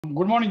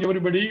Good morning,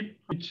 everybody.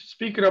 Each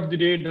speaker of the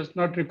day does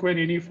not require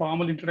any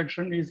formal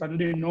introduction. He is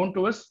already known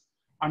to us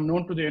and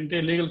known to the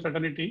entire legal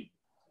fraternity.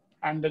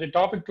 And the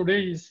topic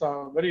today is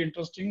very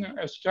interesting.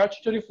 A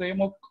statutory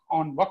framework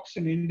on Waqfs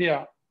in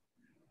India,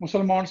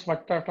 Mussalman's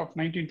Waqf Act of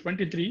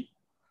 1923.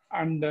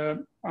 And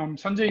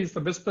Sanjay is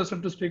the best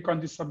person to speak on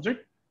this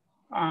subject.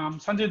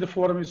 Sanjay, the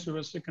forum is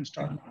yours. You can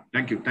start.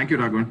 Thank you,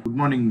 Raghavan. Good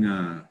morning,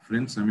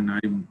 friends. I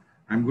mean,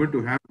 I'm going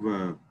to have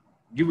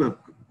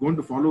going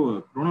to follow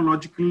a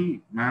chronological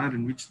manner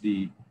in which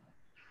the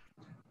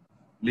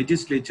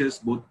legislatures,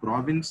 both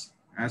province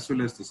as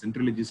well as the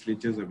central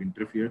legislatures, have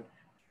interfered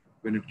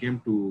when it came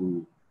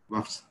to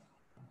Waqfs.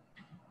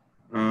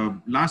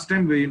 Last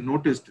time we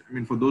noticed, I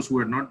mean, for those who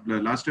had not,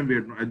 last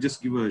time I'll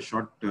just give a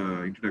short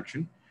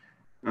introduction.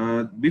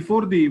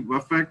 Before the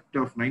Waqf Act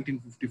of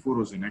 1954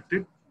 was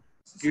enacted,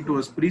 it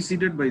was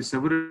preceded by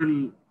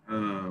several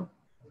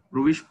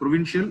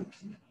provincial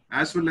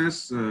as well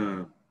as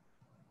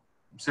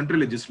central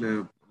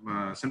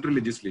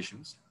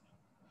legislations.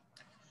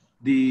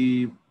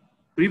 The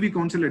Privy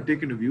Council had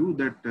taken a view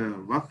that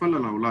Waqf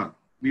al-Awlad,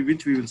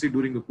 which we will see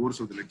during the course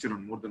of the lecture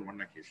on more than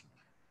one occasion,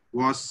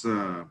 was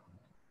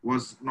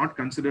not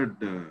considered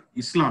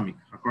Islamic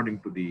according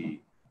to the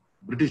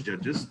British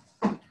judges.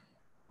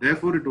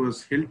 Therefore, it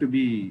was held to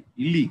be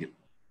illegal.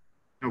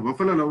 Now,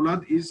 Waqf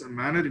al-Awlad is a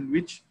manner in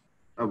which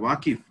a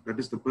Waqif, that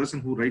is the person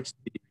who writes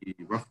the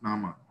Waqf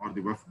Nama or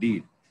the Waqf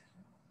deed,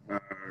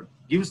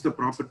 gives the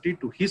property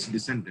to his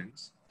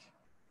descendants,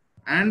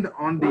 and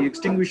on the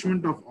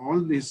extinguishment of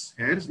all his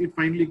heirs, it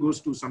finally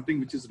goes to something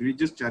which is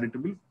religious,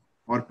 charitable,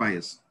 or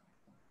pious.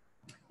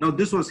 Now,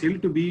 this was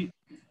held to be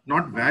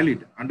not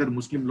valid under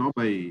Muslim law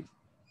by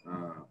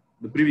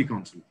the Privy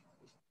Council.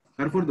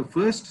 Therefore, the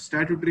first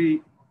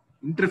statutory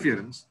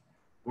interference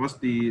was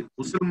the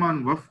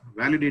Mussalman Waqf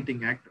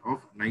Validating Act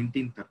of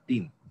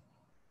 1913.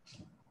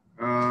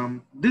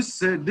 This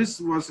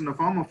was in the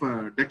form of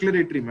a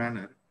declaratory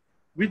manner,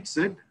 which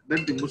said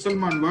that the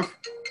Mussalman Waqf,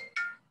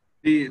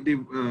 the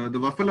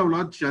Waqf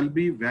al-Awlad shall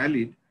be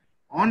valid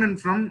on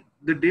and from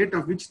the date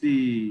of which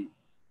the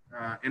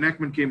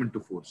enactment came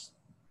into force.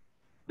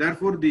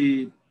 Therefore,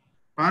 the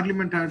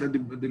Parliament had,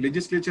 the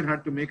legislature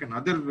had to make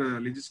another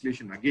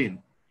legislation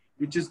again,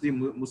 which is the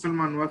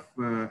Mussalman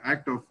Waqf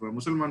Act of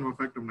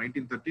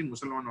 1913,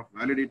 Mussalman Waqf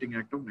Validating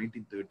Act of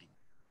 1930.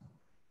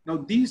 Now,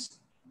 these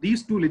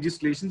two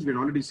legislations we had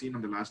already seen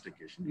on the last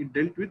occasion. It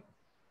dealt with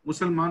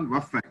Mussalman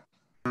Waqf Act.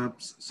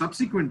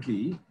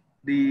 Subsequently,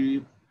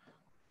 this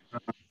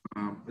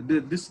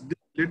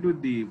led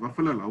with the Waqf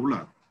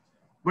al-Awlad,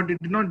 but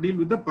it did not deal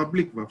with the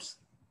public Waqfs.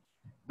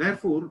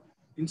 Therefore,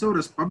 insofar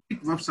as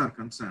public Waqfs are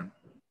concerned,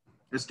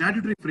 a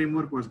statutory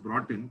framework was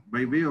brought in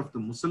by way of the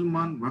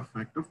Mussalman Waqf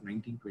Act of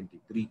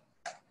 1923.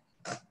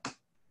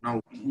 Now,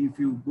 if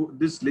you go,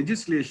 this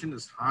legislation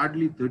is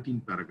hardly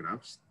 13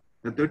 paragraphs,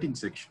 13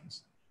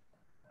 sections.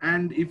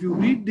 And if you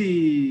read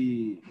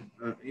the,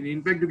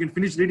 in fact, you can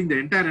finish reading the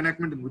entire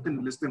enactment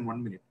within less than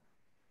 1 minute.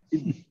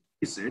 It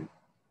said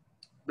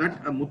that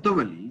a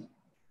mutawali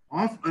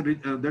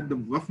that the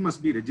Waqf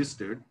must be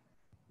registered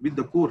with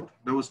the court.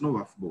 There was no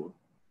Waqf board.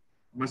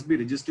 Must be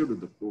registered with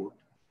the court.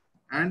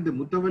 And the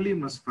mutawali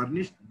must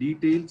furnish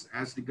details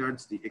as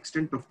regards the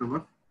extent of the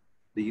Waqf,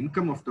 the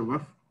income of the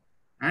Waqf,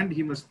 and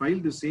he must file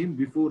the same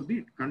before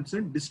the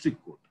concerned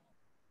district court.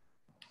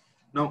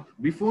 Now,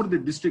 before the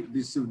district,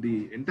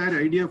 the entire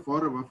idea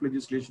for a Waqf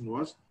legislation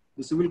was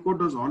the civil court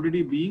was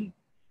already being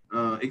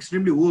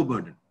extremely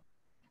overburdened.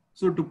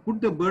 So, to put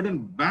the burden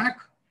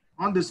back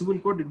on the civil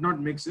court did not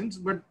make sense,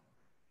 but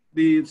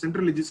the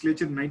central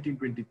legislature in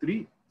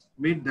 1923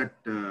 made that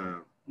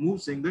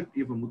move, saying that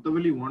if a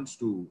mutawali wants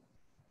to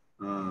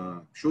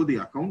show the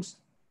accounts,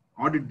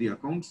 audit the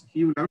accounts,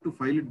 he will have to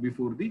file it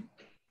before the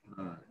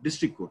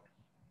district court.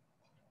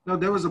 Now,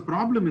 there was a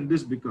problem in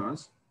this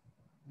because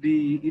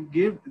the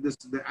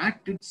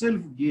act itself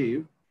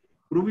gave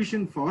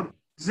provision for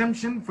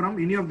exemption from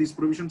any of these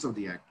provisions of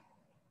the act.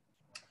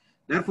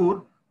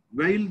 Therefore,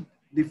 while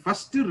the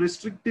first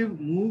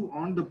restrictive move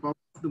on the power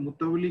of the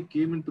mutawali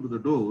came in through the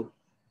door,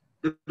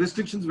 the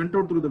restrictions went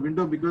out through the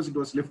window because it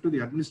was left to the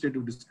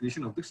administrative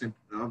discretion of the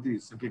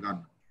central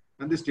government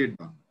and the state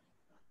government.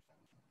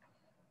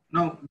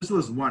 Now, this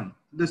was one.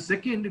 The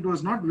second, it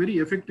was not very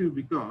effective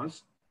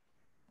because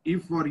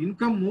if for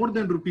income more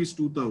than rupees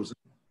 2,000,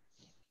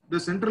 the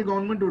central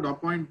government would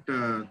appoint,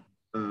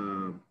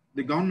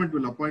 the government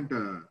will appoint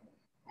an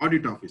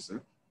audit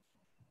officer.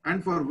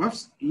 And for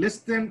Waqfs less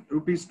than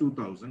rupees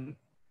 2,000,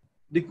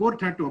 the court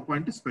had to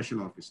appoint a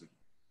special officer.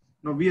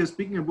 Now, we are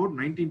speaking about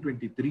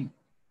 1923.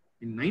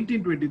 In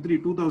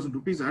 1923, 2,000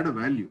 rupees had a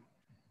value.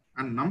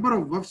 And number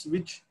of Waqfs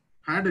which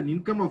had an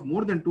income of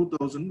more than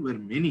 2,000 were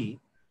many,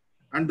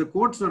 and the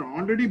courts were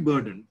already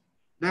burdened.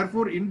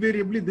 Therefore,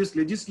 invariably, this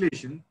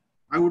legislation,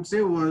 I would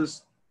say,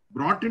 was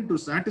brought in to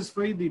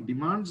satisfy the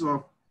demands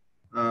of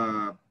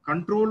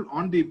control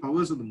on the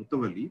powers of the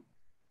mutawali.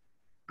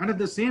 And at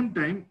the same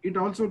time, it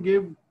also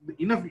gave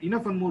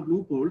enough and more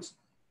loopholes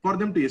for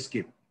them to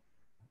escape.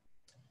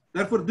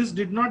 Therefore, this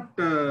did not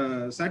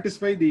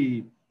satisfy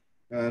the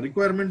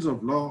requirements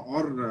of law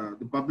or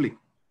the public.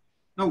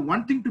 Now,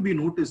 one thing to be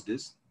noticed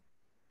is,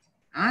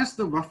 as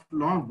the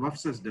law of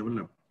Waqfs has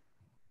developed,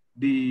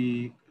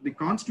 the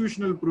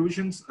constitutional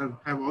provisions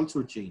have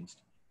also changed.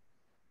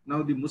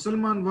 Now, the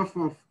Musalman Waqf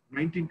of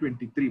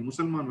 1923,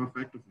 Musalman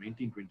Waqf Act of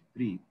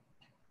 1923,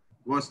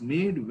 was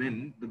made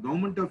when the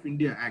Government of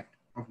India Act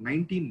of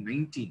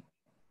 1919.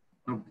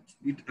 Now,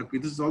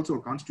 this is also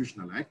a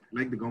constitutional act,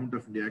 like the Government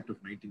of India Act of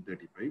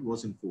 1935,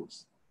 was in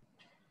force.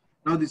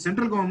 Now, the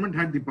central government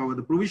had the power.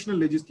 The provisional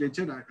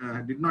legislature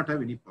did not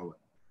have any power.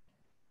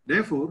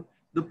 Therefore,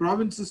 the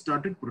provinces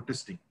started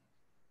protesting.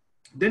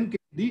 Then came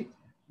the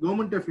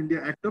Government of India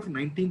Act of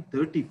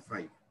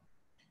 1935.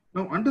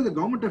 Now, under the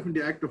Government of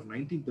India Act of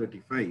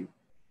 1935,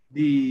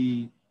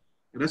 the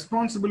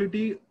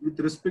responsibility with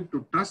respect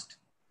to trust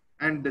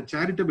and the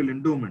charitable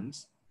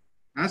endowments,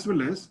 as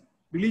well as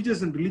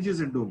religious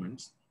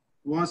endowments,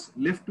 was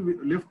left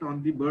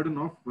on the burden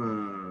of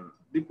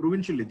the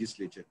provincial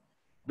legislature.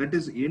 That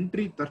is,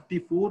 entry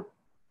 34,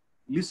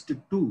 list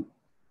 2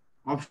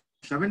 of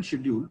 7th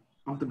schedule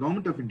of the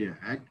Government of India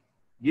Act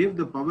gave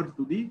the power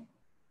to the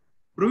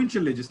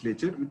provincial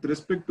legislature with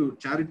respect to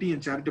charity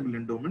and charitable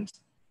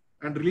endowments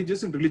and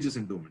religious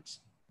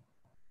endowments.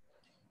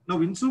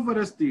 Now, insofar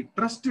as the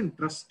trust and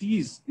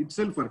trustees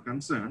itself are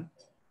concerned,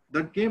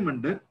 that came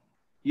under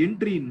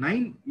entry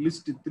 9,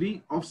 list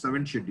 3 of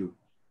 7th schedule.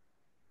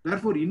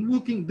 Therefore,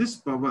 invoking this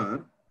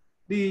power,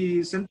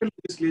 the central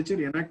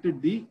legislature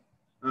enacted the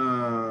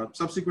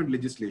subsequent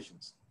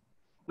legislations.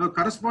 Now,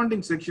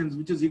 corresponding sections,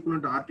 which is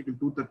equivalent to Article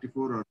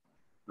 234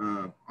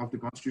 of the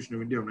Constitution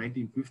of India of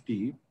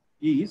 1950,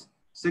 is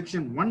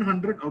Section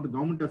 100 of the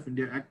Government of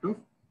India Act of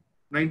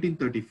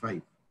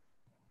 1935.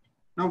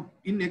 Now,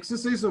 in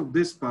exercise of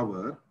this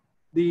power,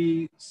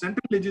 the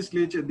central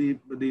legislature,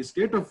 the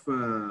state of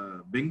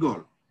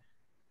Bengal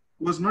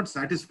was not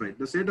satisfied.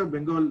 The state of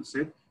Bengal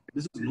said,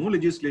 this is no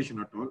legislation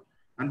at all.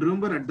 And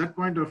remember, at that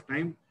point of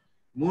time,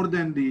 more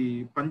than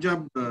the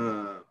Punjab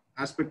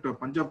aspect of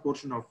Punjab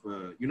portion of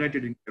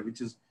United India,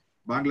 which is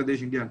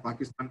Bangladesh, India and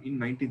Pakistan in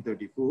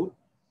 1934,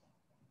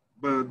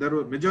 but there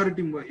were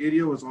majority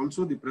area was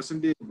also the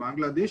present day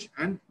Bangladesh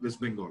and West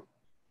Bengal.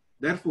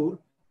 Therefore,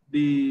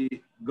 the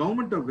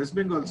government of West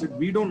Bengal said,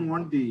 we don't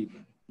want the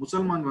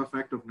Musalman Waqf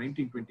Act of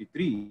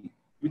 1923,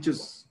 which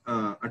is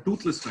a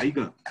toothless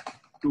tiger,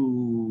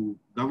 to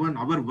govern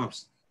our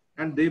Waqfs.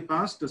 And they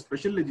passed a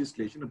special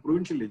legislation, a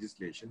provincial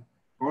legislation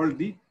called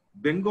the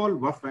Bengal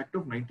Waqf Act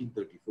of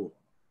 1934.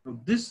 Now,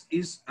 this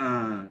is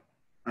a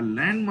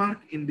landmark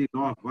in the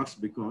law of Waqfs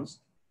because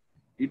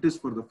it is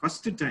for the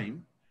first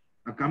time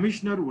a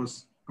commissioner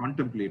was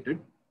contemplated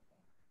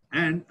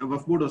and a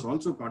Waqf board was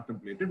also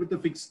contemplated with a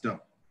fixed term.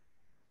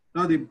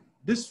 Now,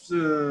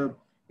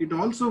 it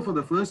also for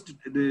the first,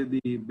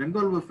 the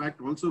Bengal Waqf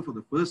Act also for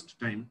the first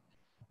time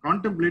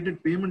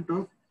contemplated payment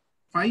of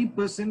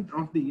 5%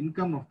 of the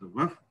income of the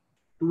Waqf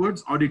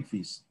towards audit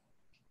fees.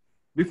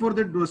 Before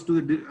that, it was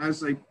to the,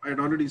 as I had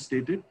already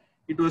stated,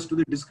 it was to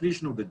the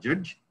discretion of the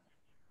judge,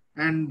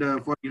 and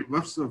for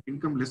Waqfs of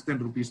income less than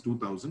rupees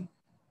 2,000,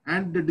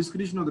 and the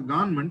discretion of the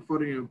government for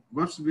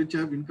Waqfs which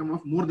have income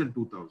of more than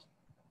 2,000.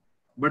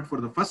 But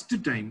for the first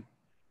time,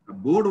 a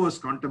board was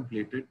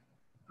contemplated,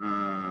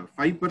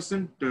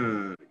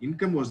 5%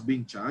 income was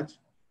being charged,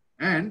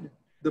 and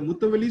the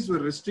Mutawalis were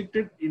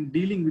restricted in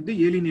dealing with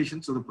the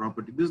alienations of the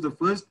property. This is the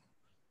first,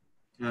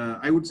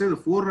 I would say the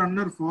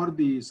forerunner for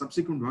the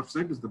subsequent Waqf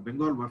Act is the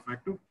Bengal Waqf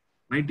Act of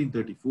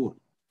 1934.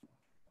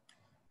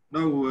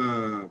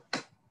 Now,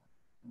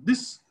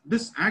 this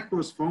act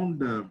was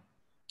found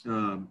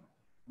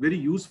very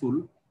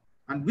useful,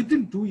 and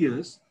within 2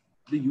 years,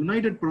 the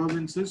United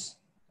Provinces,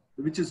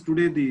 which is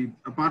today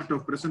a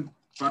present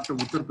part of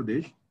Uttar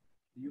Pradesh,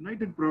 the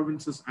United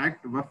Provinces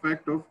Act, Waqf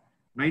Act of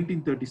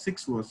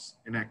 1936 was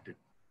enacted.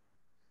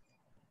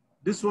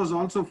 This was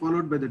also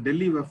followed by the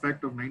Delhi Waqf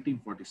Act of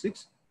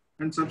 1946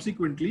 and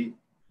subsequently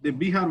the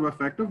Bihar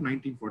Waqf Act of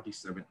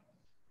 1947.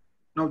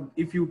 Now,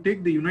 if you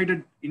take the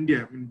United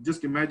India,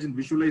 just imagine,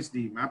 visualize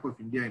the map of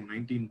India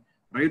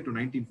prior to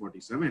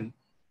 1947,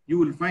 you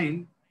will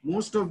find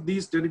most of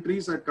these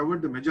territories are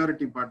covered the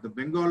majority part, the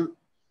Bengal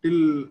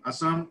till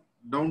Assam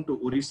down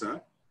to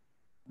Orissa.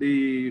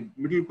 The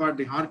middle part,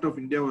 the heart of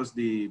India was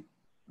the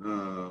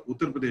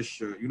Uttar Pradesh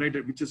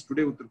United, which is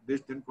today Uttar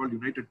Pradesh, then called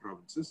United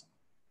Provinces.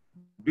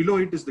 Below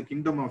it is the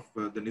kingdom of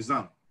the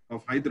Nizam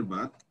of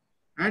Hyderabad,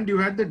 and you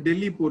had the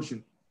Delhi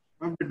portion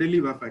of the Delhi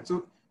Waqf Act.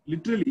 So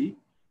literally,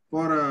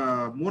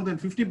 for more than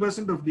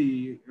 50% of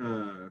the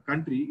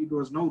country, it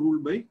was now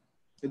ruled by,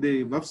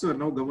 the Waqfs are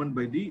now governed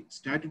by the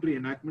statutory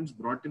enactments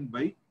brought in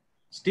by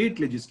state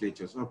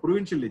legislatures or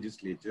provincial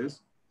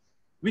legislatures,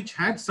 which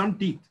had some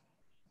teeth.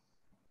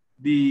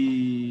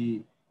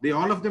 They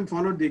all of them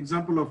followed the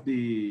example of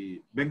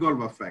the Bengal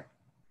Waqf Act.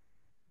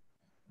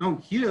 Now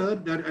here,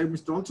 I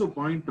must also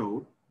point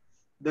out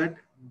that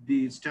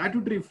the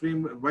statutory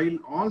frame, while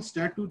all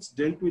statutes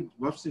dealt with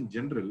Waqfs in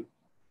general,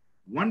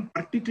 one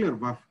particular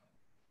Waqf,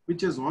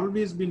 which has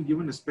always been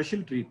given a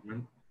special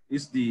treatment,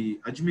 is the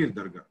Ajmer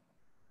Dargah.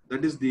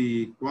 that is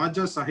the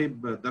Khwaja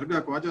Sahib,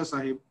 Dargah Khwaja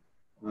Sahib,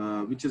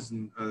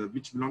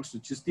 which belongs to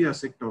Chistiya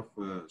sect of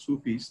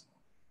Sufis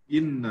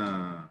in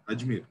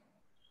Ajmer.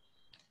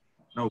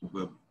 Now,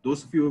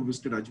 those of you who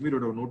visited Ajmer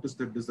would have noticed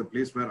that this is the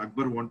place where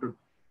Akbar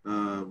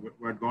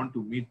had gone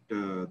to meet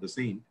the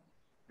saint.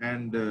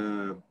 And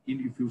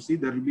if you see,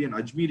 there will be an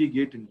Ajmeri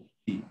gate in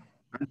Delhi,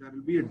 and there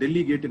will be a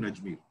Delhi gate in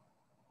Ajmer.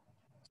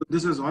 So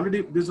this has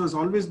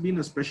always been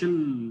a special.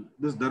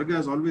 This Dargah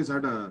has always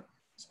had a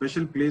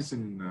special place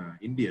in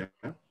India,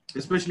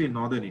 especially in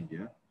northern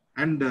India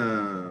and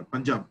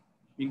Punjab,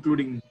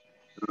 including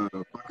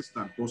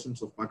Pakistan,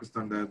 portions of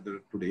Pakistan that are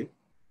there today.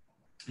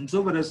 And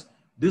so far as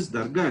this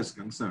Dargah is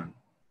concerned,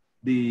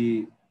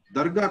 the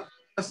Dargah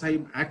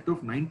Sahib Act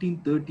of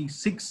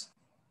 1936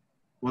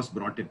 was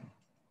brought in.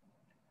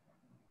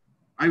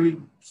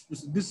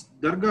 This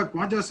Dargah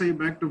Khwaja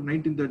Sahib Act of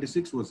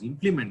 1936 was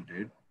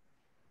implemented,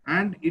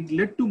 and it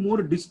led to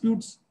more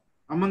disputes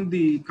among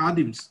the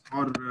Khadims,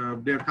 or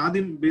their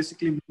Khadim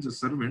basically means a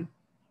servant,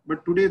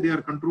 but today they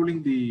are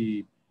controlling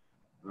the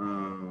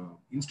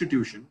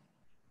institution.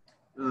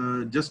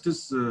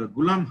 Justice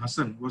Ghulam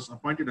Hassan was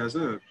appointed as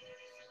to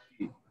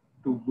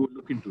go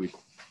look into it.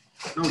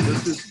 Now,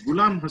 Justice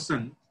Ghulam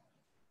Hassan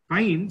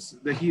finds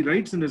that he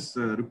writes in his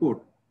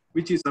report,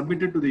 which he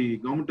submitted to the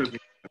government of India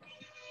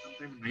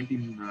sometime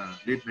in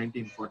late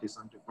 1940s,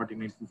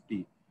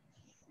 49-50.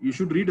 You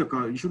should read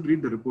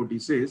the report. He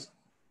says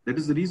that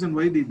is the reason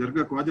why the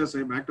Dargah Khwaja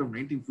Sahib Act of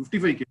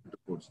 1955 came into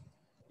force.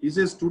 He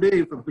says today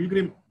if a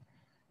pilgrim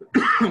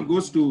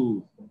goes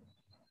to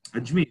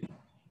Ajmer,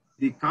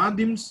 the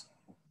Khadims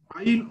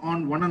pile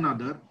on one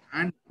another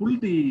and pull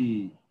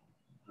the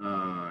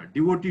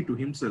devotee to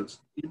himself,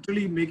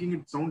 literally making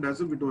it sound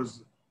as if it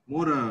was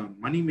more a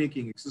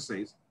money-making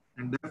exercise,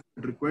 and therefore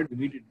it required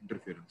immediate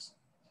interference.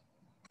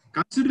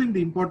 Considering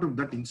the importance of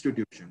that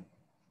institution,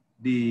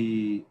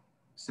 the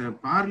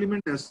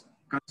Parliament has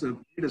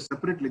made a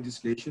separate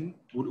legislation.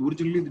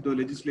 Originally, the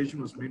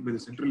legislation was made by the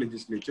Central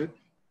Legislature,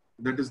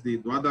 that is the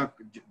Dargah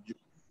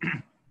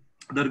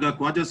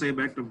Khwaja Sahib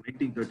Act of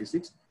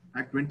 1936,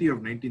 Act 20 of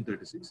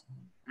 1936,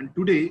 and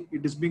today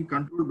it is being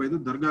controlled by the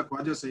Dargah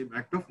Khwaja Sahib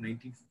Act of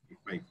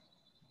 1955.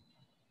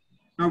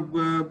 Now,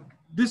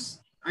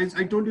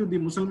 I told you the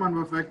Musalman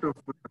Waqf Act of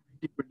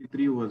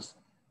 1923 was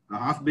a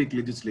half-baked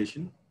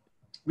legislation,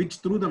 which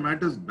threw the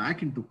matters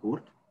back into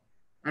court,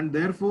 and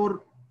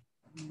therefore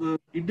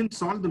it didn't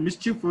solve the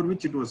mischief for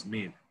which it was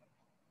made.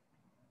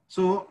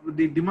 So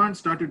the demand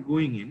started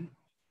going in,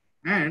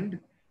 and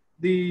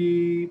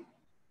this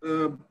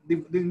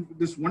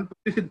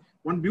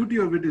one beauty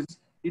of it is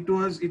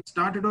it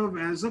started off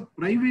as a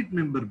private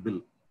member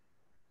bill.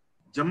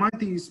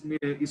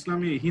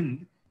 Jamaat-e-Islami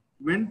Hind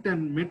went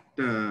and met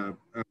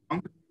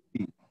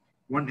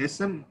one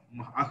SM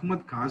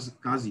Ahmad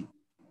Qazi.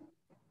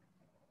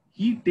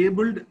 He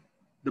tabled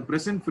the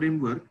present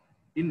framework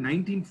in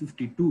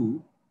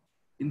 1952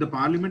 in the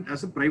Parliament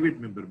as a private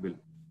member bill.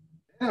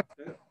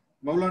 Thereafter,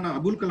 Maulana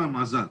Abul Kalam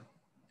Azad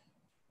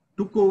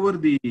took over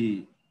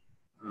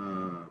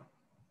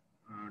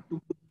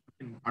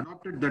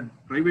adopted that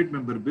private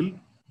member bill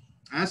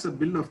as a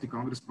bill of the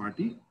Congress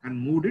Party and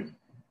moved it,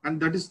 and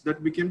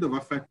that became the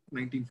Waqf Act of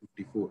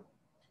 1954.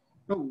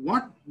 Now,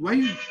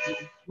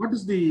 what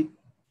is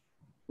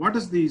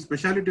the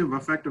speciality of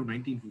Waqf Act of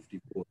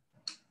 1954,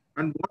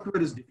 and what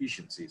were its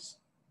deficiencies?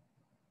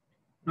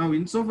 Now,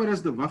 insofar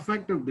as the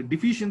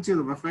deficiency of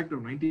the Waqf Act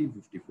of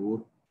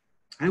 1954,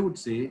 I would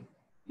say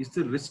is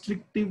the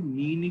restrictive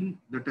meaning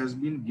that has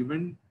been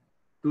given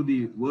to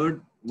the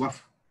word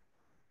Waqf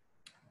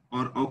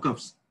or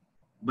Waqfs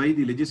by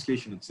the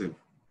legislation itself.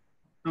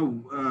 Now,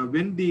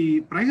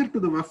 prior to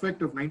the Waqf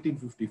Act of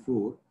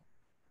 1954,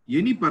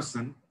 any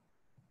person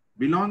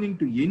belonging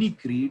to any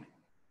creed,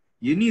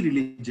 any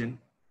religion,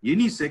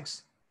 any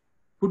sex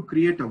could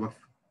create a Waqf.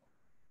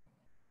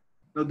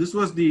 Now, this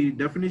was the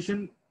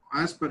definition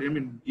as per,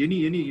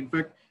 in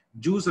fact,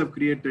 Jews have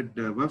created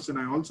Waqfs, and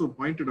I also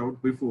pointed out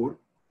before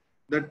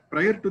that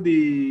prior to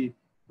the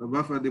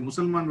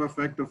Musalman Waqf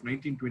Act of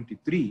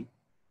 1923,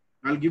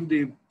 I'll give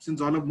since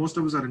most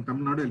of us are in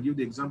Tamil Nadu, I'll give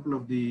the example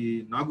of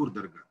the Nagur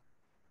Dargah.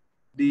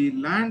 The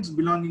lands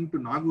belonging to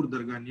Nagur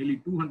Dargah, nearly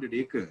 200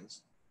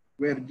 acres,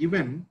 were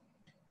given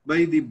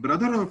by the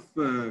brother of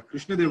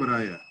Krishna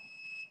Devaraya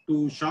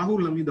to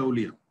Shahul Hamid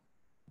Auliya.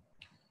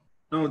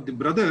 Now, the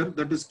brother,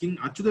 that is King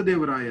Achyuta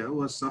Devaraya,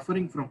 was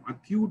suffering from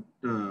acute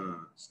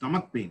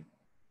stomach pain,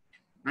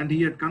 and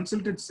he had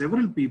consulted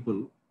several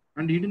people,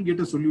 and he didn't get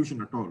a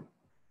solution at all.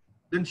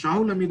 Then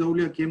Shahul Hamid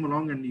Auliya came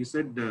along and he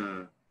said,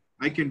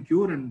 I can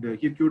cure, and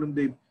he cured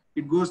him.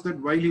 It goes that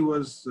while he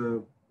was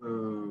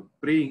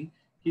praying,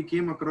 he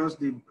came across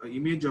the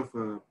image of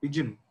a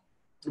pigeon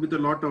with a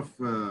lot of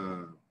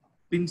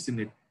pins in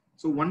it.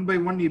 So one by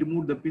one he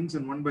removed the pins,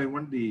 and one by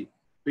one the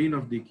pain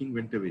of the king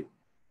went away.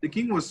 The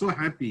king was so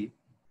happy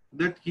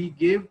that he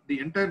gave the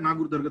entire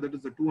Nagur Dargah, that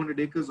is the 200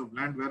 acres of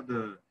land where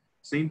the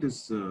saint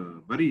is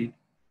buried,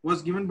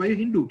 was given by a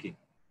Hindu king.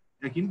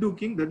 A Hindu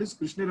king, that is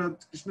Krishna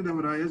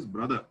Devaraya's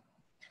brother.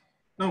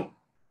 Now,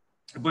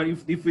 But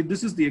if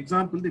this is the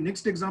example, the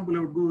next example I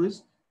would go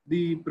is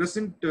the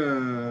present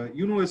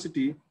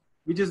university,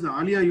 which is the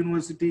Alia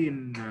University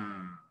in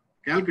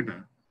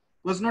Calcutta,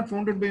 was not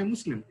founded by a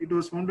Muslim. It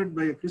was founded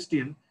by a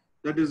Christian,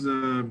 that is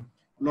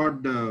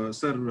Lord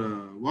Sir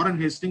Warren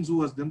Hastings, who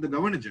was then the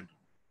Governor General.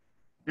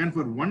 And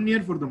for 1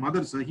 year for the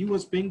Madrasa, he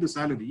was paying the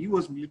salary. He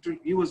was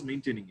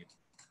maintaining it.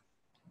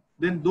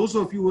 Then those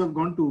of you who have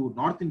gone to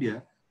North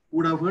India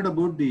would have heard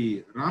about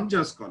the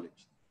Ramjas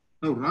College.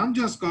 Now,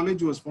 Ramjas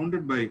College was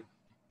founded by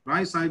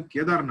Rai Sahib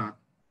Kedarnath,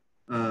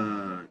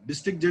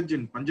 district judge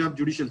in Punjab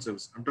Judicial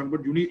Service. I'm talking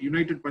about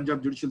United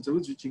Punjab Judicial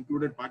Service, which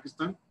included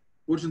Pakistan,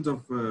 portions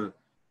of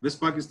West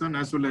Pakistan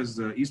as well as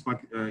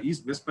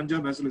West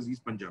Punjab as well as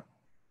East Punjab.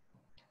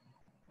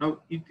 Now,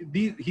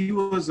 he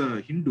was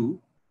a Hindu.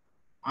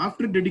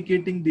 After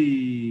dedicating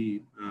the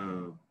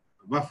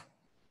Waqf,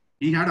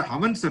 he had a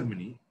Havan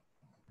ceremony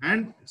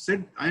and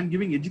said, "I am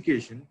giving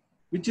education,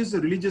 which is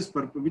a religious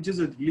purpose, which is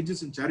a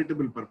religious and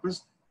charitable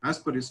purpose as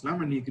per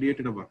Islam," and he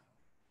created a Waqf.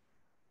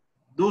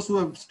 Those who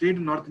have stayed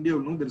in North India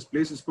will know this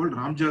place is called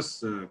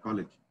Ramjas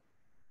College.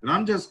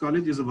 Ramjas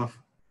College is a Waqf.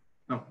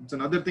 Now, it's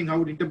another thing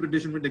how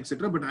interpretation went,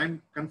 etc. But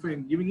I'm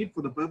giving it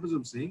for the purpose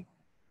of saying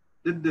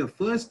that the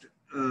first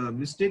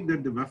mistake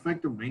that the Waqf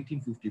Act of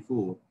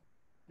 1954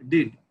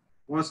 did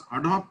was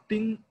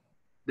adopting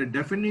the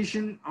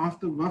definition of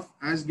the Waqf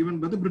as given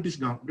by the British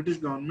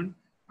government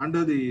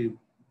under the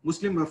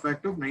Muslim Waqf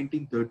Act of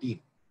 1913.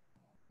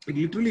 It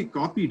literally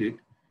copied it,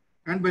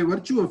 and by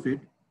virtue of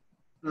it,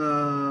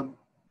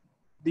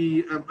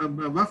 the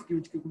Waqf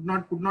which could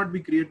not be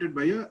created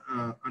by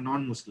a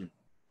non-Muslim.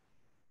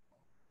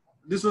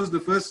 This was the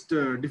first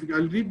difficult.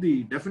 I'll read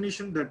the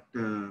definition that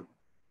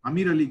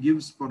Amir Ali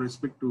gives for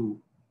respect to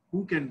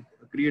who can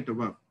create a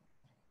Waqf.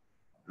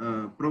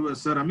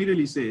 Sir Amir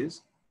Ali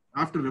says,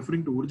 after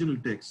referring to original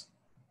text,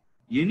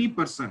 any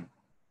person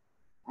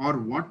or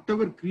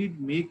whatever creed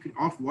may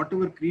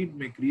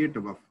create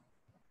a Waqf,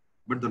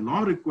 but the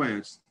law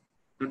requires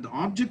that the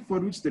object for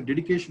which the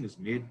dedication is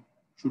made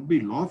should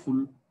be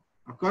lawful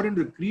according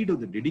to the creed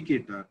of the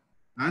dedicator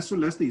as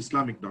well as the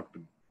Islamic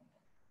doctrine.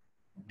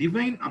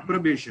 Divine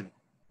approbation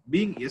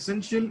being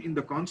essential in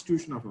the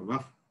constitution of a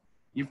Waqf,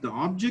 if the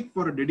object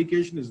for a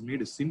dedication is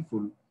made as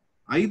sinful,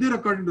 either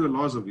according to the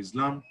laws of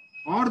Islam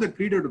or the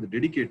creed of the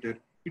dedicator,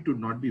 it would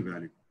not be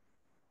valid.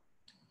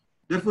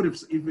 Therefore,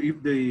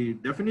 if the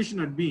definition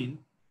had been,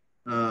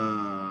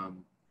 how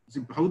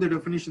the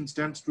definition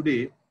stands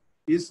today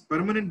is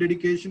permanent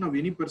dedication of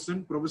any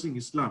person professing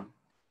Islam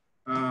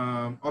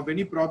of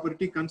any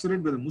property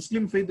considered by the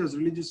Muslim faith as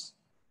religious,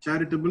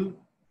 charitable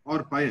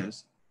or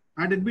pious,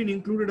 had it been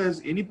included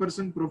as any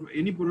person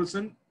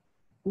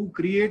who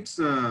creates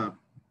a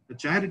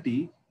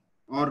charity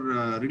or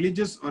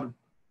religious or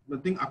the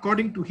thing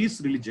according to his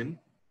religion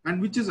and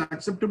which is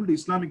acceptable to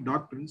Islamic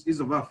doctrines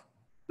is a Waqf.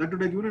 That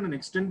would have given an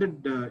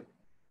extended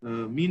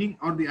meaning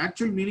or the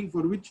actual meaning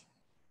for which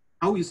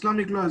how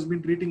Islamic law has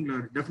been treating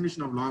the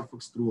definition of law of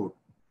Waqfs throughout.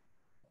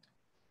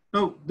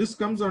 Now, this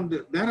comes on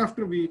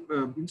thereafter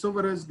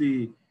insofar as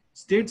the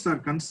states are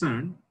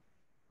concerned,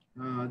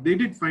 they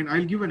did find,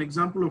 I'll give an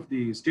example of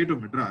the state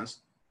of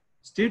Madras.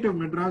 State of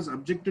Madras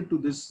objected to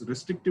this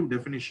restrictive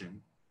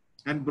definition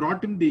and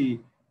brought in the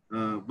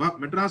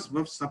Madras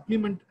Waqf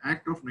Supplement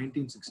Act of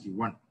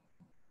 1961.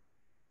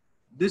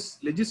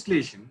 This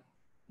legislation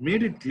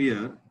made it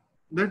clear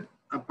that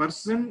a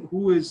person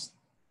who is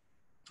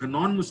a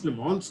non-Muslim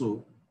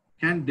also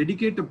can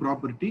dedicate a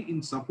property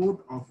in support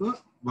of a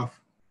Waqf.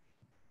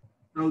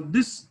 Now,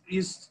 this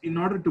is in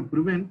order to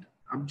prevent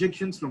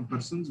objections from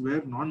persons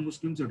where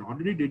non-Muslims had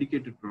already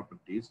dedicated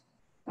properties,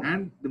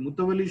 and the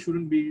Mutawalli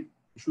shouldn't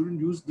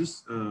use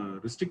this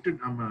restricted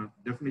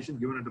definition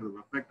given under the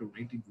Waqf Act of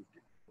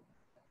 1950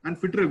 and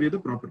fritter away the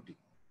property.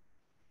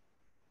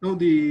 Now,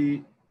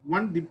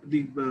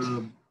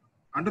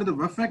 under the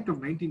Waqf Act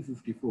of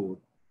 1954,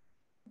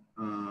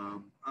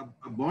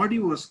 a body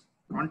was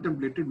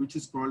contemplated which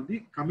is called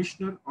the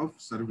Commissioner of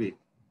Survey.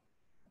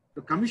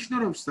 The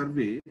Commissioner of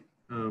Survey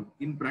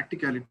in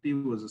practicality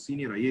was a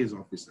senior IAS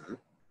officer,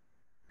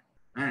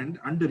 and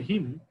under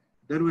him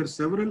there were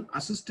several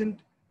assistant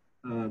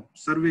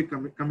survey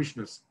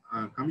commissioners.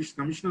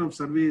 Commissioner of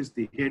Survey is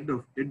the head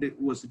who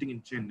was sitting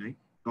in Chennai.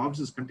 The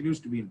office continues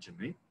to be in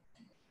Chennai,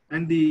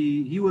 and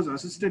he was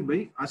assisted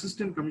by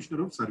Assistant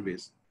Commissioner of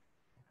Surveys.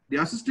 The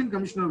Assistant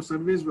Commissioner of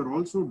Surveys were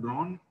also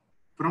drawn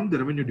from the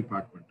Revenue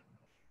Department.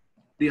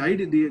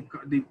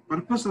 The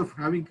purpose of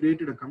having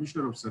created a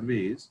Commissioner of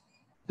Surveys,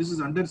 this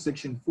is under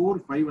section 4,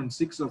 5 and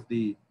 6 of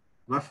the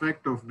Waqf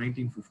Act of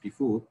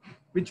 1954,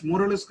 which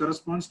more or less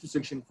corresponds to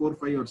section 4,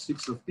 5 or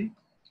 6 of the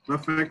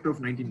Waqf Act of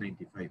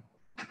 1995.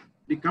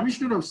 The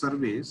Commissioner of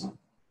Surveys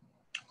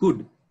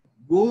could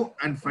go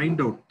and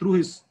find out, through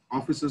his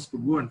officers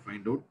could go and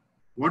find out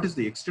what is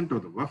the extent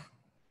of the Waqf,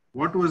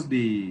 what was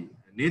the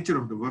nature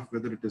of the Waqf,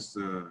 whether it is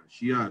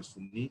Shia or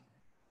Sunni,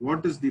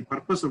 what is the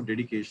purpose of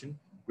dedication,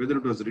 whether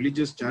it was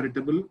religious,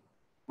 charitable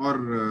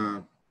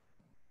or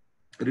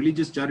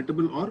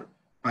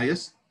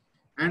pious,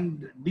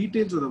 and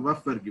details of the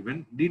Waqf were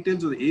given,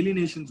 details of the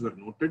alienations were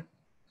noted,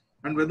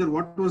 and whether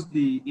what was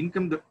the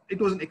income. It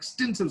was an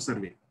extensive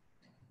survey.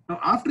 Now,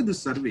 after this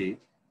survey,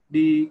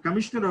 the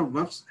Commissioner of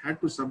Waqfs had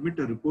to submit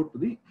a report to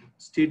the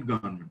state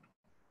government.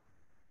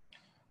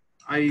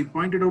 I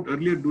pointed out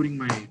earlier during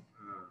my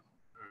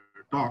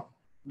talk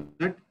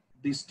that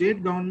the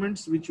state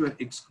governments which were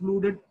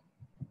excluded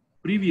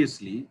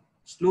previously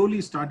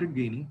slowly started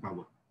gaining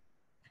power.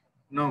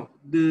 Now,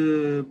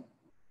 today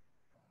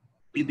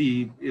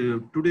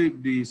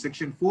the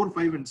section 4,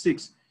 5 and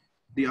 6,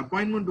 the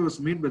appointment was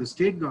made by the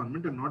state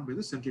government and not by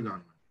the central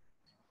government.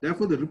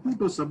 Therefore, the report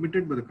was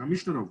submitted by the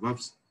Commissioner of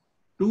Waqfs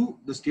to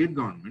the state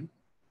government,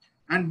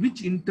 and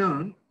which in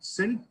turn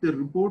sent the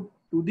report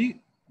to the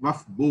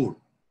Waqf board.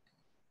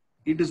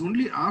 It is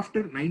only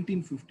after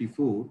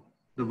 1954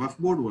 the Waqf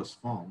board was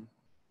formed,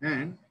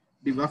 and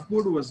the Waqf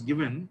board was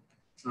given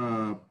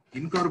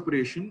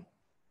incorporation,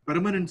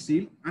 permanent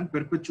seal and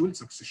perpetual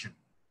succession.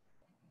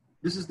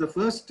 This is the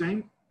first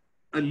time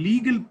a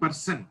legal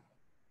person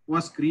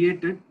was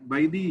created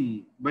by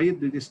the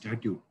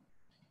statute.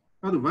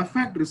 Now the Waqf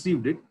Act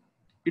received it.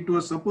 It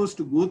was supposed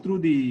to go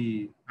through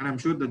and I'm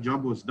sure the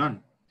job was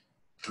done.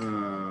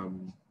 The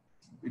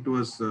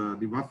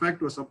Waqf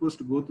Act was supposed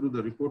to go through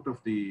the report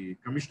of the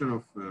Commissioner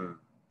of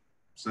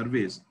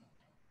Surveys,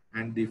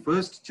 and the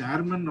first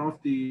chairman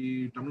of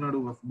the Tamil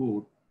Nadu Waqf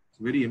Board,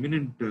 a very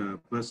eminent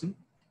person.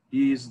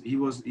 He is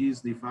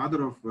the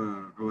father of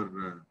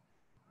our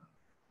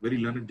very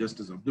learned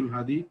Justice Abdul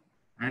Hadi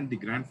and the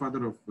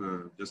grandfather of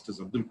Justice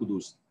Abdul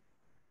Qudus.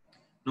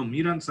 Now,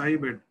 Miran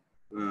Sahib had,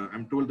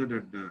 I'm told that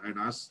I'd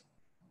asked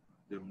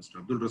Mr.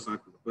 Abdul Razak,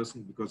 the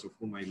person because of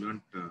whom I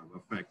learned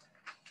Waqf Act.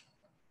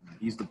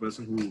 He's the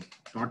person who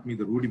taught me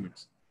the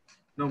rudiments.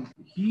 Now,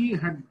 he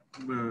had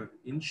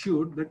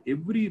ensured that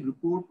every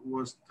report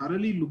was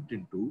thoroughly looked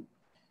into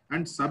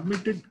and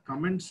submitted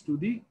comments to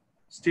the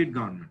state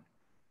government.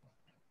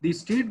 The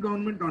state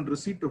government, on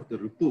receipt of the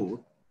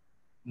report,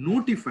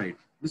 notified,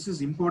 this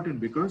is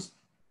important because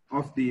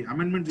of the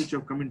amendments which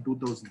have come in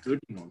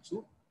 2013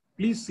 also.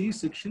 Please see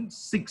section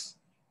 6.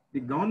 The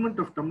government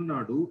of Tamil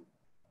Nadu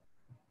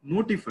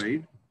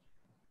notified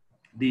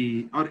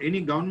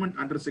any government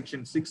under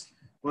section 6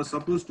 was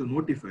supposed to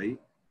notify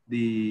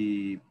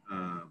the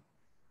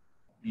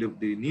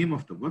name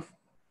of the Waqf,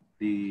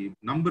 the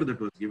number that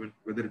was given,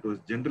 whether it was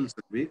general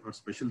survey or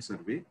special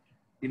survey.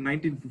 In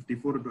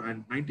 1954 to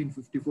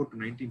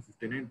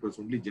 1959, it was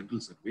only general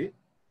survey.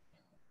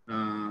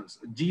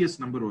 GS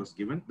number was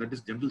given, that is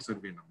general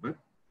survey number.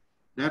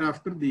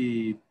 Thereafter,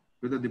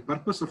 whether the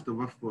purpose of the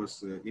Waqf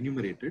was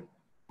enumerated.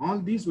 All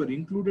these were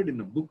included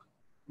in a book,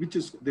 which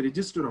is the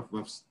Register of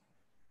Waqfs.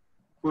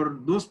 For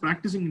those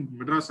practicing in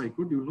Madras High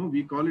Court, you know,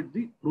 we call it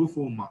the pro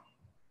forma.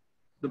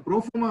 The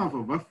pro forma of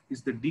a Waqf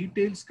is the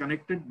details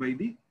connected by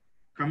the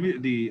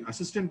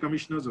Assistant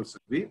Commissioners of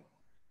Survey,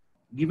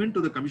 given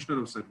to the Commissioner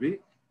of Survey,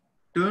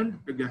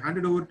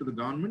 handed over to the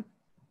government,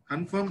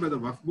 confirmed by the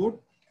Waqf board,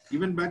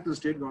 given back to the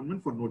state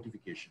government for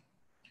notification.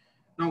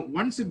 Now,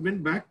 once it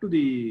went back to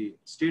the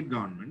state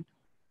government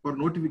for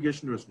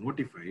notification, was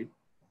notified,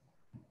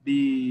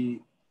 the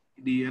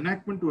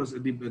enactment was,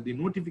 the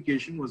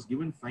notification was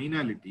given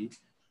finality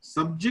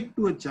subject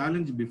to a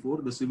challenge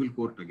before the civil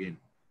court again.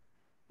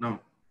 Now,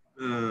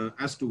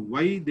 as to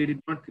why they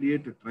did not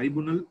create a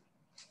tribunal,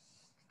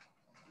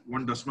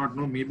 one does not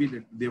know. Maybe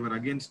that they were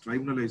against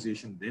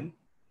tribunalization then.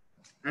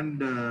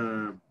 And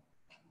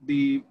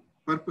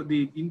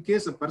in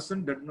case a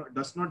person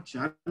does not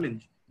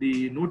challenge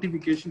the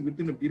notification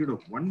within a period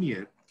of 1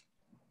 year,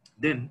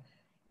 then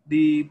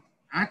the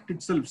Act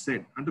itself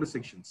said under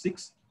section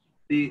 6,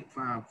 the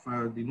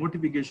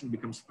notification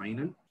becomes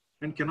final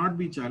and cannot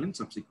be challenged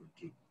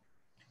subsequently.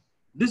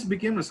 This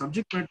became a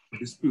subject matter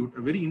dispute,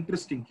 a very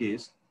interesting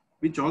case,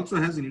 which also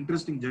has an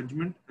interesting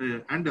judgment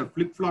and a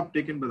flip-flop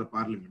taken by the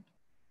Parliament.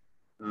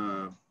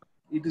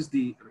 It is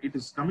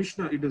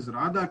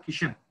Radha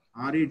Kishan,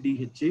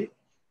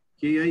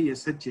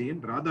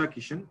 RADHAKISHAN, Radha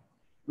Kishan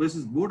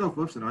versus Board of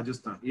Waqfs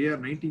Rajasthan, AR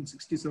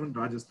 1967,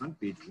 Rajasthan,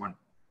 page 1.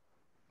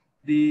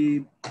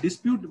 The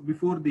dispute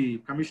before the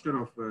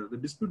Commissioner of the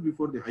dispute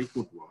before the High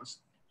Court was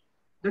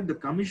that the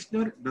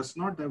Commissioner does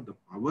not have the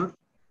power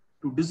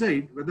to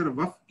decide whether a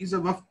Waqf is a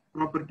Waqf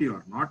property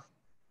or not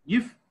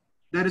if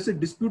there is a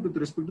dispute with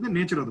respect to the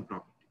nature of the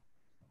property.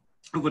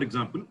 So, for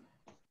example,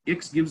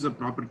 X gives a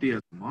property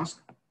as a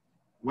mosque,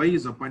 Y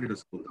is appointed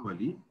as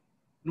Kotawali,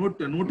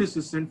 a notice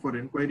is sent for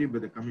inquiry by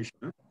the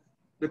Commissioner.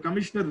 The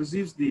Commissioner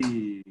receives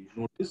the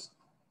notice,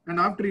 and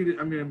after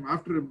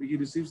he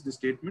receives the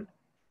statement,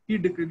 he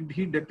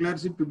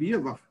declares it to be a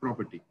Waqf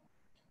property.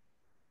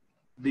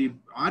 The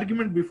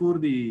argument before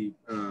the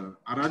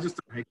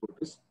Rajasthan High Court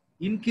is,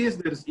 in case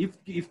there is,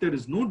 if there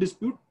is no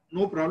dispute,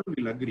 no problem,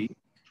 we'll agree.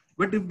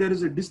 But if there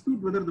is a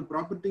dispute whether the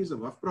property is a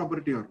Waqf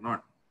property or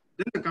not,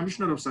 then the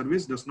Commissioner of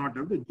Surveys does not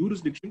have the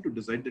jurisdiction to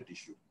decide that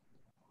issue.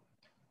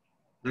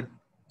 That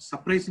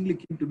surprisingly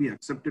came to be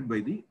accepted by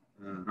the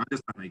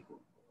Rajasthan High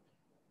Court.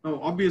 Now,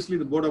 obviously,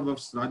 the Board of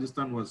Waqfs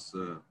Rajasthan was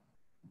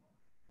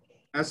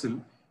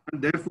hassled,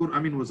 and therefore,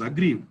 was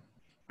aggrieved,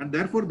 and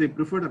therefore they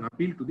preferred an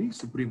appeal to the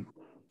Supreme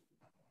Court.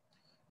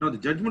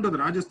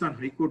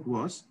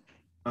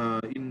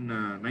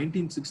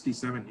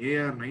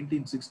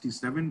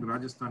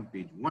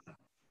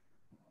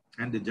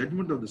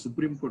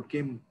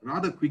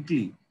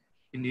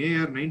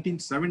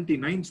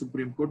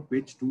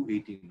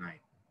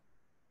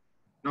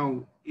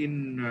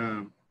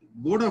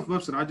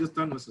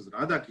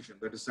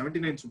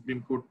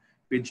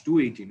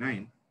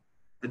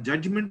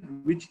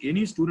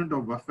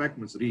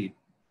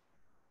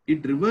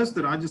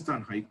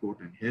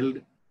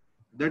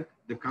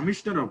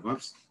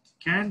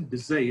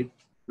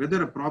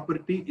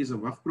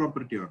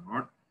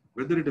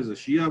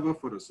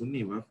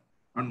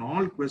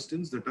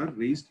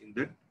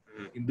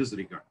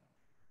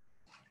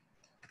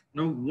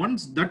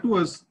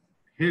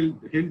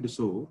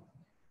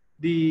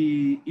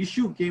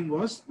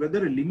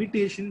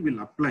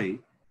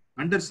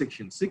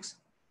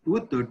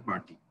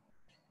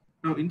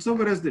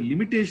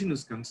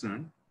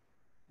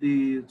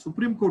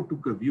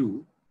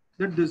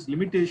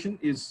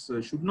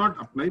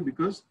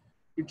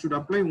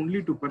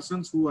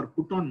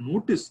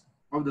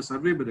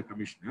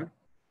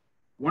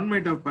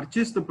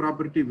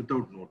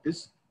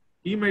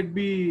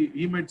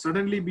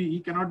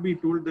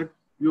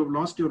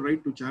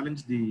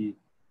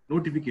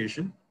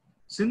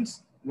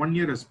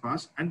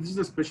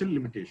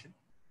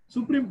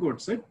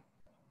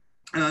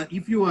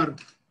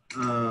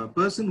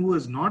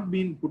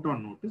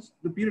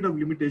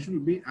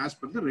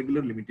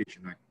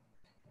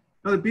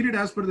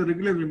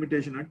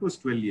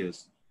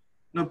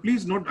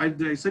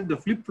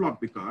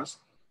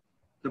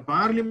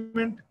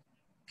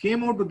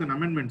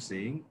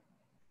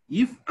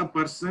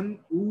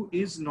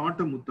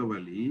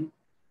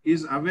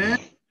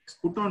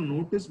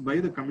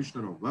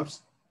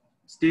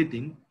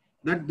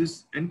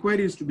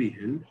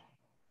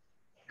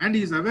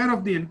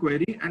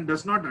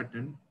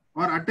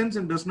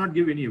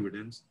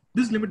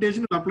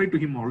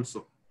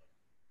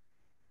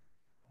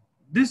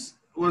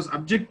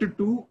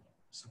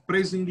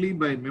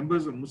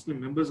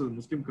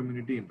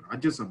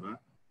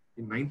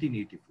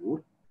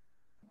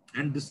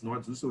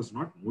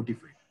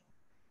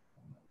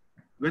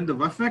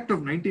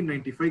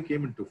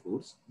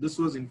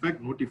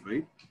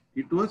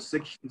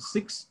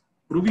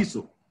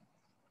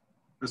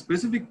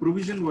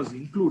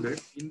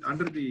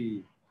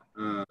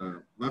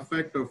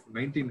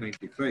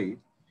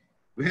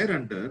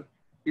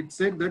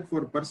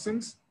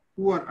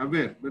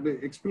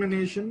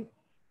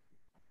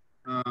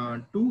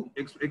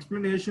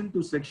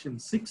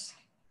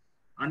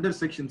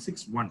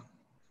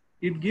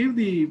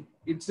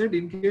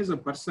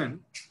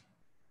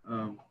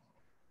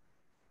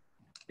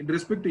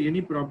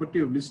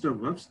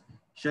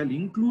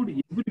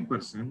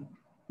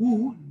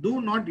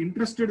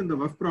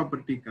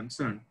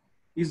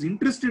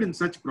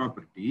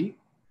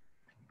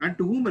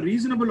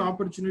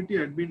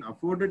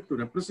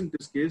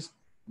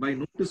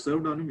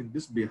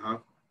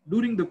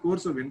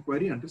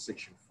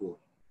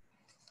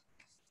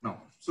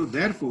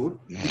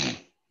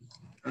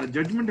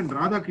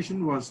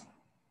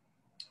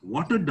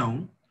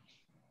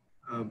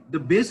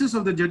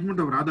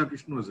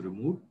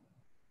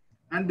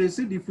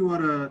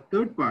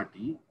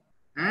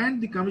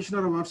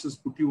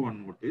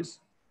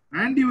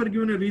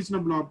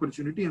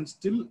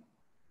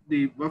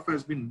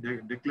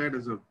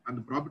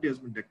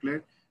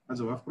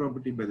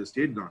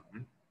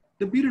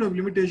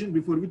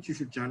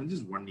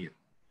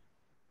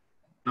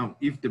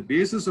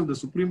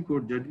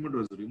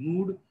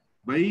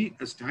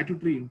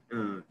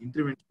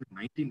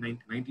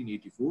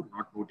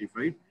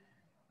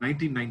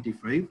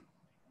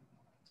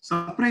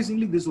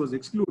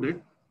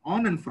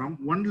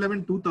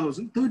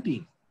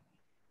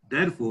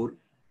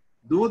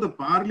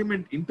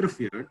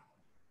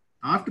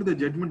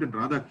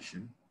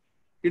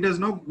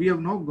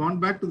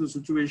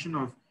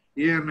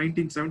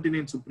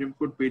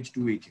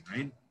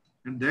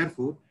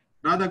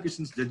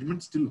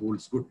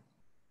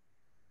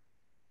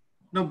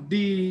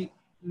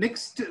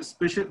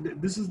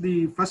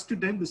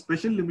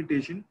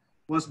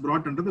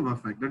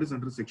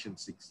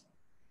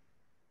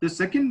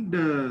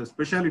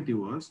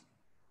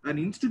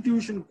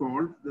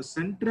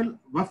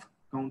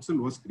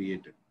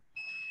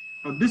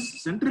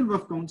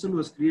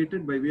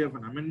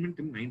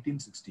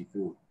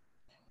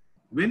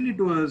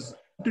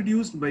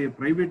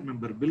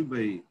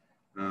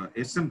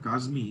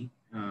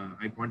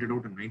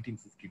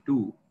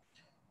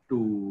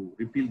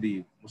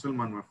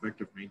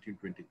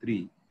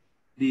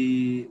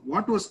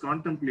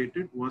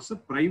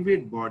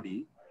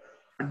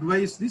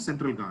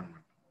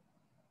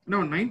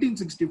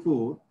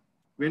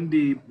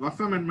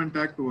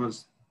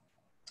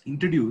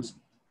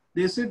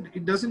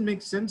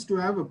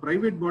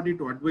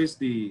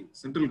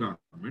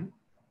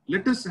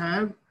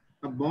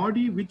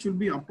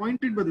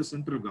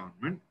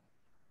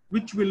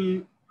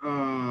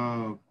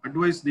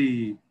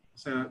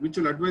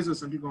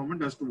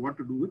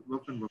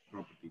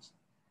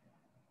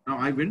 Now,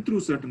 I went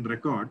through certain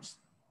records,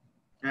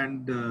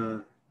 and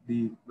the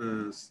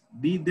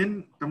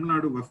then Tamil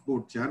Nadu Waqf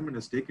Board chairman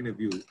has taken a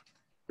view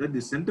that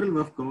the Central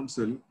Waqf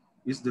Council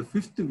is the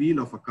fifth wheel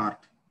of a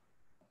cart.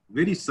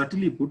 Very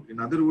subtly put, in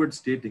other words,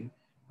 stating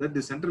that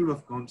the Central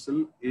Waqf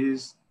Council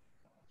is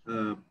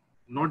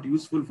not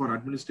useful for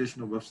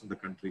administration of waqfs in the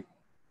country.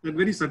 But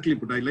very subtly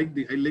put. We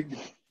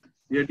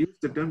had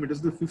used the term, it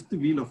is the fifth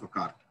wheel of a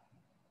cart.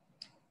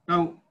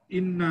 Now,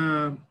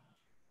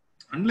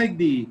 unlike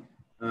the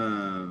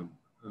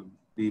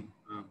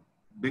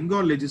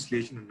Bengal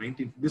legislation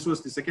in this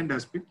was the second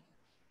aspect,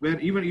 where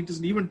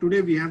even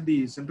today we have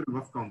the Central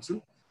Waqf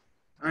Council,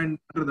 and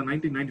under the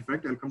 1995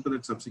 Act, I'll come to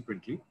that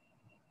subsequently.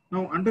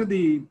 Now, under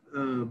the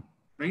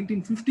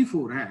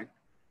 1954 Act,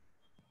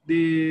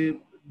 they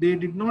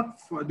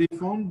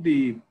found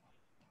the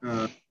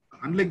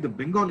unlike the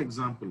Bengal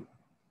example,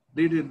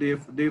 they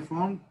gave the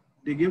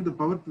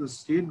power to the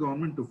state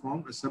government to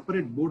form a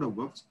separate board of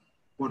waqfs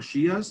for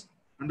Shias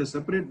and a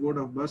separate board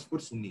of waqfs for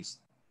Sunnis.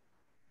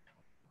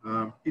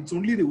 It's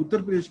only the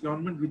Uttar Pradesh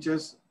government which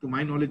has, to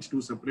my knowledge,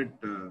 two separate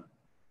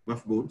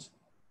waqf boards,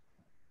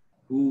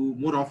 who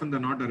more often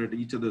than not are at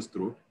each other's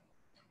throat.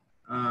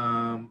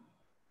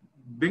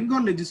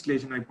 Bengal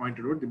legislation, I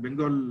pointed out, the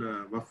Bengal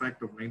Waqf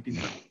Act of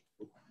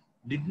 1994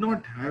 did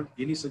not have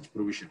any such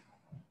provision.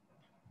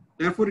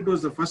 Therefore, it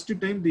was the first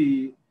time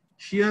the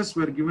Shias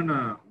were given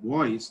a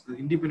voice, an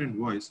independent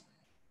voice.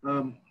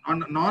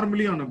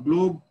 Normally on a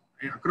globe,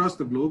 across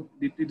the globe,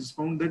 it is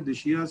found that the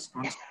Shias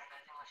constitute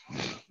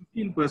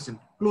 15%,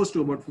 close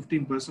to about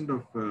 15%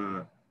 of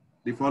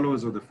the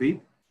followers of the faith,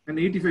 and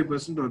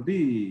 85% of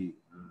the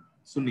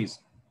Sunnis.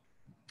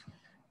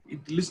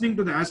 Listening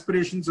to the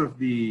aspirations of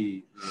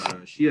the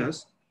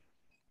Shias,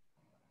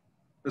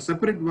 a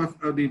separate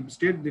waqf, the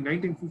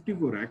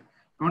 1954 Act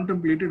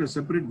contemplated a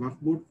separate waqf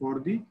board for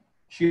the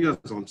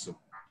Shias also.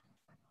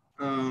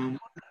 It was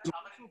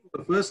also for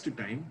the first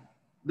time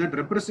that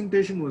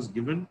representation was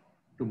given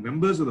to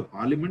members of the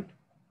parliament,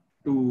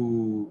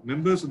 to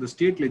members of the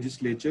state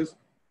legislatures,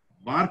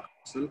 bar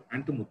council,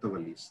 and to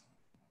mutawallis.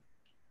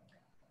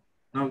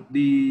 Now,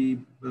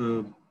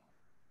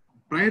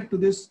 prior to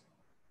this,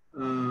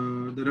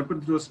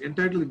 it was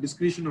entitled the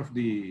discretion of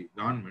the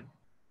government,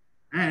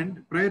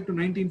 and prior to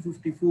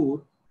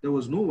 1954 there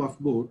was no waqf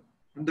board,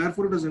 and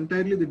therefore it was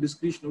entirely the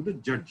discretion of the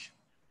judge.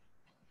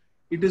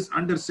 It is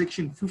under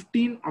section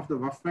 15 of the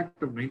Waqf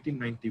Act of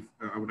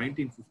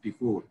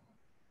 1954,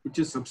 which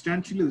is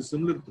substantially the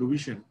similar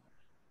provision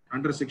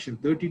under section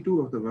 32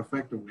 of the Waqf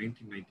Act of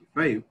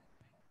 1995,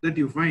 that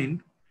you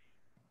find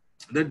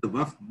that the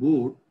Waqf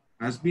board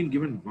has been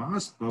given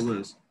vast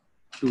powers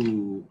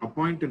to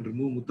appoint and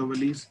remove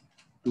mutawallis,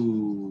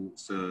 to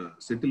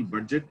settle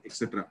budget,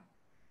 etc.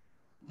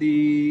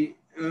 The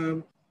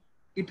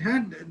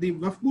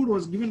Waqf board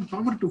was given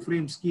power to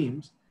frame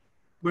schemes,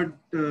 but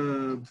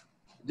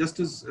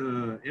Justice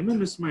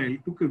M.M. Ismail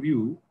took a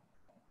view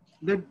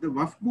that the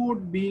Waqf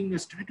board, being a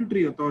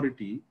statutory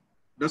authority,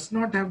 does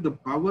not have the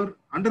power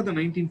under the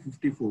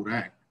 1954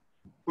 Act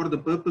for the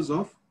purpose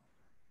of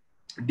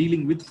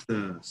dealing with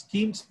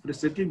schemes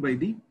settled by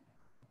the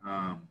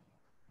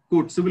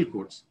civil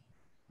courts.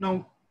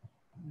 Now,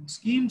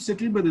 schemes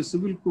settled by the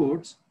civil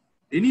courts,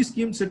 any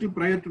scheme settled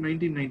prior to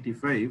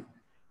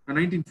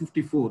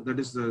 1954, that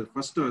is the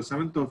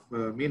 7th of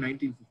May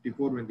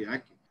 1954, when the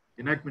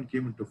enactment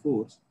came into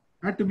force,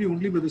 had to be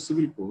only by the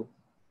civil court,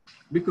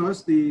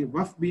 because the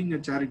Waqf, being a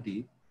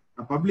charity,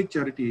 a public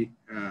charity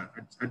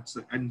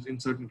in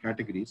certain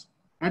categories,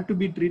 had to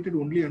be treated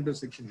only under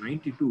section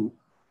 92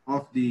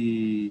 of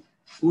the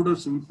Code of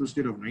Civil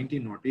Procedure of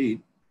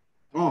 1908,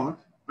 or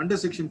under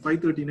section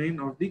 539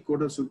 of the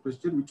Code of Civil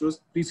Procedure, which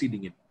was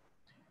preceding it.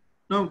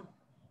 Now,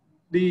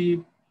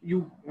 the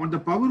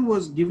power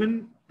was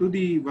given to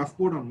the Waqf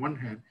board on one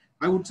hand.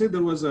 I would say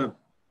there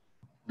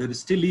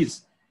still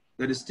is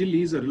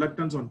a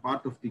reluctance on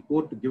part of the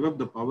court to give up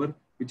the power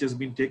which has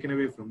been taken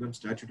away from them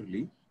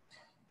statutorily.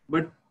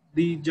 But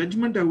the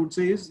judgment, I would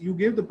say, is you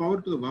gave the power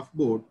to the Waqf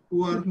board,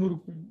 who are a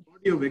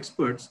body of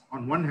experts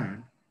on one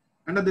hand,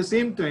 and at the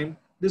same time,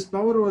 this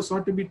power was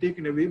sought to be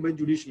taken away by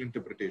judicial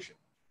interpretation.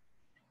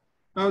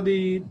 Now,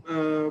 in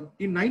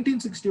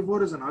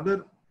 1964 is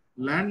another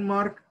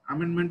landmark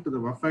amendment to the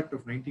Waqf Act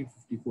of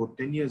 1954,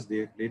 10 years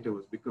later,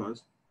 was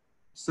because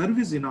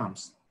service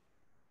inams,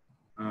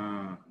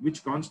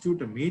 which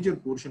constitute a major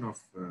portion of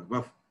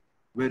Waqf,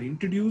 were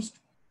introduced,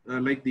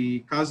 like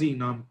the Qazi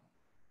Inam,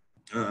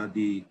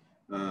 the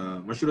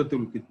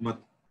Mashuratul Khidmat,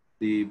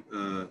 the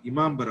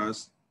Imam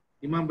Baras.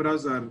 Imam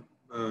Baras are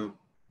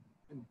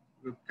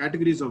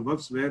categories of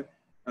Waqfs where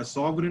a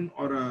sovereign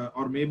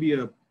or maybe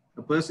a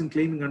person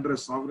claiming under a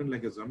sovereign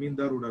like a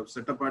Zamindar would have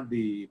set apart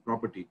the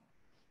property.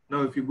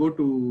 Now, if you go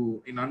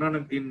to in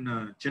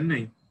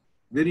Chennai,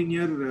 very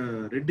near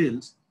Red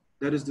Hills,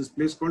 there is this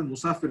place called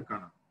Musafir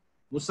Khana.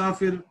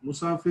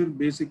 Musafir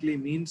basically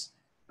means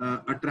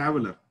a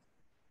traveler.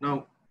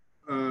 Now,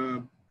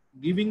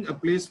 giving a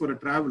place for a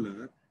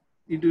traveler,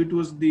 it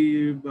was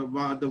the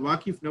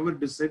Waqif never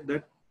said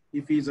that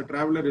if he is a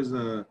traveler, is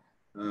a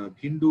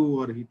Hindu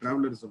or he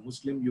traveled as a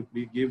Muslim, you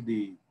gave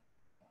the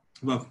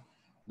waqf.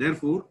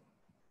 Therefore,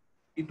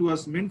 it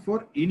was meant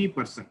for any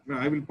person. Now,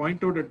 I will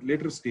point out at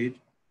later stage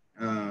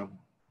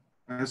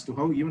as to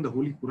how even the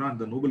Holy Quran,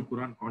 the Noble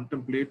Quran,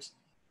 contemplates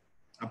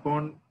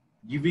upon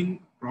giving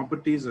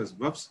properties as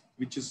waqfs,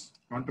 which is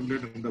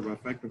contemplated in the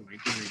Waqf Act of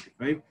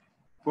 1995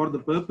 for the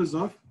purpose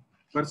of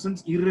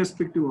persons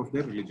irrespective of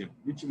their religion,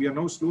 which we are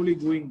now slowly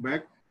going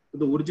back to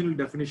the original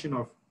definition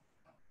of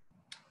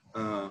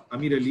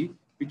Amir Ali,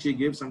 which he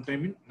gave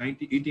sometime in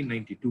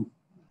 1892.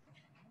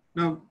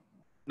 Now,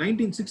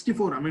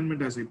 1964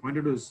 amendment, as I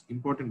pointed out, is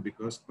important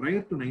because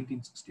prior to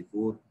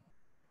 1964,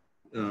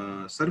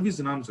 service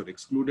norms are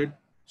excluded,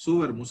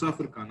 so are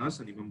Musafir Khanas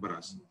and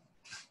Imambaras.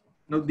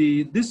 Now,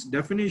 this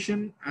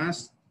definition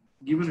as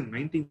given in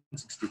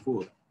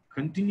 1964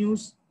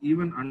 continues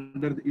even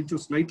under, it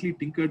was slightly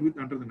tinkered with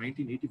under the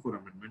 1984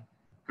 amendment,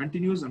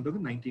 continues under the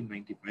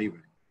 1995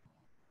 Act.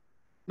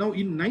 Now,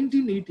 in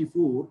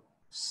 1984,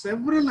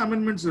 several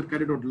amendments were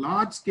carried out,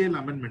 large-scale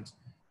amendments,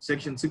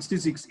 Section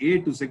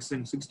 66A to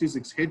Section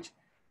 66H.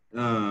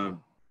 I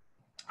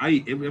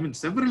mean,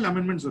 several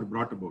amendments were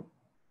brought about.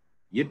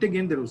 Yet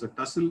again, there was a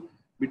tussle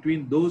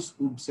between those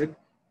who said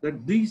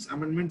that these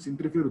amendments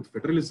interfere with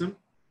federalism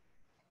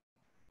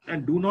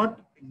and do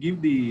not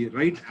give the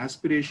right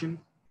aspiration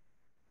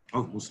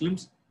of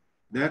Muslims.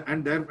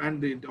 And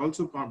it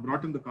also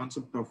brought in the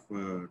concept of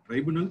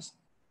tribunals.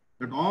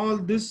 That all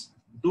this,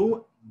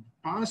 though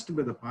passed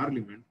by the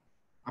Parliament,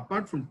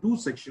 apart from two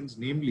sections,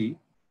 namely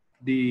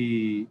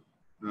the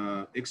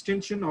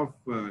extension of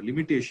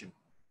limitation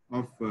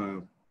of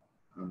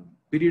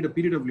period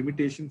of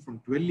limitation from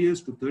 12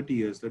 years to 30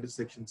 years, that is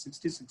Section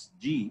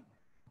 66G,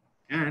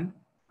 and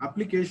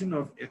application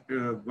of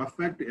Waqf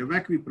Act to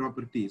evacuee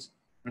properties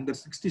under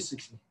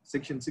Section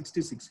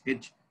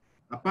 66H,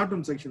 apart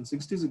from Section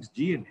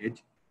 66G and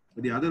H,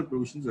 but the other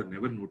provisions are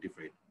never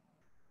notified.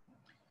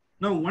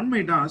 Now, one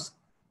might ask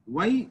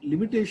why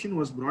limitation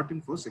was brought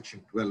in for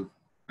Section 12.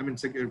 I mean,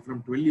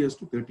 from 12 years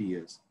to 30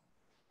 years.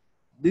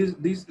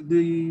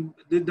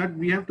 That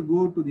we have to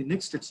go to the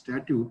next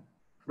statute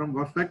from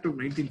Waqf Act of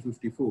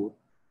 1954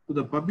 to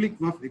the Public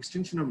Waqf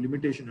Extension of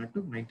Limitation Act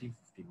of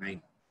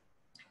 1959.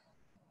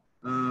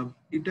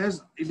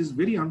 It is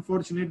very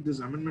unfortunate this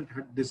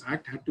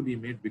act had to be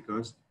made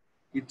because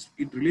it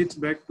relates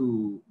back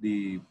to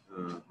the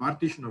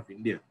partition of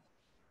India.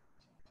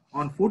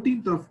 On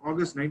 14th of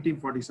August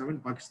 1947,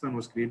 Pakistan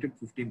was created.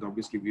 15th,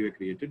 obviously, we were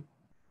created.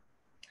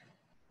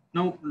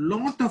 Now,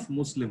 lot of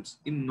Muslims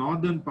in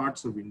northern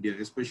parts of India,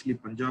 especially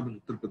Punjab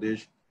and Uttar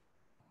Pradesh,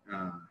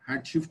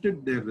 had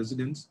shifted their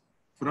residence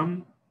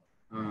from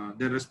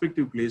their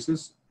respective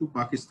places to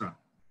Pakistan.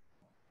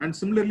 And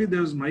similarly,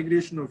 there was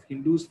migration of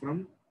Hindus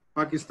from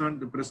Pakistan,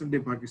 the present-day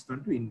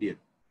Pakistan, to India.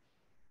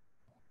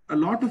 A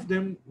lot of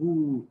them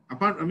who,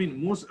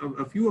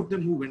 a few of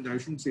them who went, I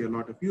shouldn't say a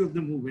lot, a few of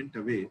them who went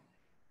away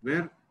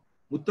were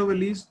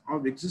mutawalis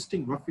of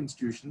existing Waqf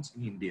institutions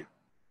in India.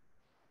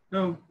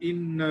 Now,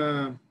 in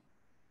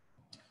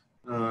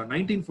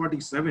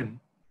 1947,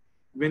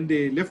 when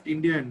they left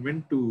India and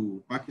went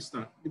to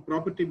Pakistan, the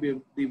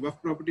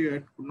Waqf Property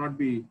Act could not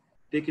be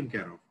taken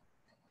care of.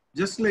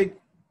 Just like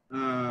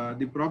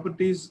the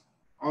properties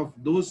of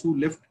those who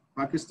left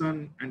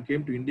Pakistan and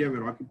came to India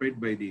were occupied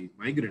by the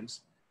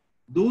migrants,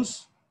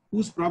 those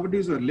whose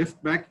properties were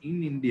left back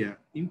in India,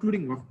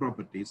 including Waqf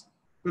properties,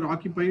 were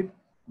occupied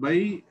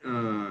by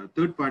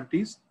third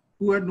parties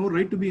who had no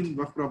right to be in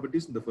Waqf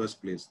properties in the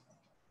first place.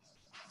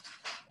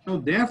 Now,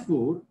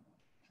 therefore,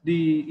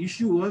 the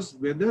issue was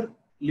whether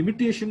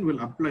limitation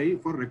will apply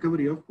for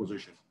recovery of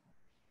possession.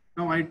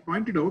 Now, I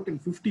pointed out in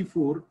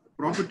 54,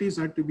 properties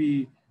had to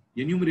be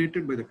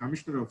enumerated by the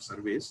Commissioner of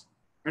Surveys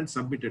and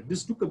submitted.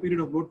 This took a period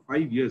of about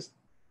 5 years.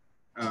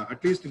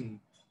 At least in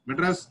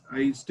Madras,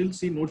 I still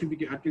see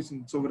notification, at least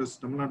in so far as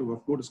Tamil Nadu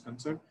Waqf Board is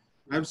concerned,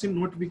 I have seen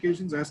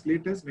notifications as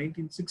late as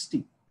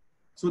 1960.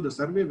 So the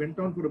survey went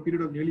on for a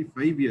period of nearly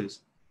 5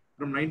 years,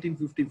 from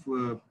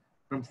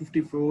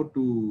 54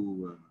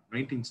 to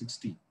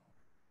 1960.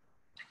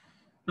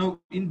 Now,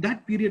 in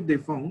that period, they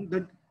found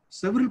that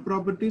several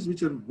properties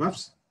which are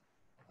waqfs,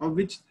 of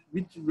which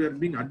were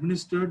being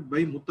administered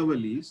by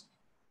mutawalis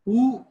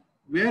who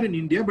were in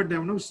India, but they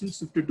have now since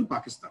shifted to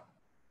Pakistan.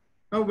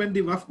 Now, when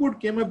the Waqf Board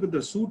came up with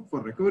the suit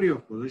for recovery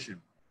of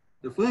possession,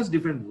 the first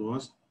defense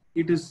was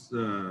it is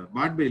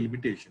barred by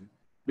limitation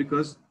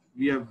because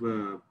we have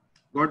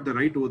got the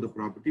right over the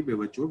property by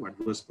virtue of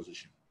adverse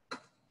possession.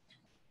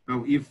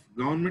 Now, if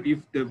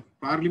the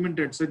Parliament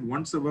had said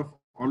once a waqf,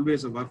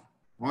 always a waqf,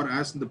 or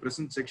as in the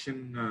present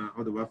section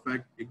of the Waqf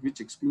Act,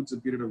 which excludes the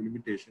period of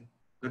limitation,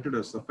 that would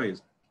have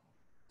sufficed.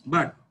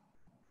 But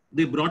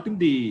they brought in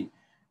the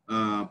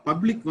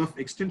Public Waqf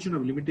Extension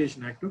of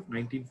Limitation Act of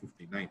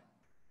 1959.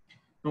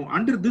 Now,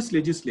 under this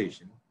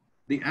legislation,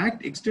 the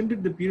Act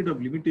extended the period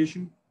of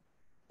limitation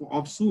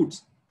of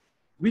suits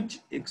which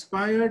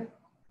expired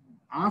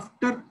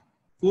after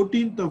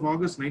 14th of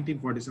August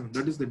 1947,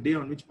 that is the day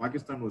on which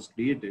Pakistan was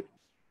created,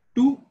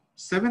 to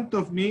 7th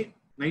of May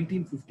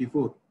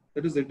 1954.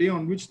 that is the day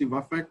on which the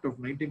Waqf Act of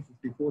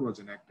 1954 was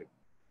enacted.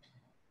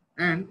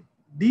 And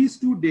these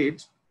two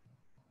dates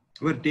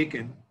were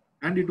taken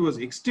and it was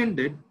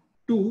extended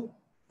to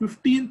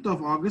 15th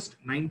of August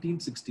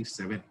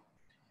 1967.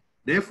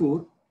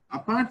 Therefore,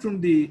 apart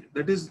from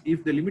that is,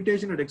 if the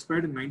limitation had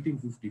expired in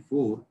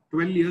 1954,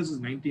 12 years is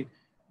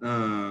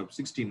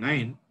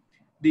 1969,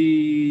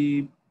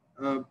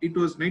 it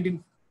was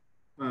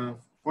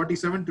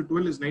 1947 to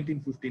 12 is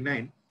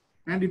 1959,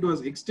 and it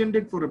was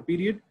extended for a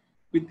period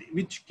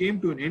which came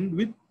to an end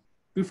with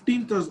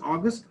 15th of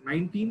August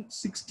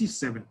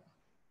 1967.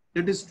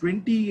 That is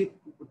 20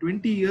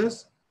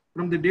 years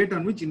from the date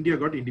on which India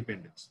got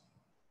independence.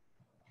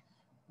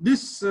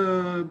 This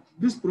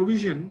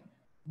provision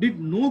did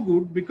no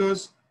good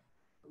because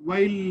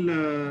while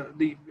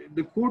the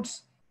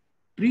courts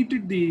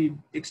treated the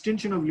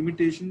extension of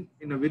limitation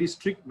in a very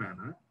strict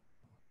manner,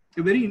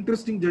 a very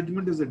interesting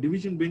judgment is the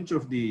division bench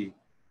of the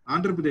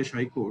Andhra Pradesh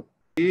High Court,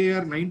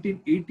 AR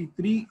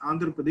 1983,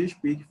 Andhra Pradesh,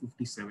 page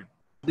 57.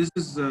 This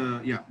is,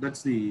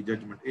 that's the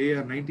judgment,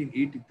 AR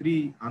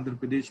 1983, Andhra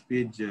Pradesh,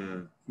 page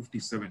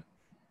 57.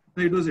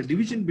 Now, it was a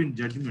division bench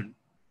judgment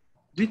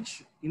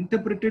which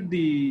interpreted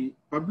the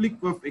Public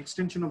Waqf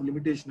Extension of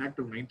Limitation Act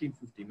of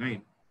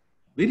 1959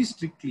 very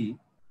strictly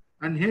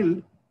and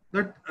held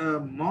that a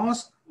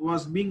mosque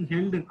was being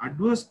held in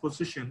adverse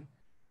possession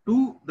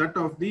to that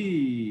of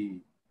the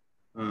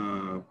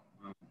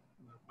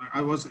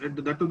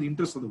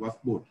interest of the Waqf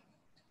board.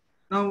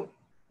 Now,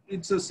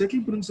 it's a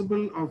settled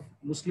principle of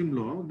Muslim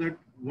law that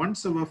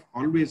once a Waqf,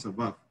 always a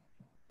Waqf.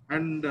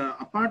 And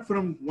apart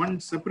from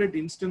one separate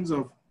instance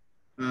of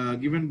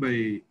given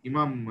by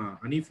Imam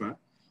Hanifa,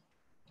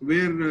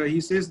 where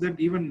he says that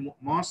even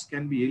mosques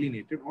can be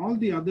alienated, all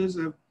the others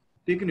have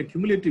taken a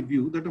cumulative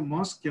view that a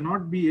mosque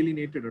cannot be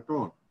alienated at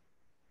all.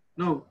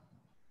 Now,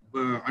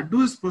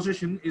 adverse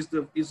possession is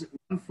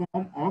one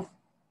form of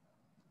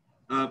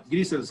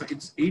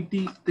it's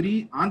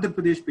 83 Andhra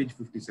Pradesh, page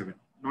 57,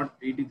 not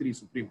 83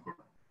 Supreme Court.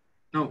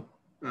 Now,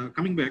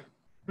 coming back,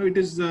 now it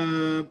is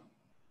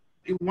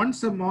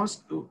once a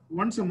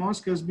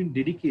mosque has been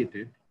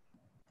dedicated,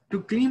 to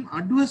claim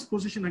adverse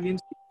possession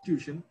against the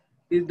institution,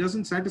 it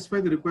doesn't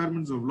satisfy the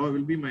requirements of law,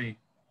 will be my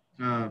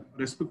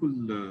respectful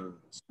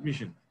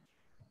submission.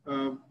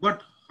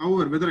 But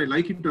however, whether I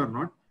like it or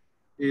not,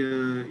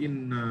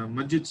 in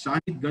Masjid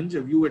Shahid Ganj,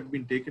 a view had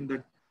been taken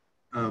that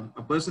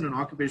a person in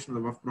occupation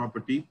of the Waqf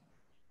property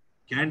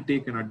can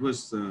take an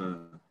adverse,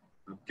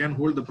 can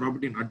hold the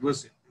property in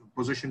adverse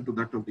possession to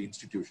that of the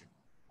institution.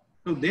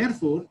 So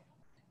therefore,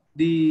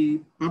 the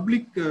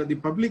Public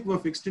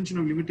Waqf Extension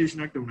of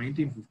Limitation Act of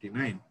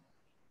 1959,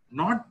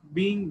 not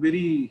being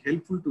very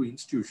helpful to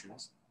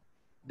institutions,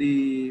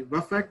 the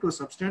Waqf Act was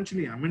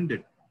substantially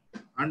amended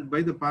and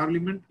by the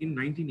Parliament in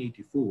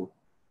 1984,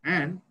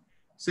 and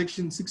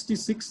Section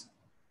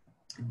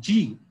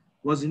 66G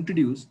was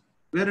introduced,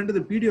 where under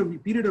the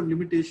period of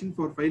limitation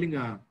for filing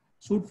a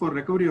suit for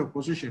recovery of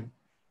possession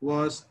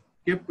was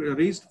kept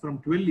raised from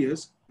 12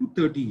 years to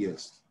 30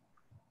 years.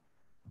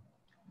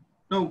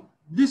 Now,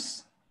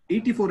 this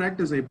 84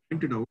 Act, as I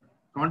pointed out,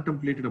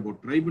 contemplated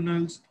about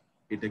tribunals.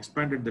 It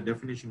expanded the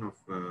definition of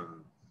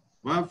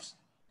Waqfs.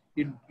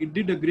 It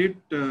did a great,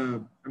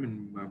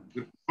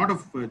 lot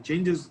of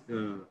changes.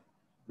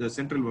 The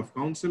Central Waqf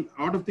Council,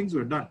 a lot of things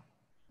were done.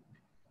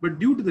 But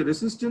due to the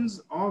resistance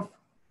of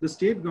the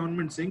state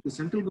government saying the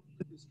central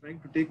government is trying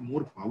to take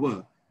more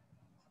power,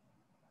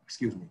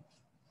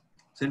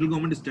 central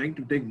government is trying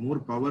to take more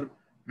power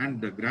and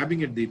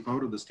grabbing at the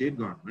power of the state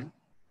government,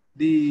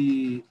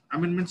 the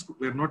amendments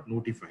were not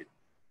notified.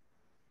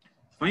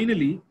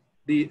 Finally,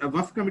 a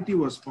Waqf committee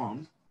was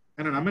formed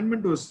and an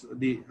amendment was,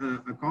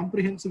 a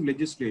comprehensive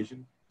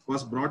legislation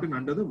was brought in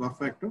under the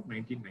Waqf Act of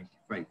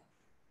 1995.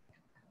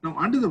 Now,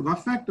 under the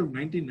Waqf Act of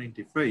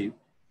 1995,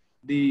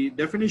 the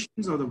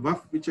definitions of the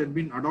Waqf which had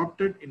been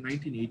adopted in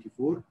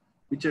 1984,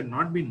 which had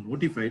not been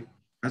notified,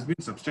 has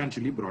been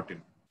substantially brought in.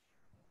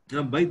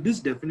 Now, by this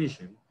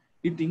definition,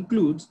 it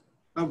includes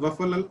a Waqf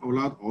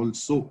al-Awlad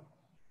also.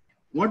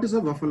 What is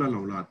a Waqf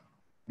al-Awlad?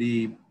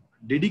 The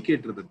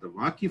dedicator, that the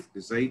Waqif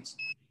decides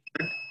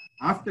that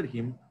after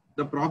him,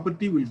 the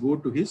property will go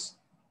to his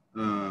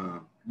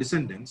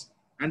descendants,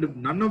 and if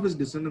none of his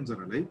descendants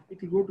are alive, it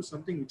will go to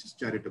something which is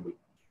charitable.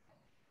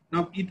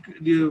 Now,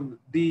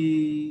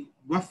 the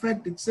Waqf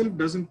Act itself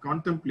doesn't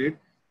contemplate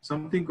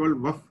something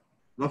called Waqf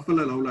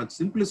al-Awlad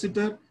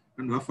simpliciter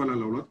and Waqf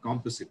al-Awlad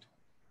composite.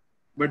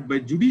 But by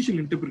judicial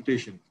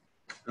interpretation,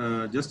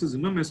 Justice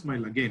Imam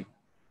Ismail again,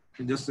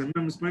 Justice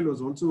Imam Ismail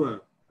was also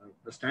a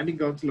standing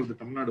counsel of the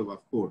Tamil Nadu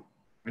Waqf Board,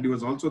 and he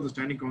was also the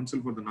standing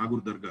counsel for the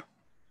Nagur Dargah,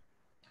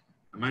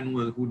 a man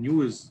who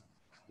knew his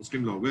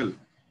Muslim law well.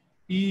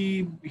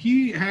 He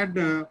had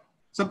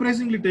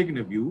surprisingly taken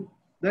a view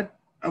that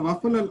a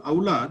Waqf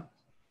al-Awlad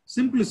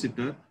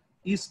simpliciter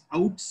is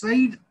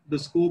outside the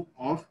scope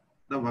of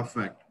the Waqf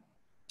Act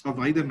of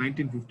either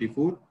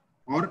 1954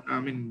 or,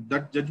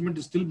 that judgment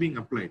is still being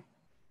applied.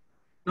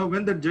 Now,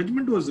 when the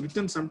judgment was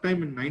written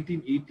sometime in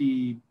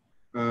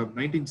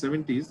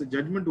 1970s, the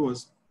judgment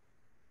was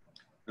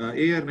AR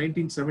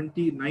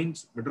 1979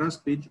 Madras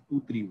page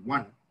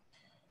 231.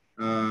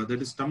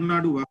 That is Tamil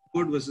Nadu Waqf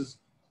Board versus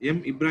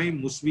M.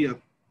 Ibrahim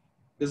Muswiat.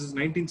 This is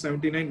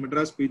 1979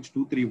 Madras page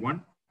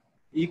 231.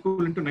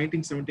 Equivalent to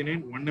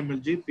 1979 1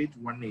 MLJ page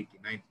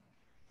 189.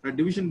 A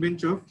division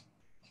bench of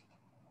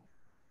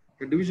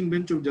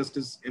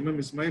Justice M.M.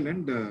 Ismail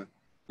and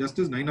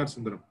Justice Nainar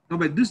Sundaram. Now,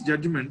 by this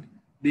judgment,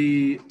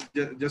 the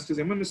Justice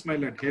M.M.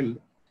 Ismail had held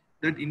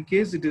that in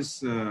case it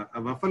is a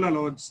Waqf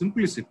law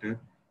simpliciter,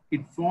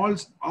 it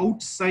falls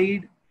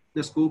outside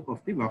the scope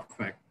of the Waqf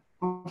Act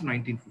of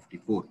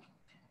 1954.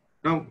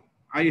 Now,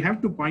 I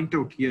have to point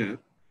out here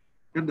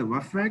that the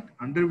Waqf Act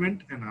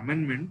underwent an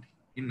amendment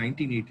in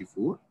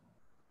 1984.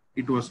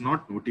 It was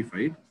not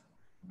notified.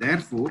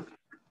 Therefore,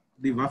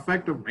 the Waqf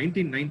Act of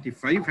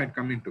 1995 had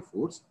come into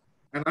force.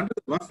 And under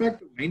the Waqf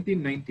Act of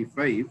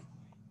 1995,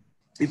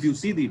 if you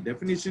see the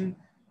definition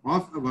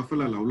of a Waqf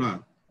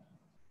al-Awlad,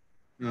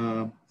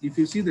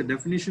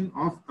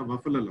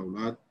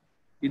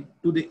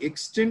 to the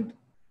extent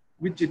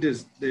which it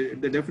is,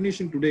 the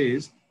definition today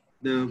is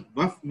the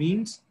Waqf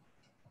means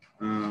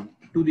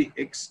to the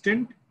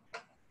extent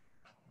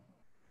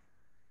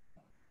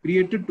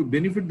created to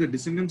benefit the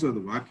descendants of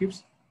the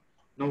Waqfs.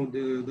 Now,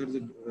 there is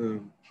a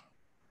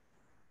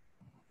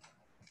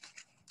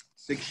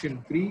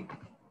section 3.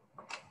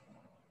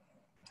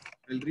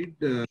 I'll read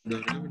the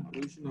relevant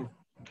provision of.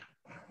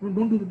 No,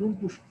 don't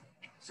push.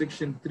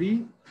 Section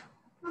 3,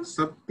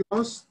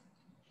 subclause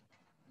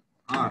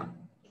R.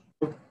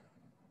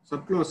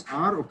 Subclause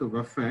R of the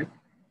Waqf Act.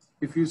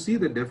 If you see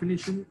the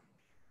definition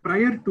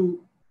prior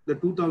to the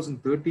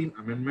 2013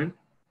 amendment,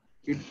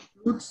 it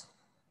includes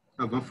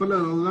a Waqf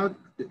al-Awlad,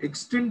 the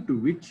extent to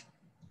which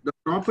the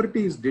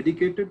property is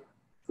dedicated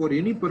for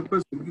any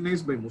purpose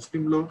recognized by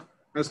Muslim law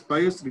as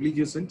pious,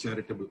 religious, and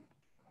charitable.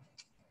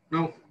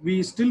 Now,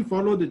 we still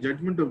follow the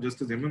judgment of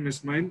Justice M.M.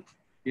 Ismail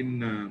in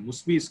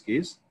Musvi's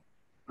case.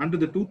 Under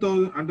the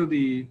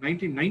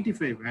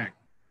 1995 Act,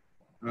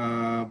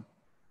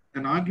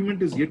 an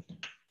argument is yet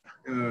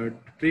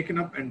taken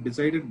up and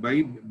decided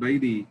by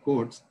the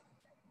courts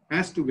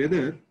as to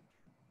whether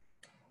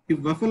if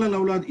Waqf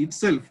al-Awlad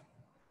itself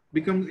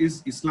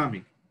is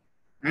Islamic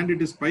and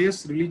it is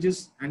pious,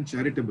 religious, and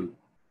charitable.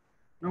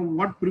 Now,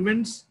 what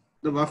prevents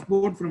the Waqf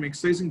Board from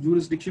exercising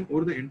jurisdiction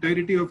over the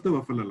entirety of the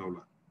Waqf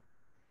al-Awlad?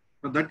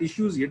 Now, that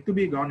issue is yet to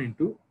be gone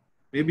into.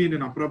 Maybe in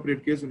an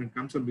appropriate case, when it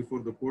comes up before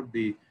the court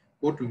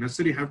will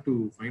necessarily have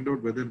to find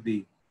out whether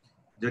the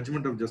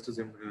judgment of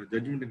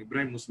judgment in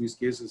Ibrahim Muswi's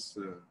case is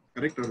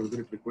correct or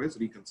whether it requires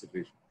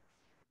reconsideration.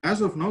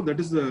 As of now, that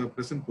is the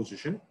present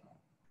position.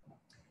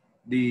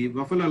 The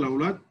Waqf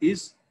al-Awlad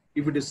is,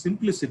 if it is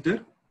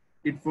simpliciter,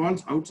 it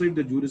falls outside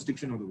the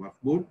jurisdiction of the Waqf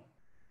Board.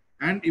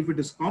 And if it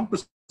is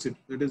composite,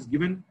 that is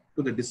given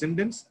to the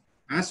descendants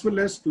as well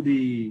as to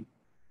the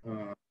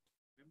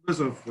members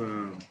of,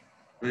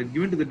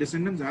 given to the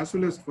descendants as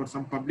well as for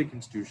some public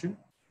institution,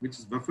 which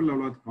is Waqf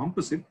al-Awlad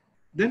composite,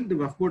 then the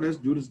Waqf Board has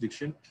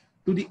jurisdiction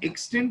to the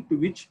extent to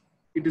which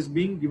it is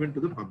being given to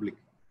the public.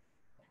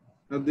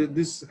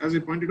 This, as I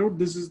pointed out,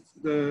 this is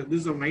of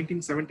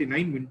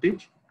 1979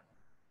 vintage.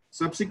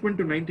 Subsequent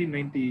to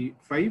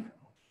 1995,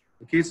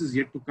 the case is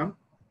yet to come.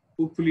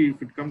 Hopefully, if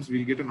it comes,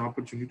 we'll get an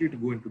opportunity to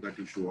go into that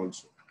issue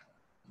also.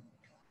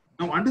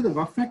 Now, under the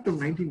Waqf Act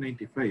of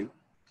 1995,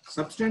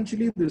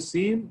 substantially the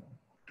same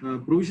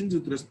provisions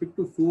with respect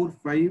to 4,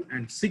 5,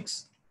 and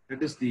 6,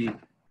 that is the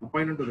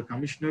appointment of the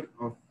commissioner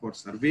for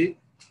survey,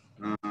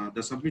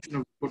 the submission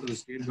of report to the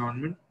state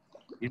government,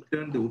 in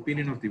turn the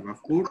opinion of the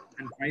Waqf Board,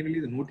 and finally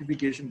the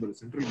notification by the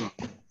central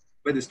government,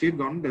 by the state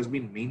government, has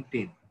been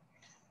maintained.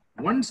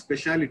 One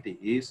speciality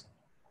is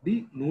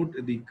the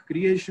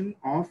creation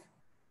of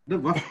the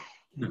Waqf.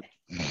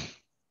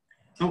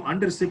 Now,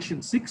 under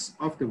section 6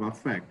 of the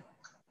Waqf Act,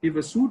 if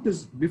a suit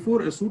is,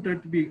 before a suit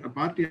had to be, a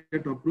party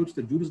had to approach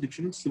the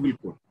jurisdictional civil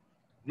court.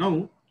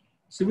 Now,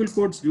 civil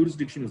court's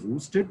jurisdiction is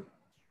ousted,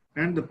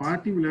 and the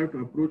party will have to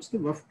approach the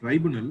Waqf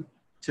tribunal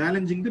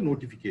challenging the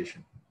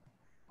notification.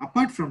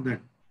 Apart from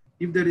that,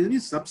 if there is any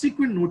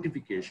subsequent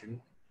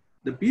notification,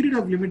 the period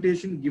of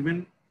limitation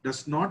given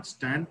does not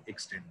stand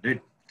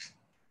extended.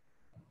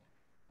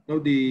 Now,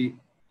 the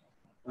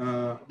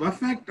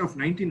Waqf Act of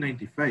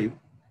 1995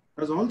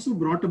 has also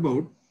brought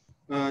about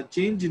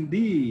change in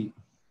the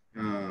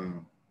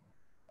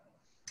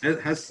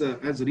has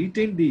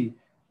retained the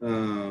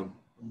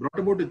brought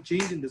about a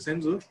change in the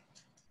sense of,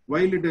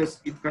 while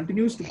it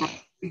continues to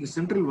participate the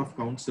Central Waqf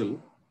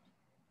Council,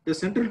 the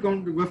Central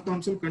Waqf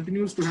Council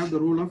continues to have the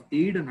role of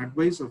aid and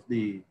advice of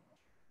the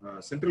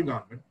central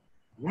government.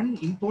 One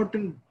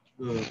important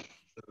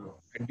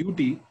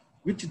duty,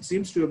 which it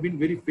seems to have been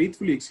very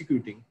faithfully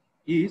executing,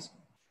 is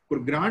for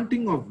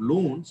granting of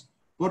loans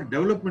for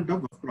development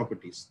of Waqf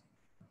properties.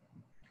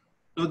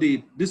 Now,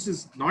 this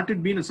is not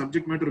yet been a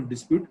subject matter of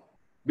dispute,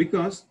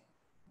 because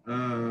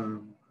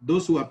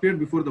those who appeared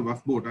before the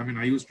Waqf Board, I mean,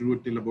 I used to do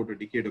it till about a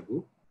decade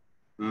ago,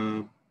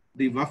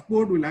 the Waqf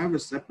Board will have a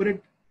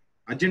separate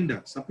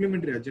agenda,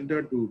 supplementary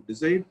agenda, to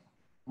decide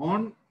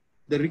on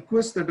the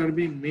requests that are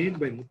being made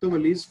by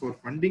Mutawallis for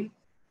funding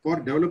for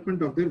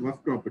development of their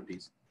Waqf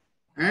properties.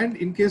 And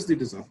in case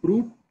it is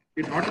approved,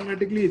 it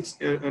automatically, it's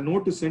a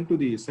note is sent to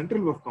the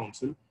Central Waqf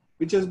Council,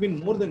 which has been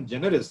more than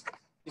generous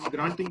in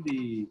granting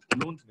the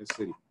loans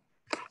necessary.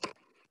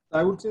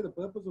 I would say the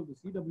purpose of the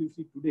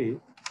CWC today,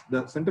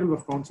 the Central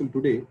Waqf Council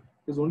today,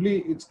 is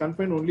it's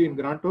confined only in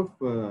grant of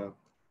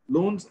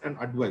loans and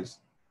advice.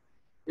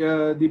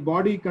 The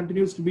body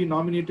continues to be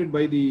nominated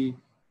by the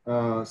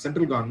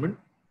central government.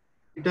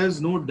 It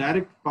has no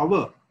direct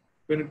power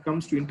when it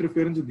comes to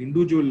interference with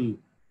individual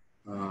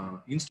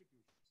institutions.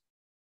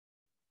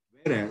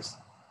 Whereas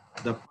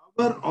the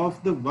power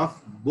of the Waqf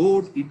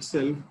board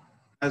itself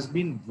has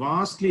been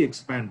vastly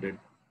expanded.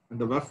 And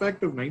the Waqf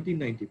Act of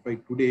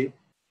 1995 today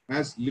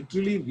has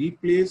literally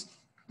replaced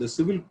the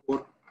civil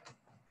court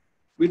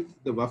with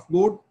the Waqf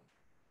board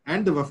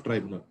and the Waqf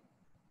tribunal.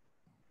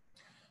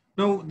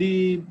 Now,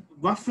 the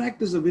Waqf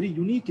Act is a very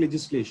unique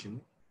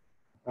legislation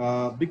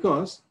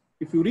because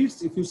if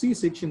you see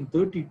section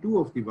 32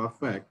 of the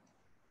Waqf Act,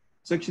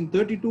 section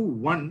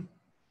 32(1)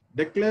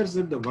 declares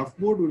that the Waqf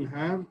board will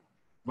have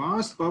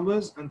vast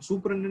powers and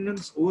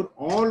superintendence over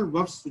all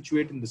Waqfs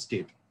situated in the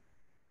state.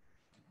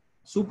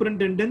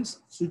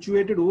 Superintendents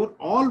situated over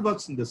all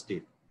Waqfs in the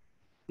state.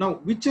 Now,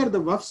 which are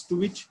the Waqfs to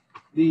which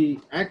the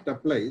Act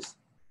applies?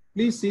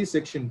 Please see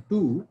section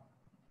 2.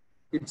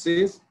 It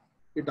says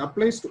it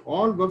applies to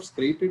all Waqfs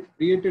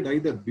created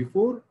either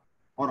before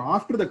or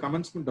after the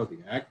commencement of the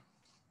Act,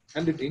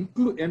 and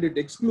it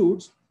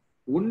excludes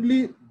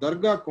only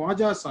Dargah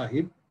Khwaja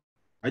Sahib,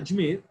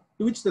 Ajmer,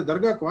 to which the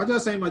Dargah Khwaja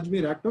Sahib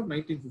Ajmer Act of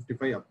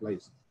 1955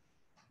 applies.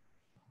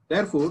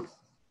 Therefore,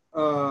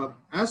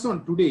 as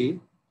on today,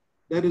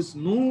 there is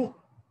no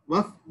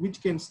Waqf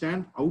which can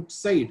stand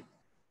outside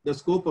the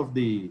scope of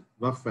the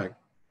Waqf Act.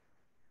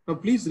 Now,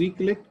 please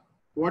recollect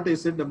what I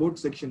said about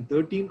section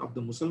 13 of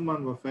the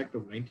Mussalman Waqf Act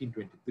of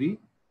 1923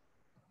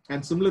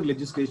 and similar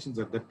legislations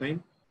at that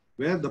time,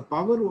 where the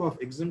power of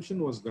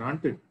exemption was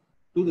granted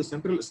to the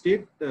central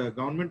state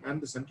government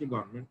and the central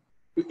government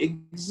to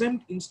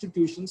exempt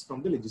institutions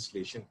from the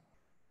legislation.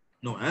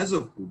 Now, as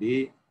of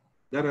today,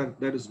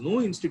 there is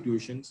no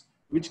institutions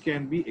which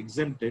can be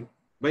exempted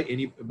by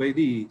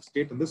the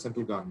state and the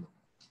central government.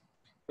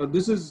 Now,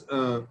 this is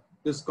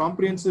this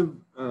comprehensive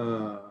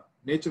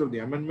nature of the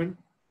amendment,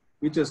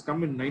 which has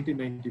come in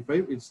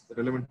 1995, is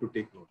relevant to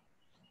take note.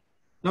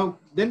 Now,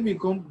 then we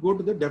go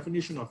to the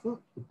definition of a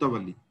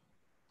Muttawalli.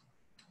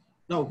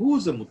 Now, who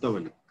is a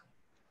Muttawalli?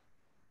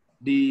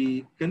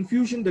 The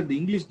confusion that the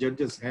English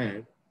judges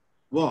had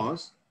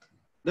was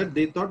that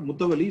they thought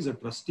Muttawalli is a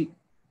trustee.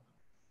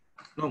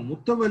 Now,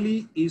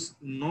 Muttawalli is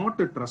not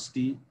a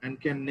trustee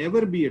and can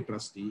never be a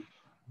trustee,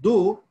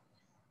 though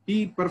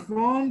he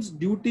performs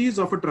duties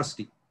of a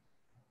trustee.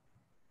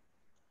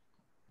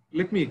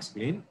 Let me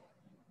explain.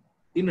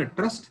 In a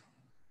trust,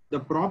 the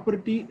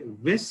property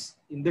vests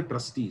in the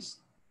trustees.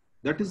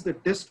 That is the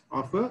test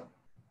of a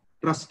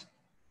trust,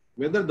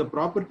 whether the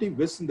property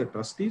vests in the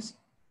trustees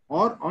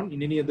or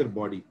in any other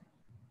body.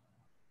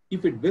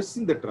 If it vests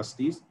in the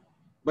trustees,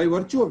 by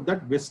virtue of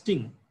that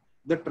vesting,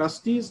 the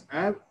trustees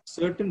have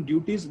certain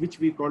duties which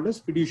we call as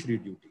fiduciary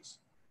duties.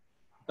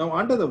 Now,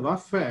 under the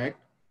Waqf Act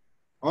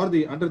or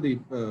under the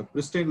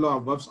pristine law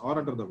of Waqfs or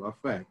under the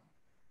Waqf Act,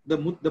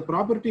 the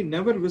property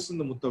never vests in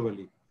the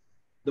Muttawalli.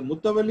 The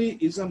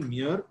Muttawalli is a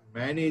mere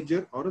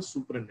manager or a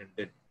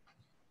superintendent.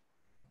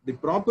 The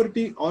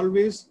property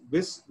always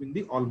vests in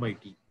the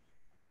Almighty.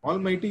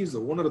 Almighty is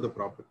the owner of the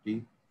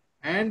property,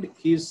 and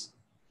his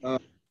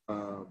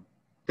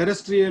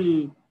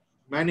terrestrial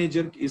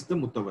manager is the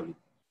Muttawalli.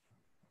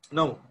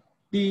 Now,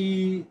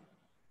 the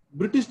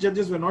British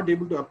judges were not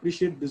able to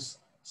appreciate this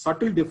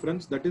subtle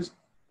difference, that is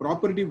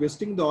property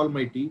vesting in the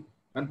Almighty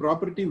and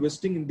property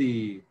vesting in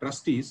the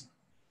trustees.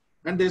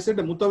 And they said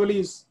the Muttawalli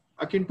is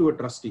akin to a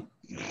trustee.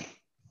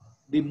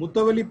 The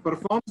Muttawalli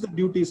performs the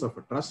duties of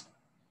a trust.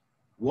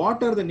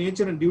 What are the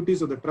nature and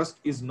duties of the trust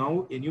is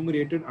now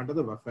enumerated under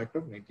the Waqf Act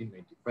of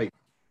 1995.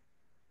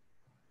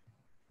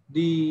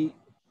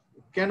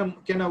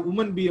 Can a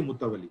woman be a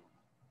Muttawalli?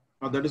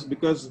 Now, that is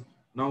because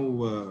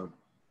now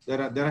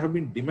there have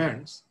been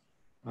demands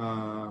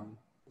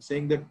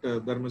saying that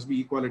there must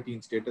be equality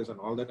in status and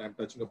all that. I'm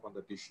touching upon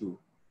that issue.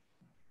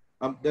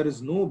 There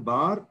is no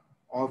bar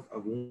of a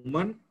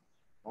woman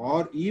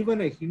or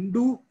even a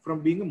Hindu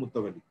from being a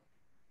Muttawalli.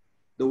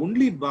 The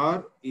only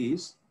bar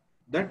is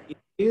that in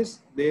case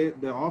the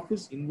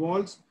office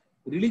involves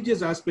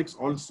religious aspects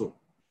also,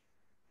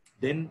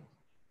 then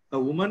a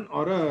woman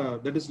or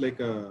that is like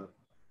a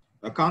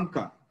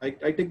kanka. I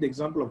take the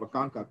example of a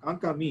kanka.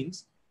 Kanka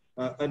means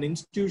an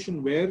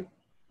institution where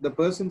the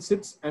person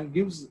sits and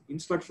gives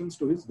instructions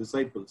to his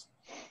disciples.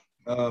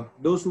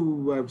 Those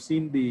who have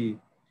seen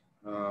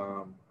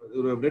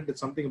who have read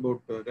something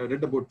about,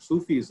 read about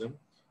Sufism,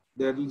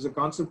 there is a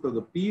concept of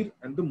the Peer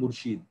and the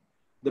Murshid.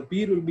 The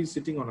Peer will be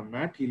sitting on a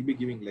mat, he'll be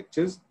giving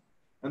lectures,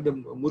 and the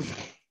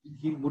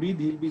Murid,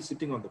 he'll be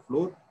sitting on the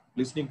floor,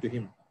 listening to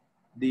him.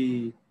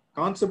 The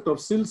concept of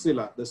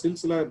silsila, the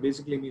silsila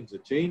basically means a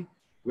chain,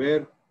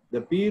 where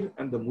the Peer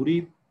and the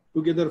Murid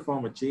together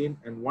form a chain,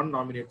 and one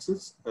nominates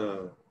his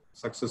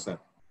successor.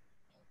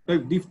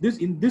 Now, if this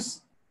in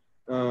this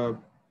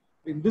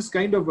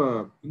kind of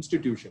a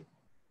institution,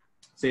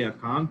 say a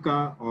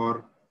khanka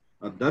or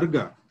a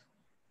dargah,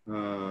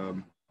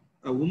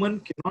 a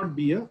woman cannot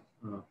be a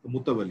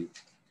mutawali.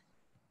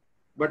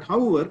 But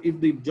however, if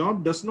the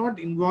job does not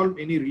involve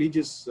any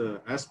religious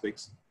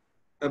aspects,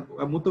 a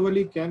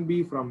mutawali can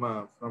be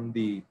from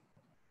the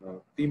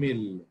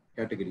female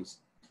categories.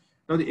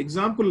 Now, the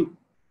example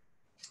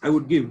I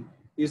would give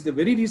is the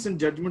very recent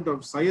judgment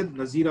of Syed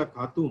Nazira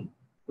Khatun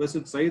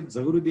versus Syed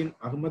Zahuruddin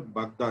Ahmad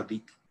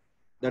Baghdadi.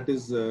 That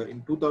is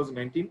in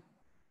 2019.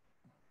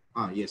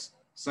 Yes,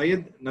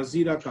 Syed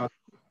Nazira Khatun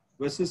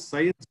versus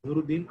Syed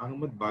Zahuruddin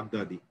Ahmad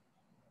Baghdadi.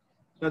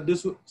 Now,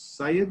 this was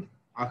Syed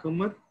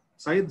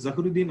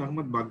Zahuruddin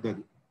Ahmad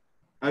Baghdadi.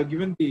 I have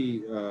given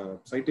the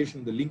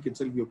citation, the link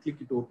itself. You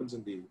click, it opens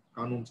in the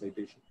Qanun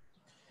citation.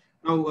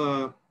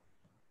 Now,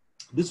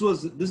 this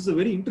is a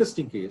very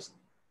interesting case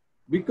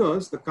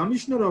because the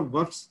Commissioner of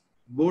Waqfs,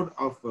 Board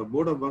of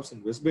Waqfs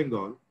in West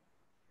Bengal,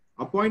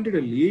 appointed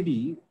a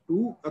lady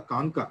to a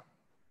khanka.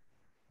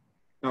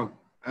 Now,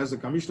 as a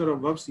Commissioner of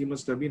Waqfs, he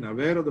must have been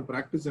aware of the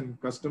practice and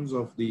customs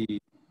of the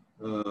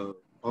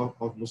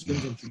of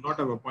Muslims and should not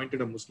have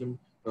appointed a Muslim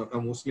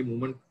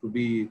woman to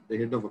be the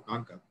head of a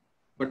khanka.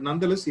 But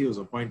nonetheless, she was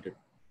appointed.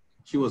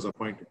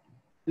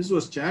 This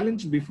was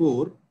challenged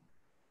before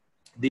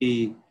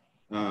the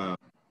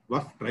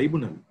Waqf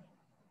tribunal,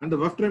 and the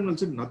Waqf tribunal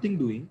said nothing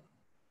doing.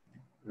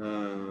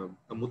 A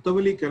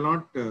mutawali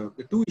cannot.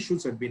 The two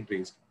issues had been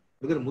raised: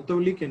 whether a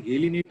mutawali can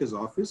alienate his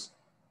office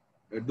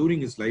during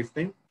his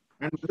lifetime,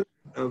 and whether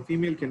a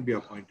female can be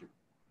appointed.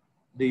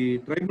 The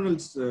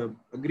tribunals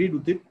agreed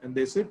with it, and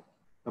they said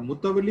a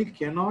mutawali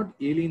cannot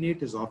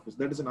alienate his office.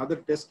 That is another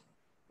test.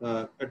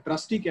 A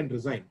trustee can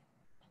resign.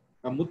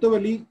 A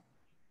mutawali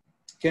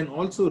can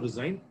also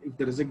resign if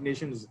the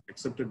resignation is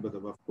accepted by the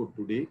Waqf court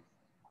today,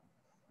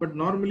 but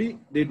normally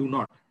they do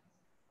not.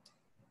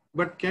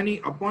 But can he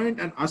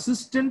appoint an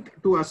assistant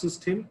to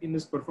assist him in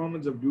his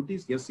performance of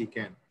duties? Yes, he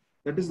can.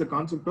 That is the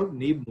concept of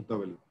Naib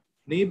Mutawali.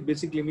 Naib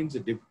basically means a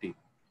deputy.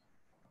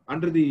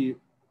 Under the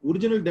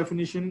original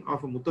definition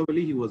of a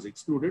Mutawali, he was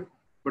excluded,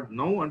 but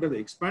now under the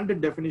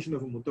expanded definition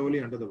of a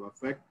Mutawali under the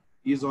Waqf Act,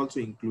 he is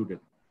also included.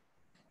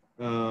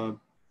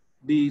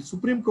 The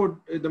Supreme Court,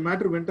 the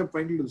matter went up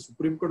finally to the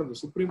Supreme Court, and the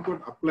Supreme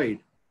Court applied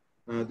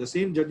the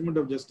same judgment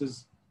of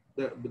Justice,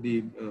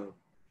 the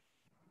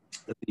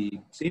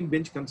same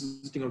bench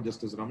consisting of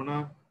Justice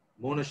Ramana,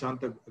 Mona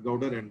Shanta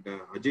Gaudar, and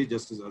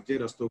Justice Ajay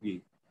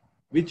Rastogi,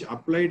 which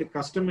applied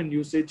custom and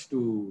usage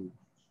to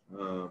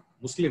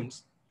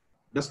Muslims,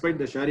 despite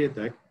the Shariat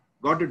Act,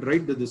 got it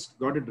right this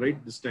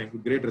time,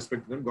 with great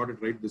respect to them, got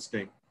it right this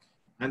time.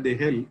 And they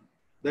held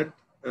that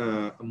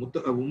a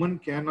woman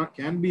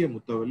can be a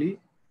mutawali.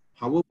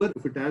 However,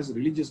 if it has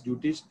religious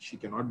duties, she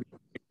cannot be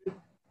appointed.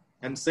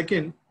 And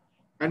second,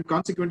 and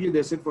consequently,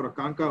 they said for a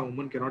khanka, a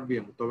woman cannot be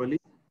a mutawali.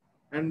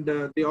 And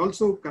they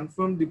also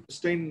confirmed the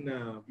pristine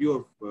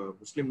view of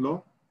Muslim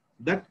law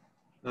that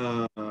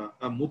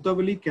a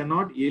mutawali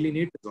cannot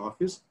alienate his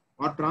office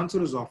or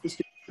transfer his office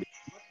to anybody.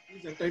 He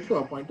is entitled to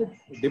appoint a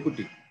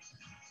deputy.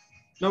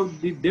 Now,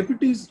 the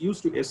deputies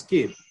used to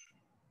escape.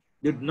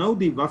 That now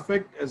the Waqf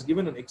Act has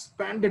given an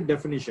expanded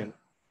definition.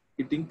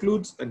 It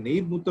includes a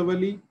Naib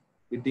Mutawali,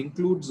 it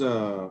includes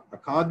a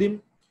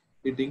Khadim,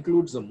 it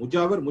includes a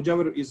Mujawar.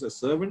 Mujawar is a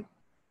servant,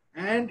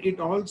 and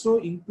it also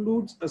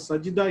includes a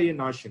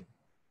Sajida-e-Nashin.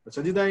 The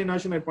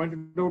Sajida-e-Nashin, I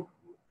pointed out,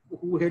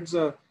 who heads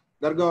a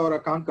Dargah or a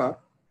Khanka,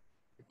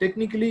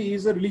 technically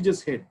is a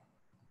religious head.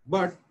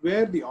 But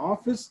where the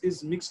office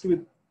is mixed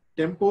with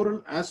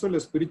temporal as well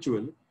as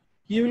spiritual,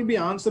 he will be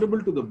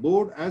answerable to the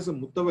board as a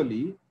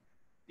Mutawali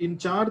in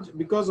charge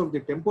because of the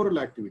temporal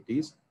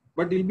activities,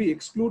 but he'll be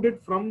excluded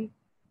from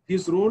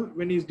his role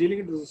when he's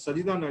dealing with the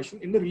Sajida Nation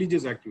in the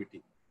religious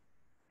activity.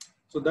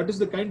 So that is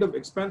the kind of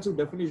expansive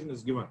definition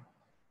is given.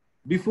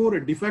 Before,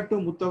 a de facto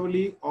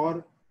Mutawali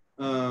or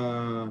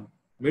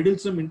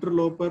meddlesome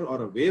interloper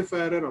or a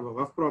wayfarer of a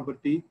Waqf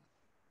property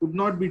could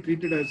not be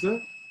treated as a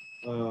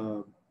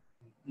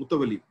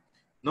Mutawali.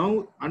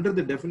 Now, under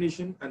the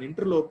definition, an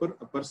interloper,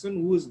 a person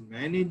who is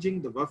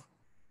managing the Waqf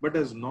but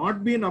has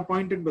not been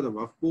appointed by the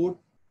Waqf board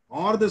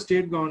or the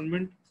state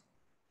government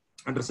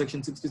under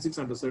section 66,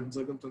 under certain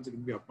circumstances,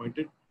 can be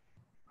appointed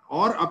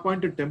or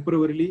appointed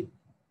temporarily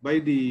by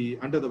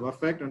under the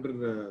Waqf Act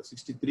under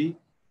 63.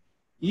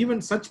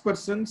 Even such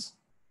persons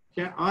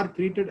are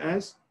treated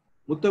as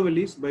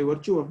mutawalis by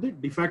virtue of the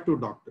de facto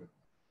doctrine.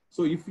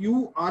 So if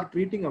you are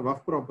treating a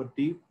Waqf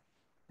property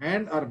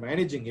and are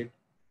managing it,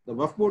 the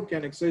Waqf board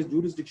can exercise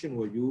jurisdiction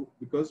over you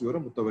because you are a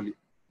mutawali.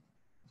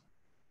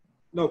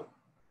 Now,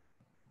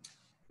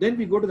 then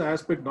we go to the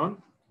aspect on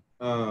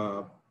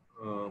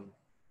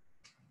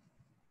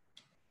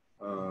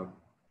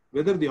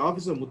whether the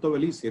office of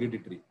mutawali is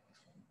hereditary.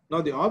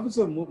 Now, the office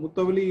of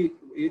mutawali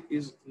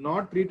is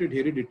not treated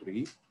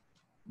hereditary,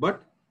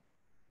 but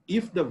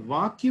if the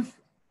Waqif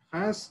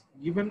has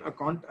given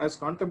has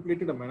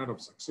contemplated a manner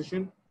of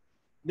succession,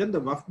 then the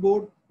Waqf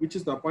board, which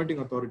is the appointing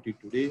authority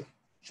today,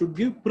 should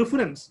give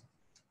preference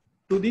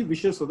to the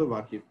wishes of the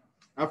Waqif.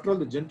 After all,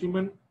 the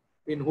gentleman,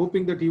 in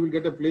hoping that he will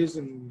get a place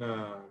in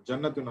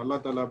Jannat and Allah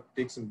Ta'ala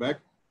takes him back,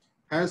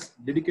 has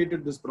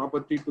dedicated this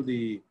property to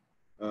the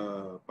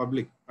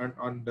public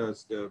and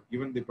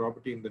given the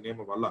property in the name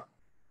of Allah.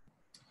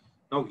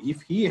 Now,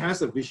 if he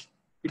has a wish,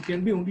 it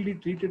can be only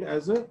treated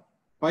as a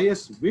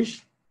pious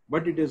wish,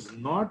 but it is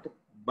not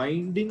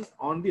binding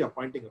on the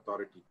appointing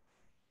authority.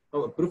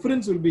 Now, a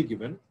preference will be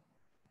given,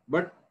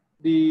 but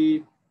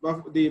the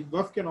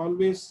Waqf can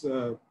always,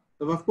 the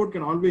Waqf board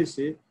can always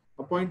say,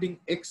 appointing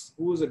X,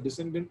 who is a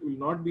descendant, will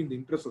not be in the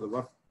interest of the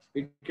Waqf.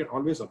 It can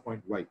always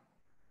appoint Y.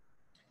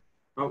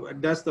 Now,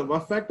 does the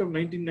Waqf Act of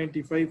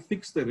 1995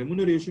 fix the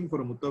remuneration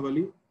for a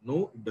Mutawalli?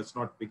 No, it does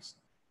not fix.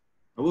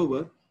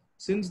 However,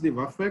 since the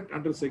Waqf Act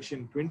under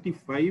section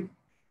 25,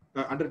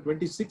 under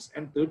 26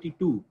 and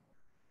 32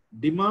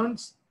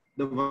 demands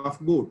the Waqf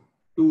board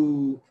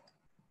to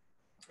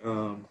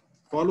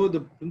follow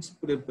the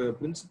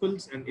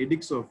principles and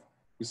edicts of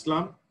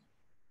Islam,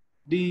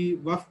 the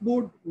Waqf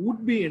board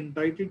would be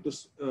entitled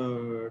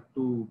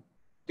to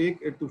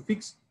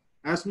fix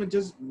as much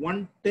as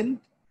 1/10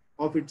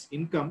 of its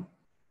income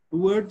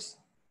towards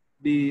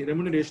the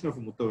remuneration of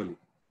a Mutawalli.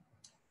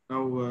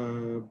 Now,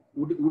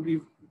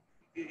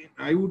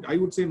 I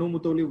would say no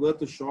Mutawalli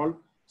worth a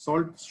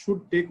salt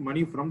should take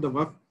money from the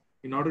Waqf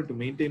in order to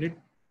maintain it,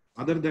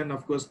 other than,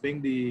 of course,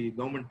 paying the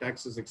government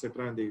taxes,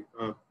 etc., and the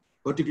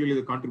particularly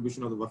the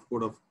contribution of the Waqf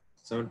board of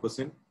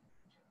 7%.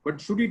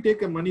 But should he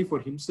take money for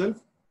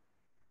himself?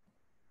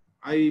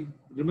 I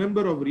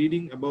remember of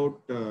reading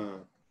about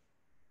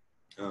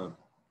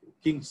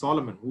King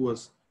Solomon, who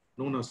was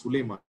known as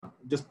Sulaiman.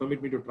 Just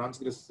permit me to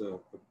transgress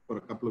for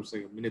a couple of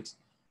minutes.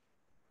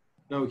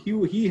 Now,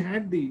 he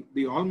had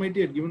the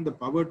Almighty had given the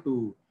power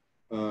to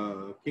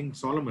King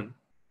Solomon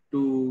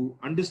to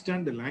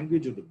understand the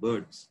language of the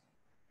birds.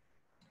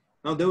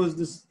 Now, there was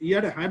this, he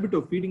had a habit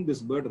of feeding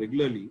this bird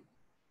regularly,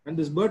 and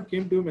this bird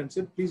came to him and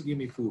said, please give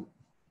me food.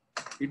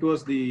 It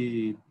was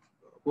the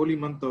holy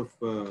month of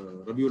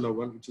Rabiul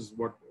Awwal, which is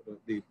what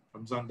the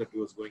Ramzan that he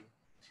was going.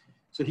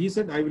 So he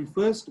said, I will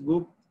first go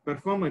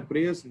perform my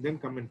prayers and then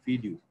come and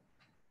feed you.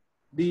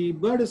 The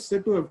bird is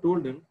said to have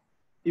told him,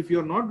 if you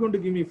are not going to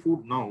give me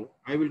food now,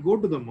 I will go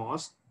to the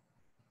mosque,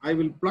 I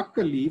will pluck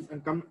a leaf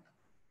and come,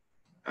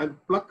 I'll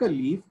pluck a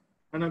leaf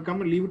and I'll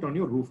come and leave it on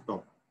your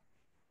rooftop.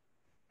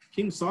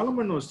 King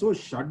Solomon was so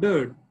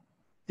shuddered,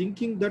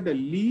 thinking that a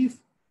leaf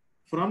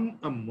from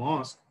a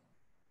mosque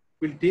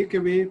will take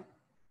away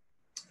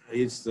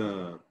his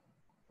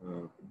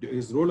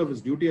role of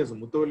his duty as a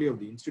Mutawalli of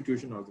the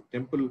institution or the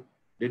temple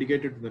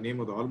dedicated to the name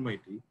of the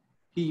Almighty.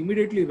 He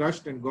immediately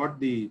rushed and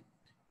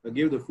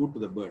gave the food to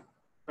the bird.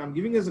 I'm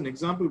giving as an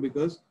example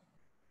because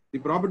the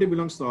property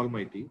belongs to the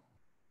Almighty.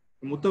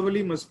 The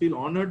Mutawalli must feel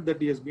honored that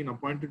he has been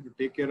appointed to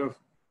take care of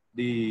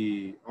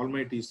the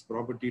Almighty's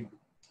property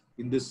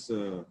in this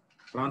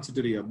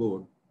transitory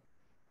abode.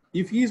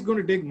 If he is going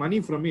to take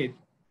money from it,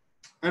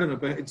 I don't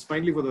know, it's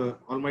finally for the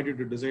Almighty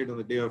to decide on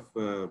the day of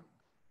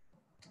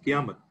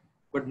Qiyamah.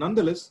 But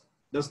nonetheless,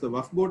 does the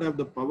Waqf board have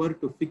the power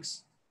to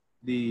fix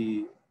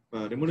the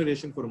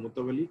remuneration for a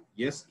Mutawalli?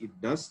 Yes, it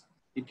does.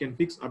 It can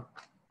fix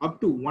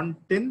up to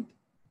 1/10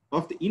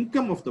 of the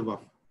income of the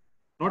Waqf,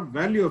 not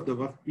value of the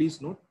Waqf,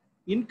 please note,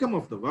 income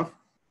of the Waqf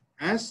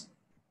as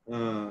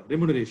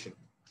remuneration.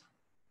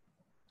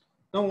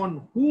 Now,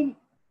 on whom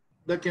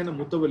can a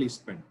Mutawalli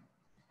spend?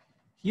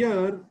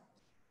 Here,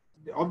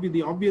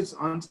 the obvious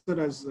answer,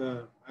 as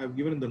I have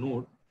given in the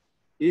note,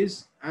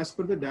 is as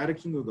per the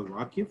directions of the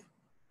Waqif,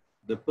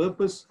 the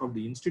purpose of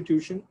the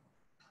institution,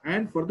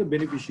 and for the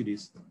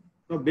beneficiaries.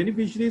 Now,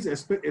 beneficiaries,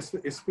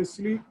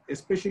 especially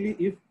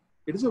if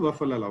it is a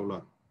Waqf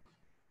al-Awlad.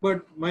 But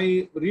my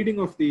reading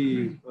of the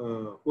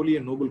Holy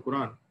and Noble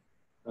Quran,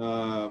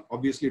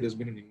 obviously it has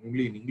been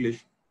only in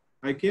English,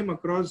 I came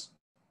across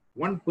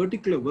one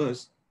particular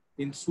verse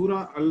in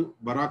Surah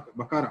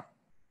Al-Baqarah.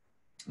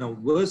 Now,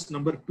 verse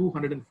number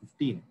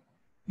 215.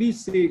 Please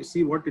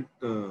see what it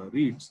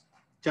reads.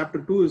 Chapter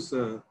 2 is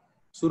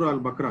Surah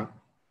Al-Baqarah.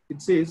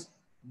 It says,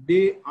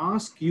 they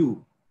ask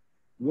you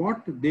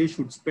what they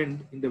should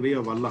spend in the way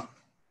of Allah.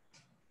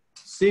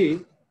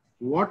 Say,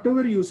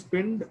 whatever you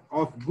spend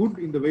of good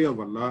in the way of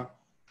Allah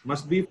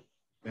must be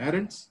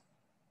parents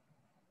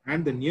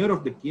and the near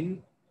of the kin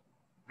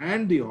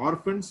and the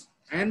orphans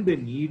and the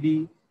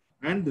needy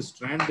and the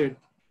stranded,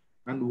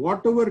 and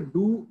whatever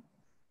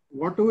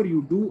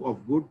you do of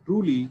good,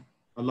 truly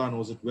Allah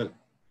knows it well.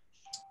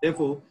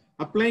 Therefore,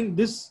 applying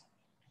this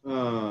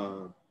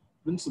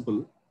principle,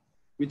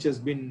 which has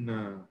been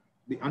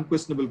the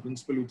unquestionable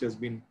principle, which has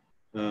been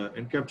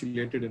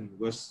encapsulated in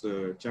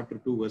chapter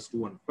 2, verse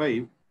 2 and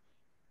 5,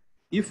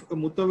 if a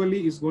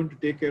Mutawalli is going to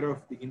take care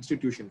of the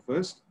institution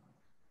first,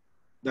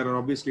 there are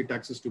obviously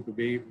taxes to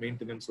pay,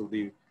 maintenance of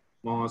the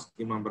mosque,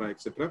 imambara,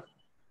 etc.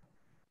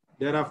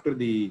 Thereafter,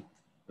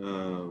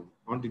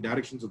 on the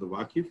directions of the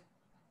Waqif.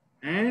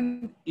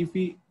 And if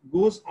he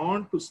goes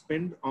on to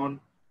spend on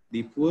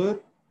the poor,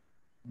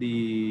 the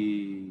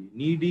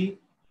needy,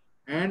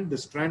 and the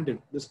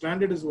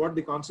stranded is what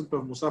the concept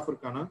of Musafir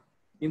Khana,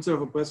 instead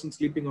of a person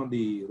sleeping on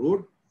the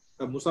road,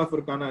 a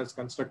Musafir Khana is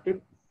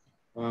constructed,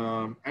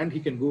 and he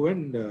can go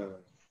and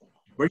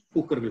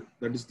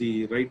that is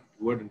the right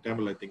word in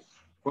Tamil, I think,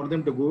 for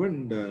them to go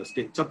and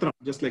stay. Chatram,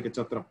 just like a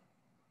chatram.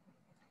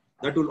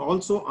 That will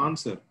also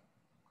answer.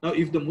 Now,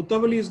 if the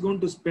Mutawali is going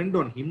to spend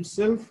on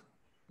himself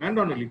and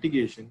on a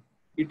litigation,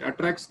 it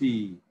attracts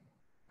the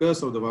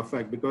curse of the Waqf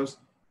Act, because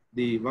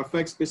the Waqf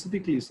Act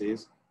specifically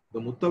says the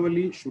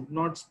Mutawali should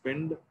not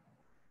spend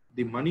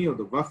the money of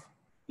the Waqf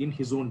in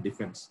his own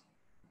defense.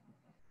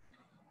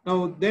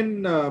 Now,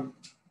 then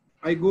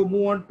I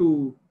move on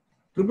to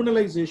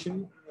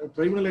tribunalization,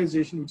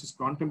 which is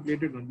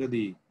contemplated under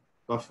the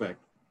Waqf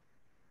Act.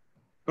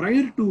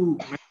 Prior to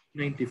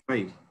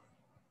 1995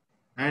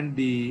 and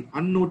the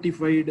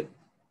unnotified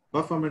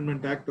Waqf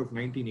Amendment Act of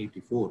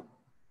 1984,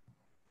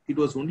 it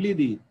was only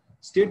the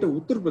state of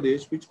Uttar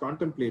Pradesh which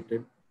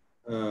contemplated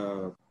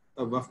a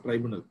Waqf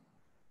tribunal.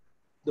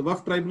 The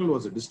Waqf tribunal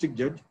was a district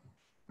judge,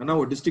 and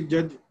now a district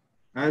judge,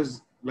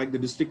 as like the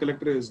district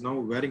collector, is now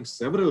wearing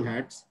several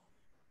hats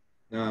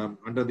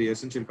under the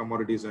Essential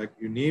Commodities Act.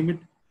 You name it,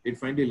 it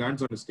finally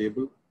lands on his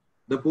table.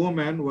 The poor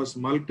man was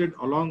mulcted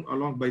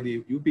along by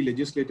the UP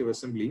Legislative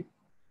Assembly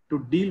to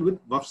deal with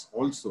Waqfs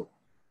also.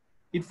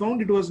 It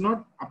found it was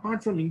not,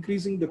 apart from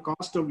increasing the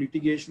cost of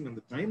litigation and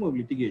the time of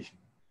litigation,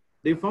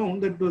 they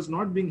found that it was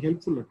not being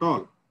helpful at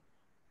all.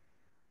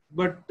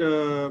 But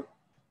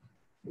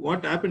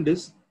what happened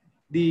is,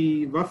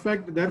 the Waqf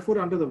Act, therefore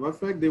under the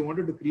Waqf Act, they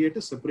wanted to create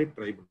a separate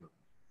tribunal.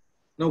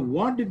 Now,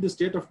 what did the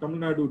state of Tamil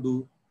Nadu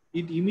do?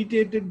 It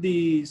imitated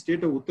the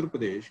state of Uttar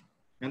Pradesh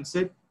and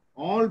said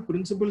all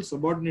principal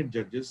subordinate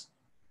judges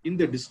in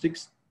the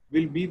districts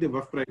will be the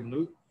Waqf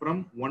tribunal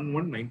from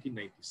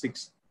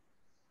 1/1/1996.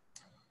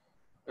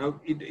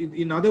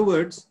 In other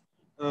words,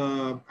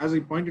 as I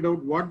pointed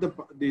out, what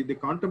the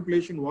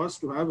contemplation was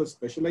to have a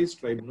specialized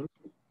tribunal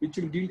which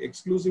will deal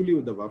exclusively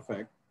with the Waqf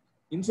Act.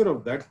 Instead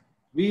of that,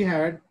 we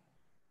had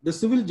the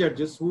civil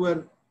judges who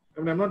were, I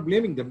mean, I'm not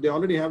blaming them, they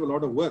already have a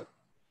lot of work.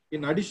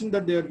 In addition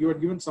that you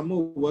had given some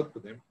more work to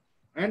them,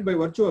 and by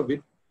virtue of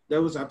it,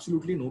 there was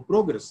absolutely no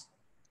progress.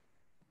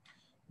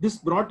 This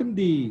brought in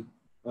the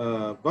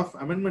Waqf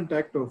Amendment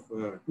Act of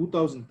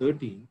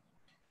 2013,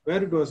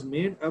 where it was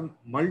made a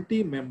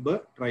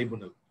multi-member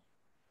tribunal.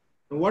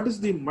 Now, what is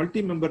the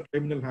multi-member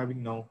tribunal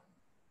having now?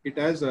 It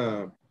has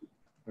a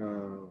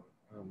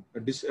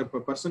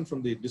person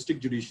from the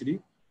district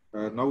judiciary.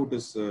 Now it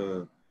is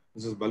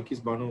Mrs.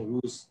 Balkis Banu, who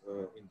is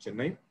in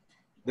Chennai.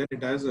 Then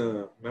it has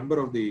a member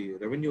of the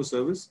Revenue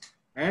Service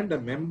and a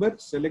member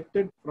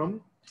selected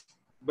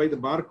by the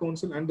Bar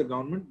Council and the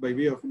government by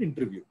way of an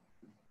interview.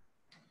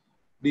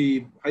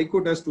 The High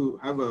Court has to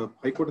have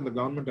High Court and the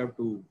government have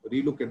to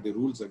relook at the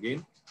rules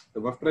again.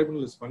 The Waqf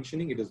tribunal is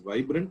functioning, it is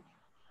vibrant.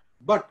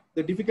 But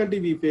the difficulty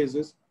we face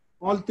is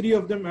all three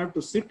of them have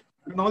to sit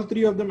and all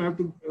three of them have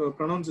to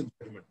pronounce a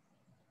judgment.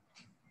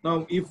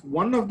 Now, if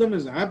one of them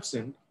is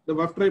absent, the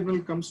Waqf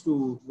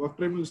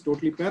tribunal is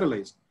totally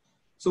paralyzed.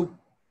 So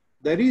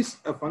there is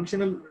a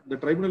the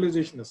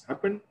tribunalization has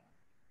happened.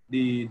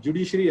 The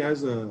judiciary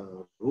has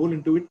a role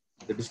into it.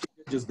 The district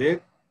judge is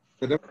there.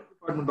 The revenue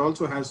department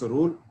also has a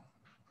role.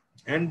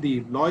 And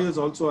the lawyers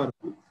also are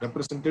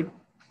represented.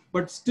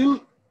 But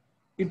still,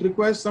 it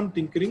requires some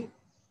tinkering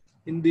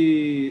in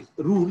the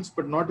rules,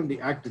 but not in the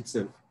act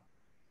itself.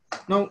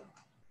 Now,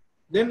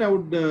 then I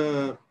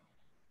would,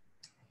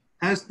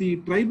 has the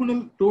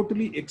tribunal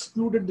totally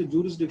excluded the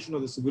jurisdiction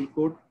of the civil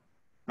court?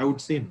 I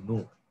would say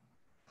no.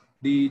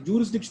 The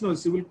jurisdiction of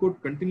the civil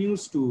court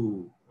continues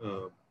to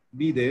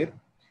be there.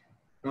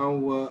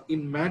 Now,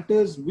 in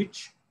matters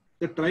which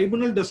the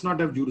tribunal does not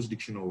have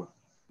jurisdiction over.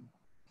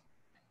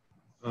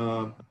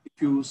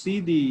 If you see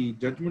the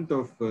judgment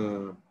of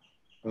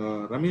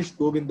Ramesh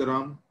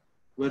Govindaram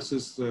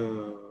versus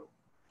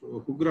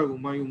Hugra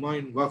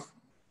Humayun Waqf,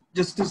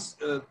 Justice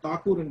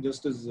Thakur and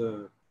Justice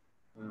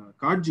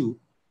Kaju,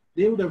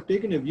 they would have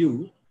taken a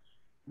view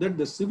that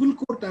the civil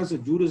court has a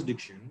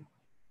jurisdiction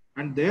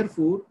and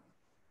therefore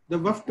the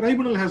Waqf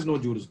tribunal has no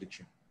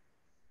jurisdiction.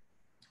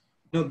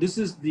 Now, this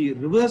is the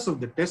reverse of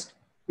the test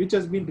which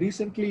has been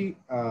recently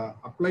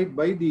applied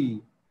by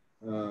the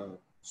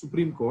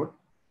Supreme Court,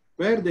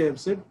 where they have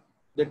said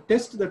the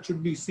test that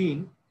should be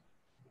seen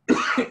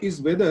is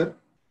whether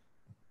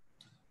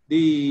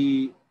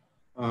the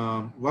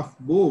Waqf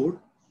board,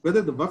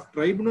 whether the Waqf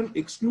tribunal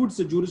excludes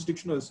the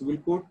jurisdiction of the civil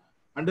court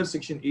under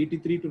section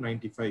 83 to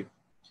 95.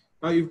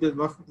 Now, if the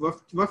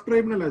Waqf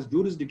tribunal has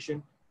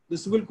jurisdiction, the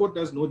civil court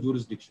has no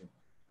jurisdiction.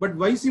 But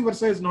vice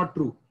versa is not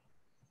true.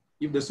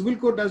 If the civil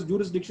court has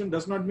jurisdiction,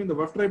 does not mean the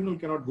Waqf tribunal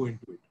cannot go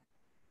into it.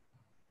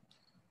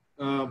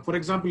 For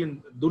example,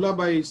 in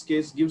Dulabai's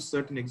case gives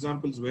certain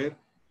examples where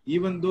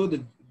even though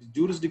the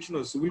jurisdiction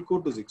of the civil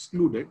court is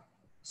excluded,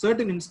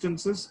 certain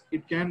instances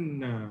it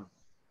can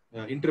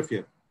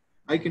interfere.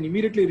 I can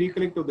immediately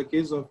recollect of the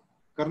case of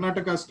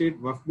Karnataka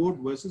State Waqf Board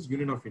versus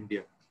Union of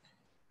India.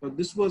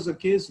 This was a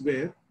case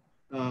where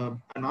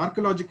an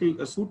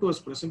archaeological suit was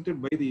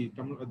presented by the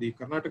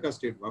Karnataka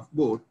State Waqf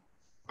Board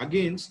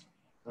against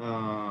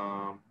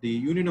the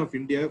Union of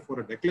India for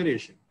a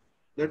declaration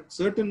that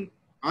certain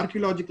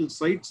archaeological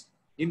sites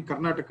in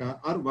Karnataka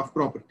are Waqf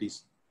properties.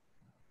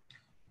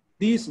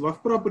 These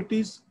Waqf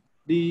properties,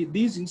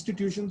 these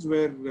institutions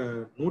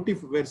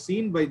were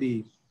seen by the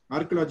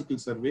archaeological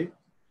survey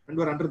and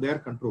were under their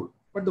control.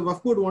 But the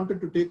Waqf board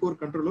wanted to take over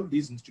control of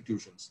these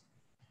institutions.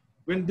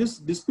 When this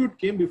dispute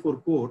came before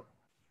court,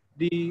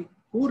 the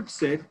court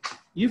said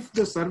if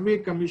the survey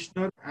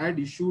commissioner had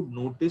issued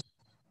notice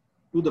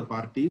to the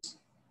parties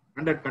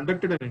and had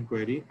conducted an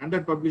inquiry and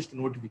had published a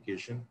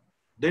notification,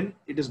 then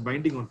it is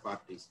binding on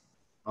parties.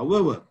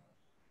 However,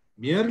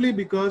 merely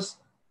because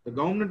the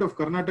government of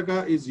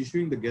Karnataka is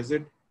issuing the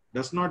gazette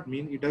does not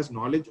mean it has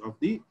knowledge of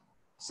the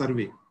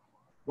survey.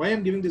 Why I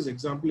am giving this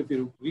example, if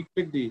you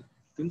recollect the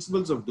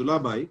principles of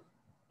Dulabai,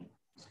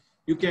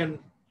 you can,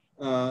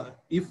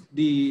 if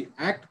the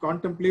act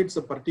contemplates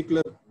a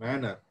particular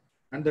manner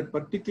and that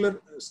particular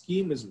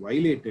scheme is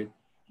violated,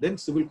 then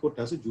civil court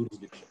has a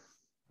jurisdiction.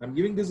 I am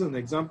giving this as an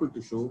example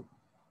to show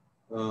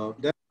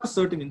there are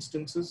certain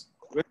instances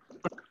where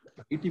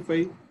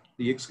 85,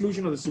 the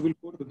exclusion of the civil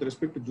court with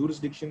respect to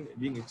jurisdiction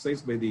being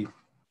exercised by the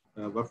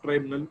Waqf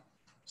tribunal,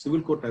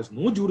 civil court has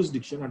no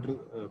jurisdiction under,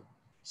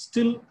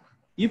 still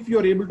if you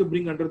are able to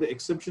bring under the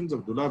exceptions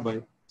of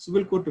Dulabai,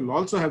 civil court will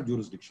also have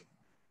jurisdiction.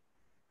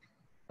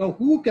 Now,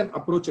 who can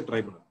approach a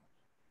tribunal?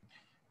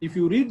 If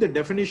you read the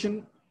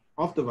definition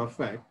of the Waqf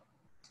Act,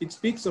 it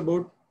speaks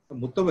about a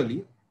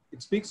mutawali,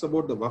 it speaks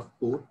about the Waqf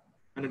court,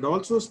 and it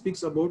also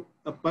speaks about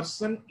a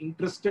person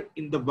interested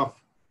in the Waqf.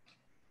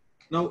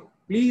 Now,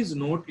 please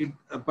note,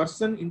 a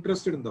person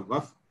interested in the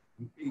Waqf,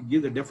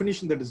 the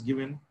definition that is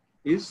given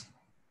is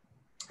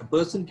a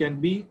person can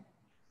be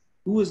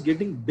who is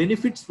getting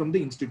benefits from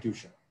the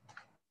institution.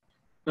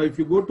 Now, if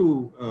you go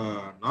to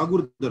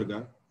Nagur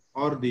Dargah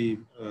or the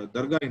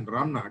Dargah in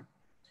Ramnad,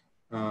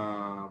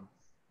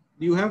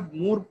 you have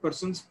more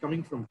persons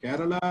coming from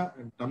Kerala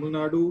and Tamil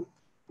Nadu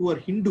who are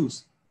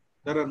Hindus.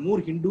 There are more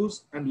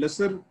Hindus and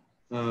lesser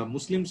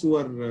Muslims who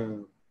are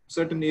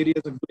certain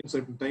areas and during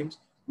certain times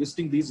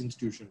visiting these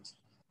institutions.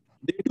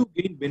 They do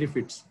gain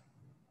benefits.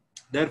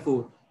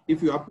 Therefore,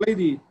 if you apply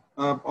the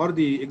or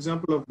the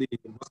example of the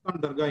Mastan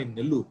Dargah in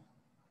Nellore,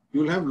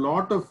 you will have a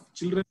lot of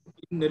children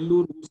in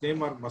Nellore whose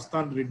name are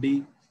Mastan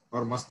Reddy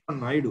or Mastan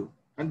Naidu,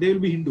 and they will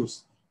be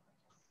Hindus.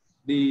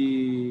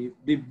 The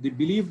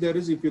belief there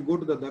is, if you go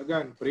to the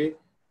Dargah and pray,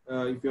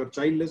 if you are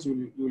childless,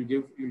 you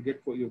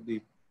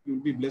will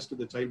be blessed with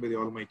the child by the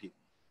Almighty.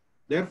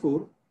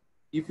 Therefore,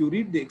 if you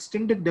read the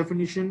extended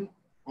definition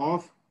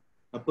of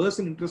a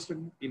person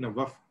interested in a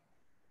Waqf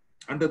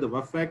under the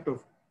Waqf Act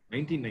of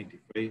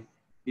 1995,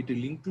 it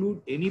will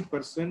include any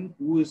person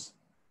who is,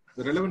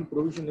 the relevant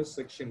provision is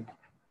section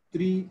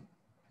 3,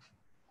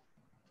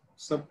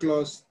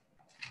 subclause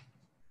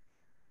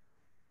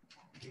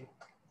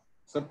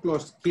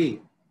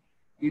K.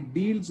 It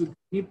deals with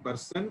any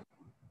person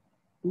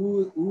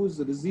who has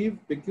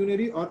received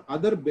pecuniary or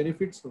other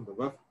benefits from the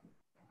Waqf,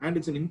 and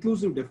it's an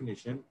inclusive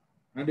definition,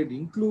 and it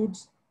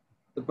includes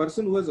the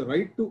person who has a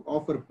right to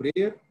offer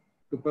prayer,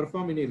 to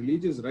perform any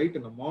religious rite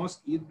in a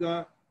mosque,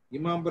 Eidgah,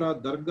 Imambara,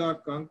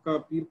 Dargah,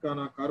 Kanka,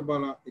 Pirkhana,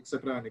 Karbala,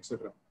 etc. and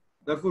etc.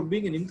 Therefore,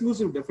 being an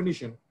inclusive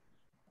definition,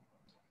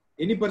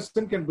 any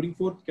person can bring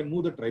forth, can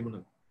move the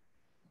tribunal.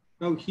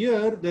 Now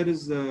here there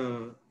is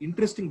an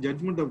interesting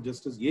judgment of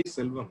Justice A.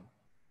 Selvam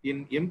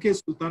in M.K.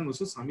 Sultan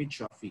versus Hamid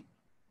Shafi.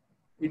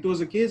 It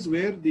was a case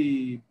where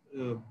the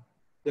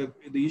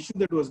issue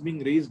that was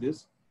being raised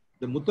is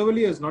the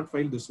Mutawali has not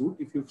filed the suit.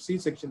 If you see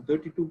section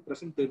 32,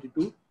 present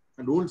 32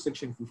 and old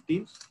section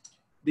 15,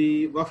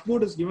 the Waqf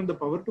board is given the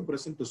power to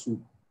present a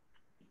suit.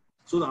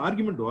 So the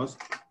argument was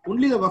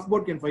only the Waqf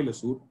board can file a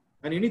suit,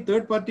 and any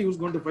third party who is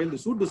going to file the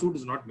suit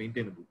is not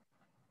maintainable.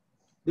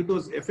 It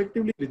was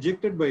effectively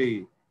rejected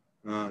by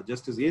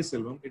Justice A.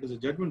 Selvam. It is a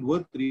judgment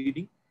worth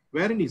reading,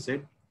 wherein he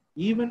said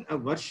even a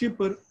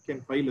worshipper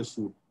can file a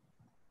suit.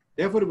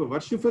 Therefore, if a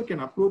worshipper can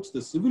approach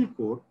the civil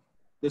court,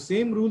 the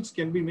same rules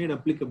can be made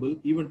applicable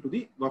even to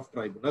the Waqf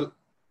tribunal.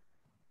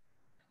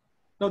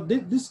 Now,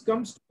 this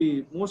comes to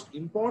the most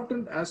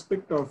important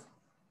aspect of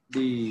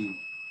the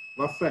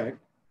Waqf Act.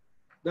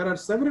 There are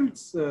several,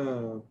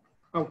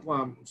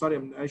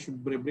 I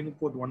should bring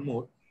forth one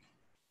more.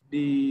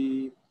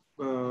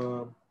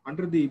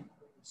 Under the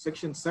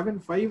section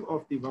 7.5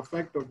 of the Waqf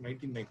Act of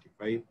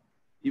 1995,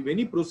 if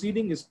any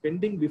proceeding is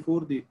pending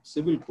before the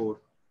civil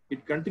court,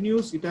 it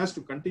has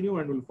to continue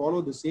and will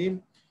follow the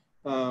same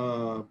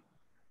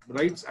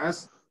rights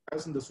as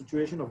in the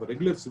situation of a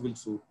regular civil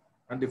suit,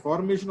 and the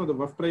formation of the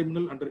Waqf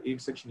tribunal under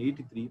section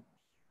 83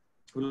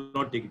 will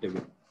not take it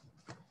away.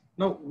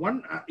 Now,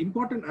 one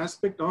important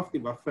aspect of the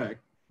Waqf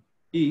Act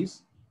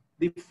is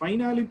the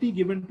finality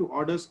given to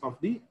orders of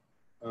the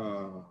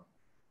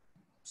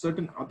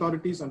certain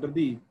authorities under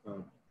the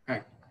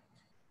Act.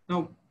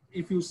 Now,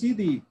 if you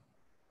see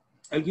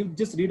I'll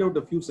just read out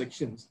a few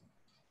sections.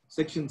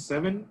 Section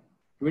 7,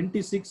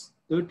 26,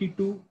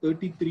 32,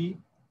 33,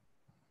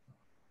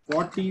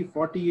 40,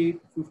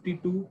 48,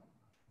 52,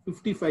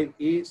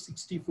 55A,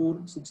 64,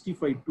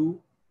 65.2,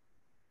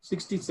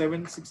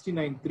 67,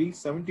 69.3,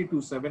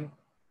 72.7,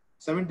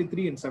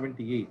 73 and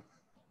 78.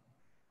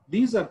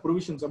 These are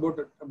provisions, about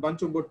a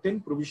bunch of about 10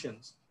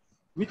 provisions,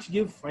 which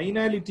give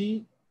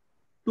finality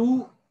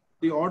to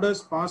the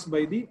orders passed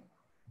by the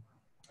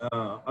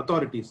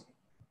authorities.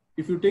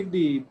 If you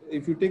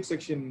take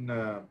section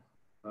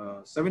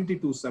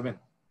 72(7),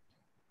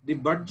 the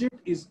budget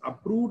is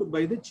approved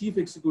by the chief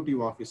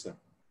executive officer.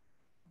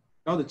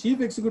 Now, the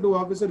chief executive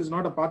officer is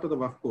not a part of the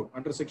Waqf board.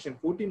 Under section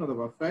 14 of the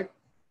Waqf Act,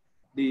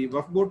 the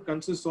Waqf board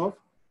consists of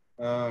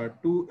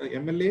 2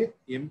 MLA,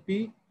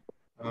 MP,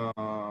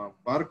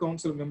 bar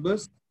council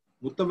members,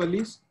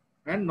 muttawallis,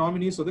 and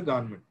nominees of the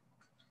government.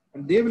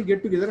 And they will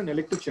get together and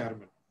elect a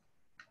chairman.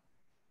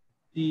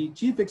 The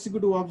chief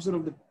executive officer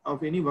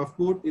of any Waqf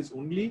board is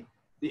only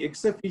the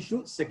ex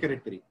officio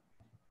secretary.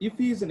 If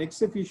he is an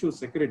ex officio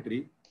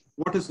secretary,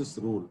 what is his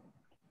role?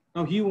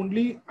 Now, he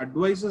only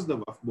advises the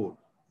Waqf board.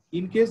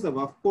 In case the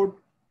Waqf board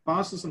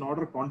passes an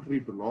order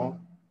contrary to law,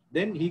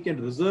 then he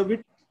can reserve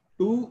it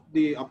to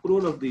the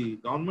approval of the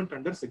government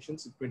under section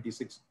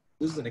 26.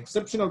 This is an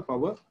exceptional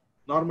power,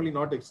 normally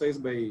not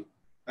exercised by,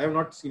 I have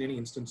not seen any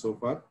instance so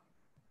far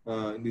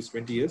in these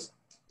 20 years.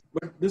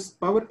 But this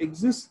power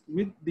exists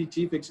with the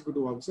chief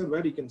executive officer,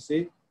 where he can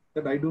say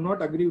that I do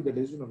not agree with the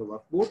decision of the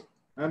Waqf board.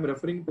 I am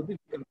referring to the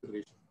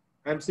consideration.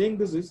 I am saying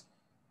this is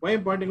why I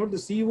am pointing out the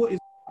CEO is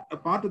a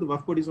part of the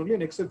Waqf board, is only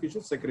an ex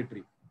officio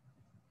secretary.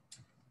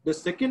 The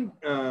second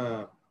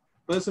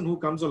person who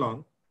comes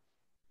along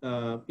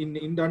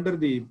under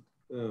the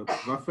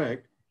Waqf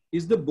Act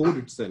is the board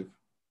itself.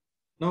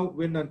 Now,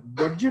 when a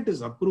budget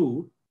is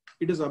approved,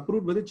 it is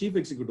approved by the chief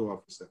executive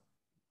officer.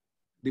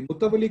 The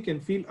muttawalli can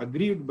feel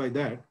aggrieved by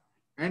that,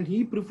 and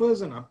he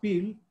prefers an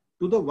appeal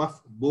to the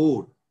Waqf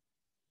board.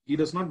 He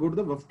does not go to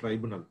the Waqf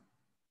tribunal.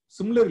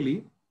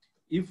 Similarly,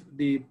 if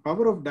the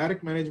power of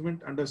direct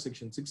management under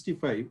section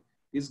 65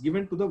 is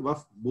given to the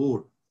Waqf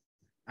board,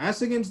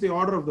 as against the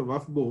order of the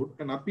Waqf board,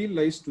 an appeal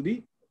lies to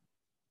the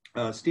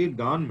state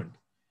government.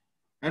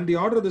 And the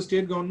order of the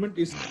state government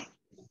is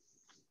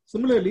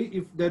similarly,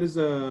 if there is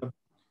a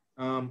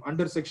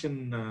under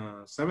section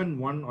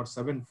 7.1 or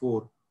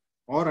 7.4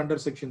 or under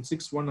section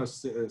 6.1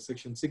 or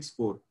section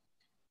 6.4,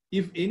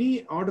 if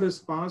any order is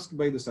passed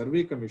by the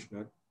survey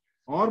commissioner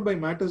or by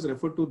matters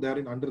referred to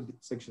therein under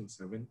section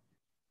 7,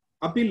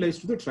 appeal lies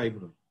to the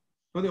tribunal.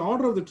 Now, the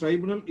order of the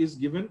tribunal is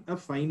given a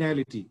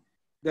finality.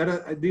 There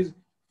are these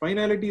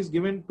finality is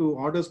given to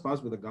orders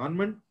passed by the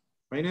government.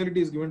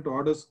 Finality is given to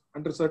orders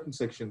under certain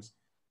sections.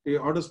 The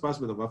orders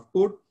passed by the Waqf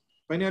board.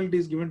 Finality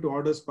is given to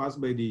orders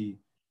passed by the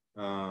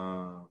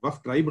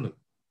Waqf tribunal.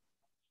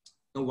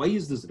 Now, why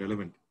is this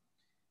relevant?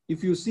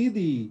 If you see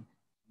the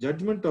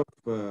judgment of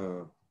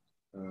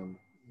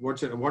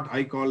what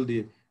I call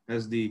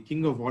as the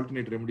king of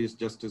alternate remedies,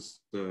 Justice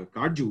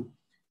Kaju,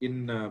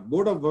 in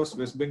Board of Waqfs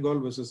West Bengal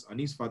versus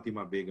Anis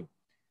Fatima Begum,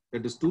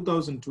 that is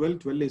 2012,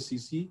 12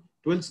 SCC,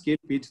 12 scale,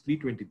 page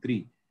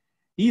 323.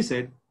 He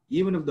said,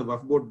 even if the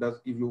Waqf board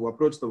does, if you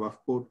approach the Waqf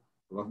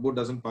board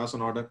doesn't pass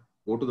an order,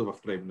 go to the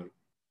Waqf tribunal.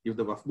 If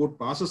the Waqf board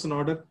passes an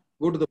order,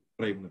 go to the Waqf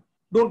tribunal.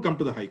 Don't come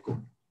to the High Court.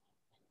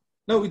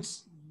 Now,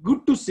 it's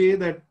good to say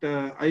that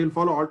I will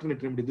follow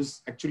alternate remedy. This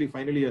is actually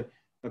finally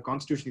a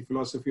constitutional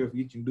philosophy of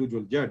each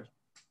individual judge.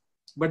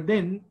 But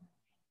then,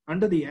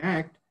 under the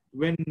Act,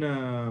 when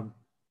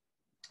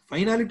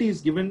finality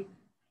is given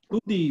to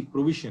the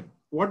provision,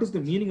 what is the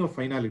meaning of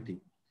finality?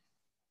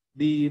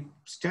 The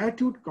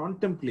statute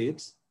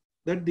contemplates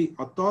that the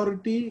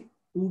authority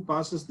who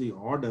passes the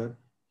order,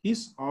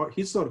 his or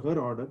her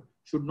order,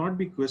 should not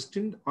be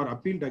questioned or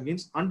appealed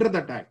against under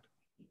that Act.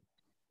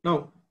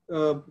 Now,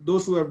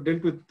 those who have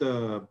dealt with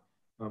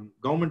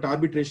government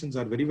arbitrations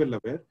are very well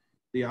aware.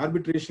 The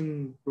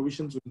arbitration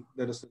provisions,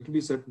 there will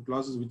be certain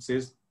clauses which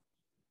says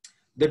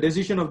the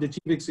decision of the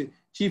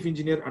chief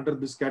engineer under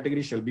this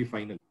category shall be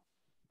final.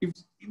 If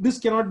this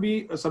cannot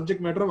be a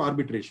subject matter of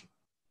arbitration.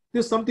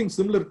 There's something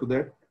similar to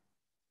that,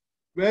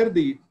 where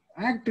the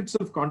Act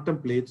itself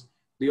contemplates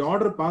the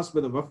order passed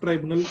by the Waqf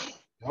tribunal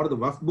or the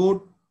Waqf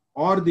board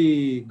or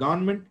the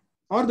government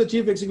or the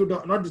chief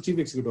executive, not the chief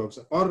executive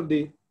officer, or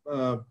the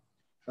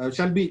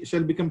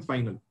shall become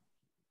final.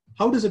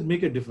 How does it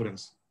make a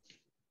difference?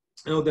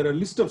 You know, there are a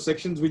list of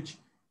sections which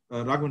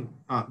Raghavan,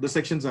 the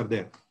sections are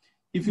there.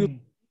 If you read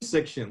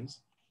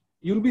sections,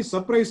 you'll be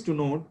surprised to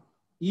note,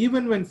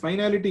 even when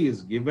finality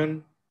is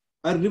given,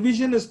 a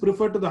revision is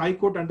preferred to the High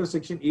Court under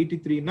section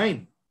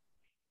 83(9).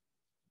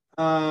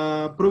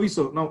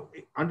 Proviso. Now,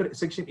 under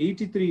section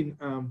 83,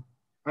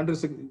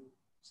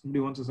 somebody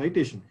wants a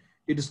citation.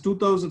 It is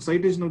 2000,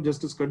 citation of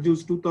Justice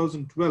Kajju's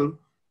 2012,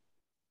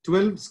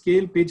 12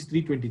 scale, page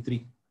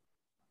 323.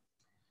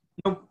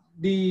 Now,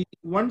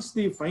 once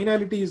the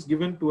finality is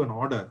given to an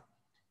order,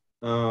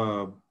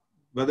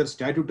 whether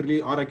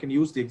statutorily, or I can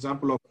use the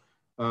example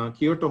of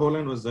Kyoto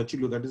Holland was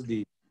Zachilu, that is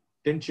the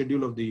 10th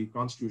schedule of the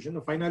Constitution,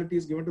 a finality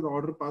is given to the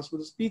order passed by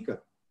the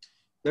Speaker.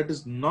 That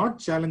is not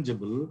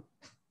challengeable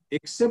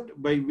except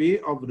by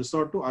way of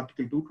resort to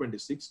Article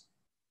 226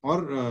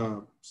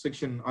 or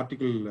section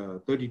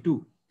Article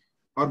 32,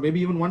 or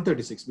maybe even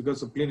 136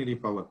 because of plenary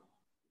power.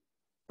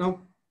 Now,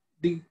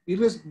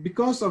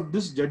 because of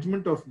this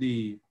judgment of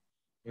the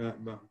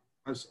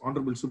as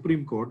Honorable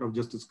Supreme Court of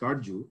Justice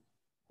Kardju,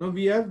 now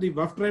we have the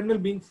Waqf tribunal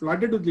being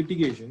flooded with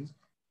litigations,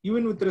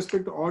 even with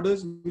respect to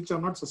orders which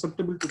are not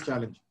susceptible to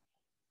challenge,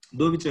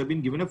 though which have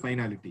been given a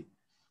finality.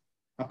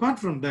 Apart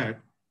from that,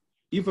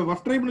 if a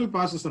Waqf tribunal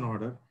passes an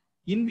order,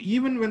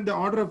 even when the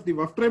order of the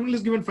Waqf tribunal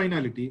is given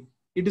finality,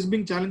 it is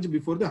being challenged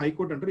before the High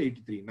Court under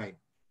 83(9).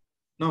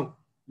 Now,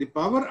 the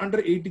power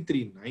under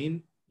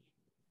 83(9),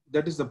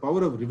 that is the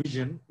power of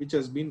revision, which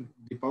has been,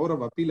 the power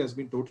of appeal has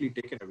been totally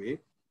taken away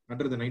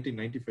under the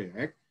 1995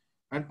 Act,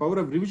 and power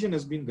of revision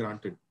has been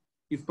granted.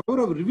 If power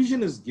of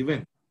revision is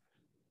given,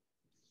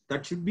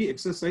 that should be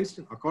exercised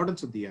in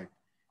accordance with the Act.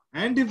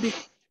 And if the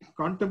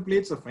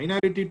contemplates a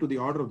finality to the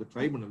order of the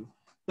tribunal,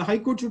 the High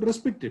Court should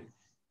respect it.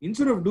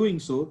 Instead of doing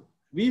so,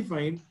 we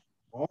find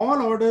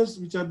all orders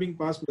which are being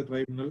passed by the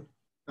tribunal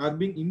are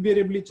being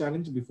invariably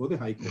challenged before the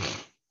High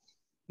Court.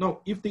 Now,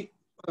 if the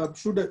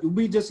should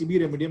ubi just ibi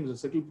remedium is a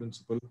settled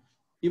principle,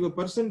 if a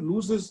person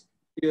loses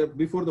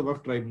before the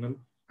Waqf tribunal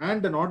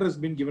and an order has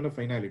been given a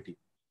finality,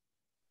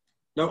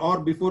 now, or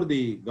before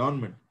the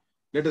government,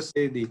 let us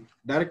say the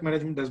direct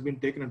management has been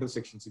taken under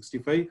Section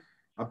 65,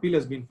 appeal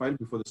has been filed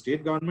before the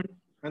state government,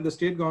 and the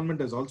state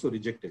government has also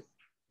rejected.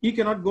 He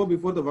cannot go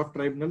before the Waqf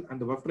tribunal, and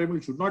the Waqf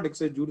tribunal should not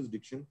exercise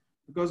jurisdiction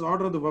because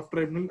order of the Waqf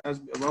tribunal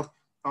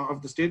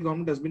of the state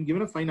government has been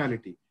given a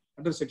finality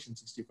under Section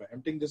 65.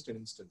 I'm taking just an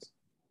instance.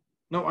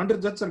 Now,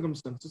 under such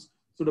circumstances,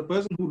 should a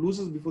person who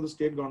loses before the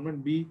state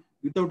government be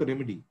without a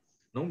remedy?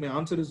 No, my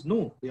answer is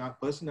no. The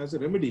person has a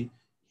remedy.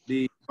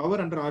 The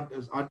power under Article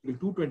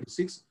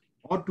 226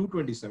 or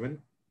 227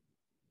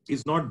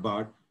 is not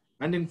barred.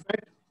 And in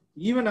fact,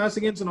 even as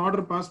against an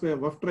order passed by a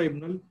Waqf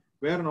tribunal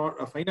where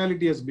a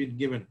finality has been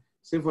given,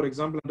 say for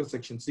example under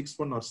Section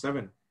 6(1) or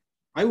 7,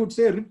 I would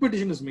say a writ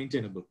petition is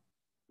maintainable.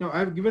 Now, I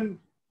have given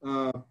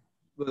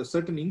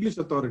certain English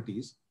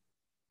authorities,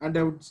 and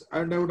I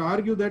would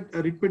argue that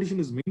a writ petition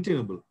is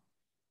maintainable.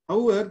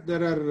 However,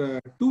 there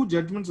are two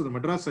judgments of the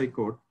Madras High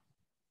Court,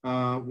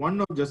 one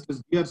of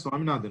Justice D.R.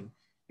 Swaminathan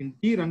in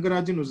T.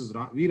 Rangarajan versus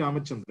V.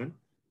 Ramachandran,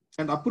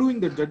 and approving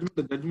the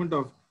judgment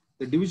of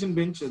the division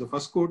bench, the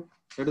first court,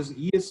 that is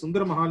E.S.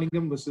 Sundara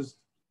Mahalingam versus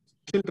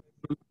Special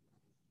Tribunal,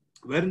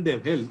 wherein they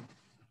have held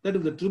that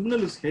if the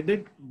tribunal is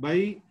headed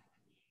by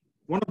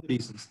one of the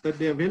reasons that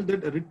they have held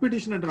that a writ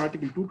petition under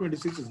Article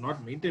 226 is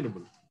not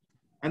maintainable,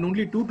 and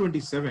only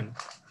 227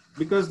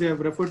 because they have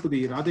referred to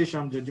the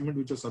Radhesham judgment,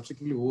 which was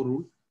subsequently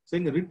overruled,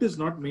 saying a writ is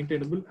not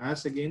maintainable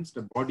as against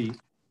a body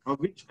of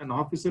which an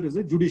officer is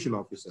a judicial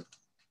officer.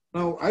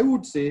 Now, I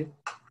would say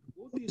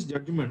both these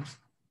judgments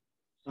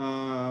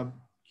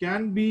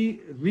can be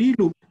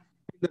relooked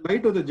in the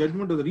light of the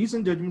judgment of the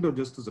recent judgment of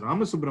Justice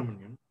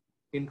Ramasubramanian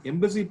in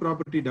Embassy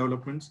Property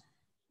Developments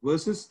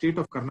versus State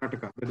of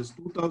Karnataka, that is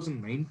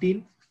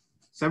 2019,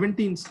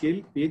 17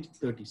 scale, page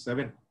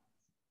 37,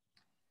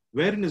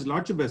 wherein his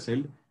lordship has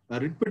held a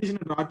writ petition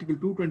under Article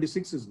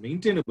 226 is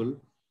maintainable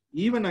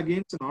even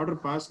against an order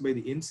passed by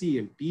the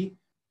NCLT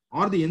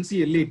or the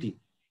NCLAT.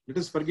 Let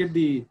us forget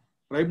the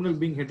tribunal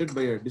being headed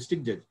by a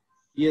district judge.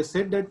 He has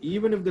said that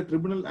even if the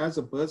tribunal has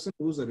a person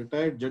who is a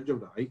retired judge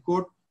of the High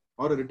Court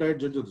or a retired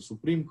judge of the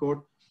Supreme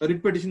Court, a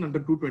writ petition under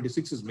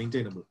 226 is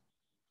maintainable.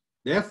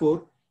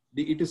 Therefore,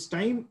 it is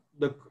time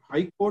the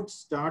High Court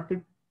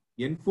started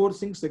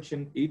enforcing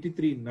Section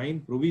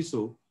 83(9)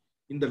 proviso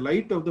in the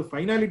light of the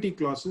finality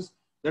clauses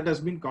that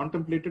has been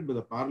contemplated by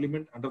the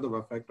Parliament under the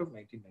Waqf Act of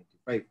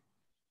 1995.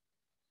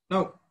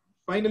 Now,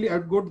 finally, I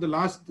would go to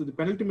the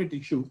penultimate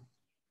issue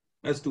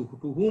as to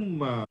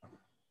whom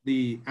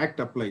the Act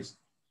applies.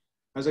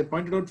 As I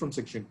pointed out from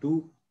Section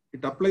 2,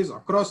 it applies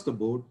across the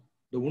board.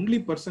 The only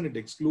person it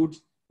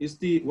excludes is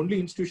the only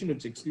institution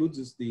it excludes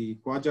is the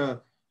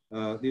Khwaja,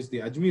 is the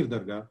Ajmer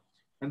Dargah,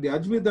 and the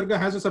Ajmer Dargah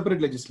has a separate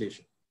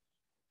legislation.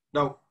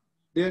 Now,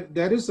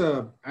 there is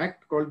an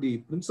act called the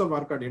Prince of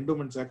Arcot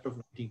Endowments Act of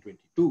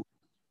 1922.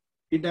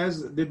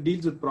 That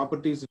deals with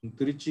properties in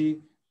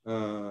Trichy,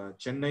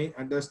 Chennai,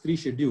 and there's 3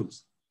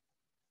 schedules.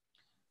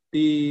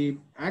 The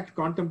act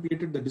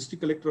contemplated the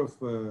district collector of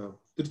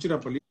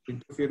Tiruchirappalli to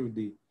interfere with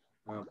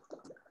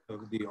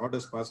the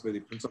orders passed by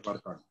the Prince of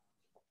Arcot,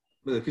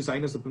 His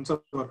Highness the Prince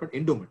of Arcot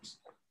Endowments.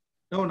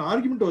 Now, an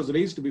argument was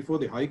raised before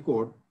the High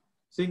Court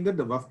saying that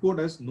the Waqf Board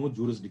has no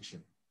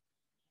jurisdiction.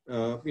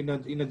 In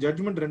a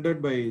judgment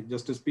rendered by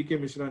Justice P.K.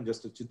 Mishra and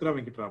Justice Chitra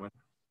Venkatraman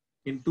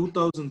in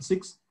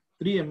 2006,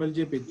 3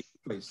 MLJ page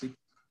 856,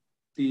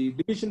 the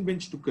division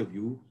bench took a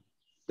view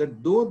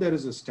that though there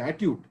is a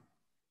statute,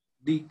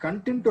 the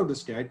content of the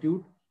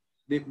statute,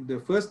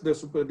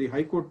 the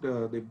High Court,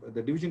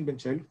 the division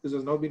bench held, this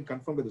has now been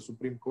confirmed by the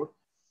Supreme Court.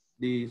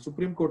 The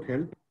Supreme Court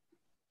held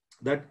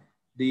that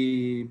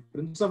the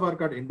Prince of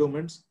Arcot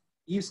Endowments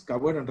is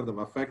covered under the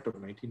Waqf Act of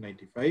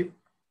 1995.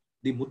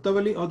 The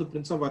Muttawali or the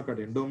Prince of Arcot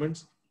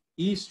Endowments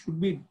should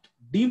be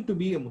deemed to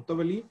be a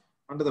Muttawali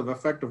under the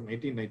Waqf Act of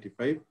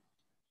 1995.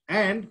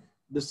 And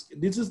this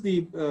is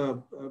the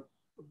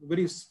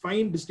very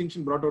fine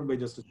distinction brought out by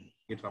Justice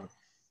Venkatraman.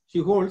 She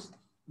holds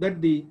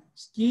that the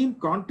scheme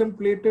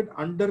contemplated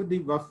under the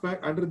Waqf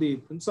Act, under the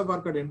Prince of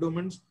Arcot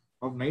endowments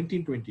of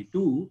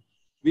 1922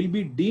 will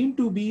be deemed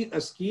to be a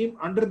scheme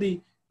under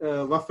the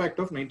Waqf Act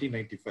of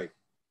 1995.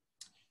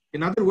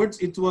 In other words,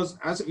 it was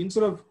as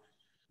instead of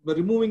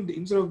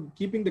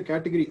keeping the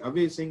category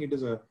away, saying it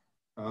is a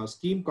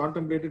scheme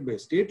contemplated by a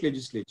state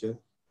legislature,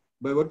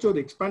 by virtue of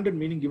the expanded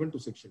meaning given to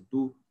Section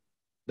 2,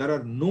 there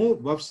are no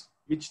Waqfs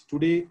which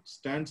today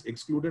stands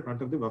excluded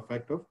under the Waqf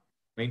Act of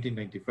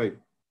 1995.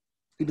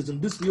 It is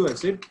in this view, I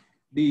said,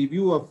 the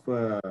view of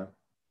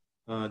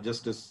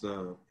Justice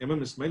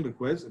M.M. Ismail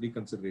requires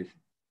reconsideration.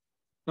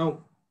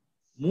 Now,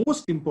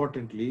 most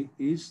importantly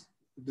is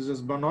this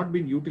has not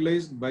been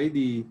utilized by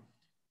the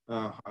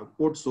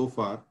court so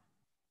far.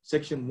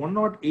 Section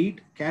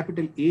 108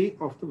 capital A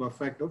of the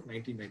Waqf Act of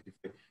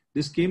 1995.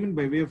 This came in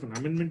by way of an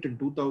amendment in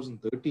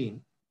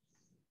 2013.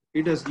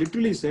 It has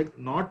literally said,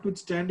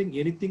 notwithstanding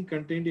anything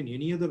contained in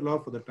any other law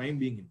for the time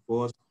being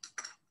enforced,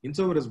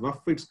 insofar as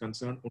Waqf is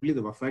concerned, only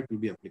the Waqf Act will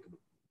be applicable.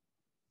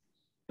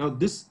 Now,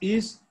 this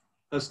is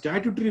a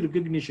statutory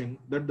recognition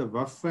that the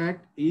Waqf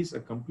Act is a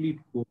complete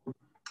code,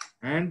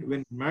 and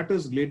when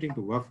matters relating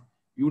to Waqf,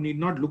 you need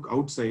not look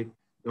outside.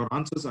 Your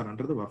answers are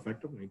under the Waqf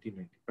Act of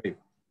 1995.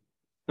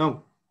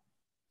 Now,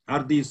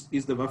 is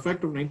the Waqf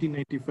Act of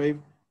 1995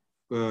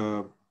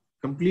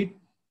 complete?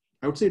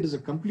 I would say it is a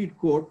complete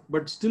code,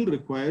 but still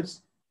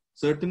requires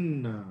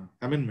certain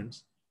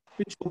amendments,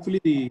 which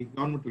hopefully the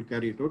government will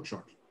carry it out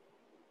shortly.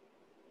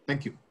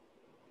 Thank you.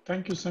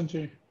 Thank you,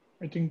 Sanjay.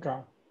 I think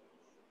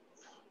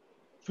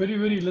very,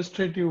 very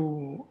illustrative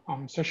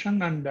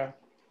session, and the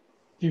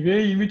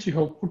way in which you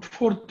have put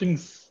forth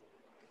things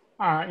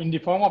in the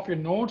form of your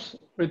notes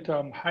with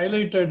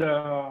highlighted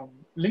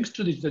links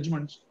to these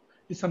judgments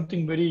is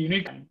something very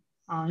unique.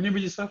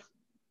 Anybody, sir?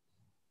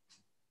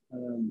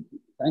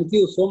 Thank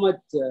you so much,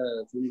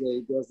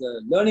 Sanjay. It was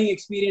a learning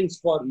experience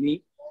for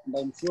me, and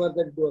I'm sure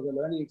that it was a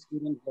learning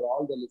experience for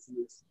all the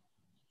listeners.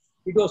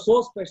 It was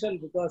so special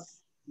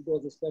because it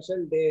was a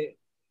special day,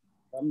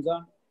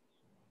 Ramzan.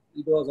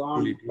 It was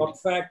on Waqf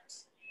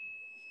Facts,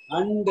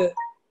 and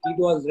it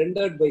was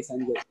rendered by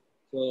Sanjay.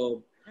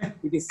 So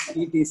it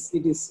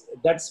is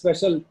that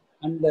special,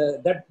 and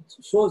that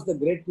shows the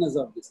greatness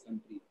of this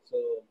country. So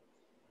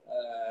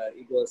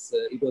it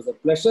was a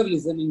pleasure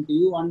listening to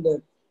you, and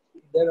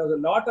there was a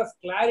lot of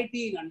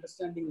clarity in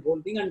understanding the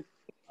whole thing. And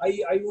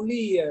I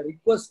only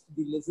request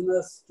the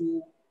listeners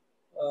to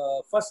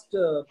first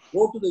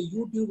go to the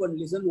YouTube and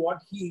listen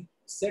what he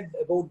said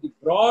about the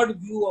broad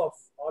view of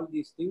all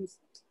these things.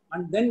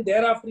 And then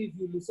thereafter, if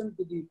you listen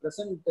to the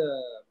present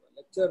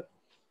lecture,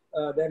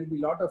 there will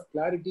be a lot of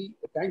clarity.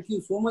 Thank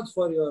you so much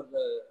for your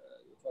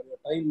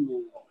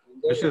time.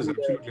 Yes,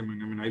 absolutely. I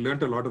mean, I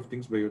learned a lot of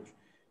things by you.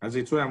 As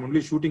I say, I'm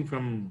only shooting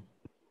from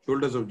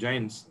shoulders of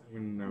giants. I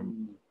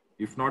mean,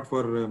 if not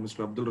for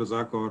Mr. Abdul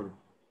Razak or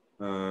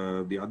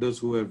the others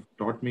who have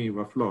taught me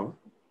Waqf law,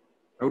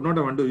 I would not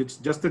have understood. It's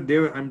just that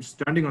I'm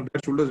standing on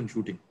their shoulders and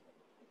shooting.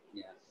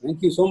 Yeah.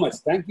 Thank you so much.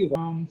 Thank you.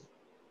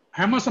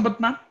 Hema Sabat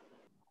ma'am.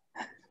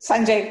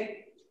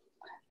 Sanjay,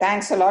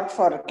 thanks a lot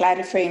for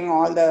clarifying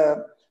all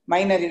the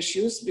minor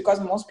issues, because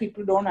most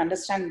people don't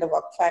understand the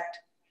Waqf Act.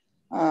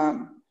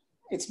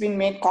 It's been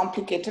made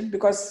complicated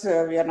because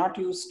we are not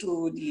used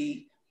to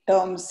the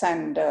terms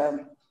and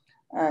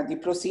the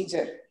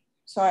procedure.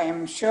 So I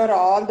am sure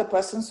all the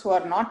persons who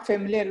are not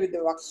familiar with the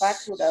Waqf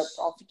Act would have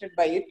profited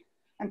by it.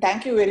 And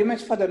thank you very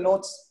much for the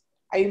notes.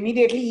 I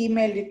immediately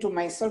emailed it to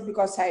myself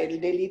because I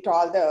delete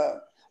all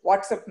the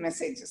WhatsApp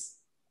messages.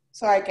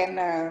 So I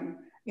can,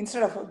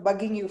 instead of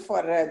bugging you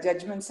for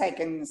judgments, I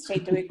can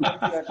straight away go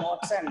to your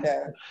notes and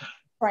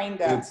find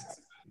the answers.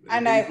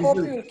 And I hope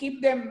you will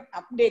keep them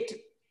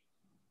updated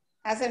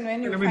as and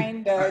when you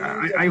find.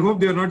 I hope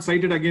they are not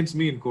cited against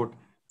me in court.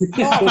 No,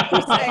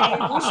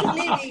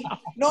 usually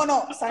no,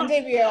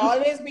 Sanjay, we have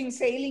always been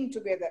sailing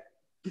together.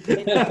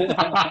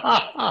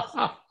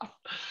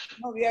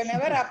 No, we have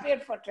never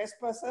appeared for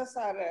trespassers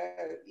or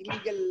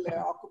illegal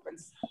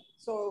occupants.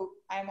 So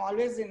I'm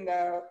always in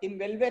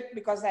velvet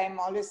because I'm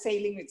always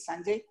sailing with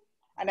Sanjay,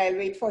 and I'll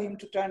wait for him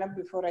to turn up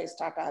before I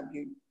start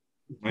arguing.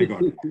 My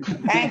God.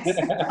 Thanks.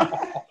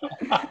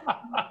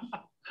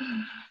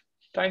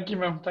 Thank you,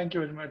 ma'am. Thank you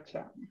very much.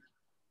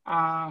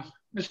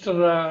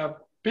 Mr.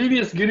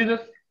 PVS Giridhar.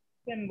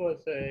 Question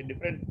was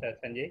different,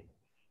 Sanjay.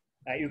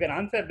 You can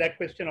answer that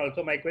question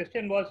also. My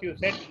question was, you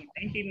said in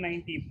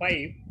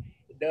 1995,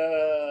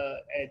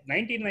 the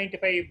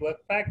 1995 Waqf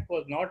Act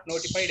was not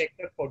notified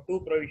except for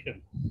two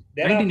provisions.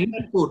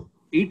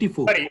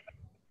 1984. Sorry,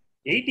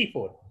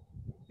 84.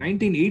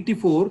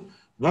 1984,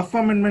 Waqf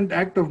Amendment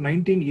Act of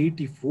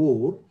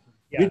 1984,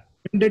 which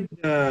amended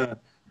a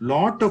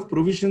lot of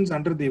provisions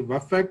under the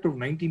Waqf Act of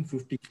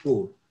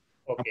 1954.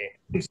 Okay.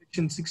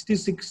 Section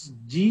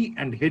 66G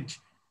and H.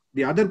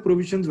 The other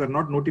provisions were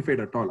not notified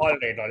at all. All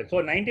right. So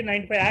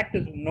 1995 Act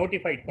is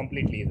notified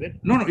completely, is it?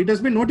 No, it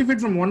has been notified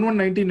from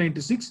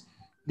 1/1/1996.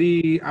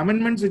 The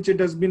amendments which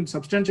it has been,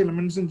 substantial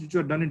amendments which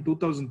were done in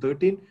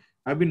 2013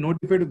 have been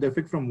notified with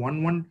effect from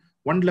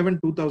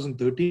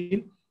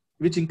 1/11/2013,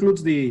 which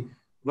includes the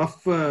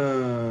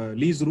Waqf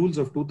lease rules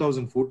of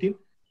 2014.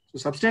 So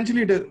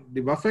substantially, the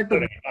Waqf Act. All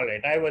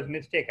right. I was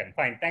mistaken.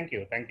 Fine. Thank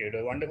you. Thank you. It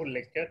was a wonderful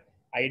lecture.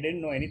 I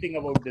didn't know anything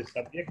about this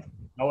subject.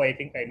 Now I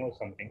think I know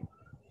something.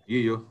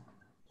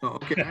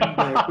 Okay.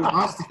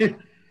 And,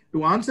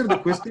 to answer the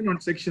question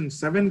on section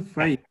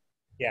 7.5.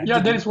 Yeah,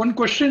 there is one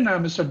question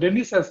Mr.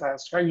 Dennis has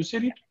asked. Have you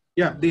seen it?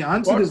 Yeah, the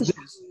answer is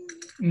this.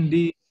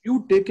 The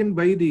view taken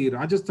by the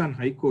Rajasthan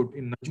High Court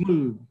in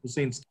Najmul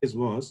Hussein's case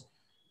was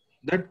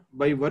that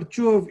by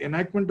virtue of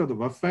enactment of the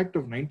Waqf Act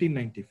of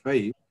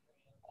 1995,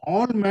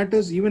 all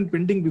matters even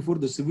pending before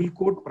the civil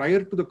court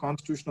prior to the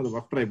constitution of the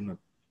Waqf Tribunal,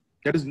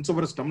 that is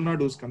insofar as Tamil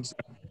Nadu is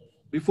concerned,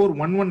 before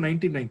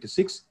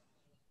 1/1/1996,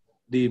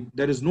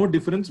 there is no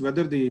difference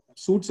whether the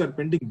suits are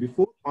pending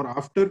before or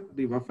after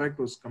the Waqf Act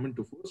was come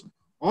into force.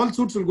 All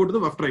suits will go to the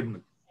Waqf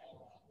Tribunal.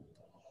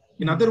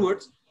 In other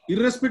words,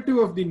 irrespective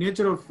of the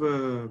nature of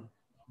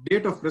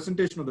date of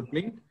presentation of the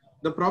plaint,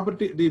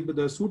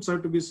 the suits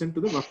have to be sent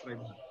to the Waqf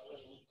Tribunal.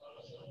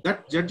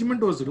 That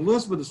judgment was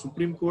reversed by the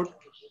Supreme Court,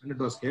 and it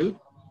was held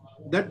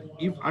that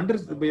if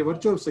by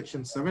virtue of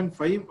section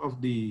 7.5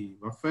 of the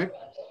Waqf Act,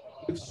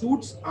 if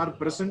suits are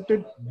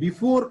presented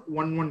before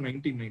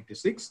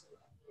 1/1/1996,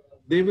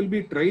 they will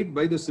be tried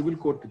by the civil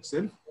court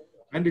itself,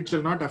 and it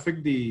shall not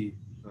affect the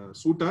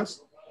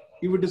suitors.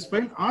 If it is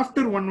filed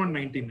after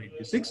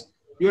 1/1/1996,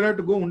 you will have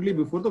to go only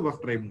before the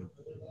Waqf Tribunal.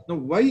 Now,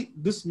 why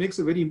this makes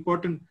a very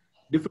important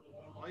difference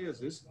for lawyers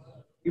is,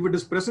 if it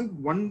is present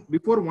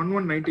before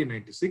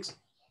 1/1/1996,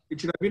 it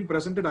should have been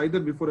presented either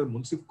before a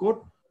municipal court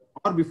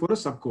or before a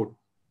sub-court.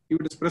 If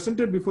it is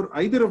presented before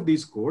either of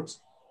these courts,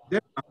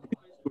 then appeal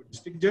lies to a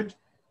district judge,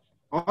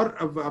 or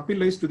appeal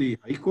lies to the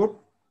High Court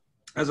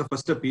as a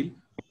first appeal,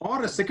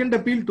 or a second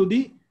appeal to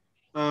the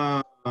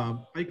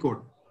High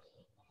Court.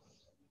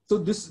 So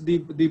this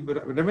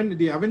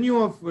the avenue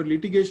of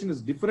litigation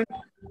is different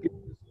if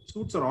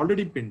suits are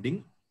already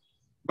pending.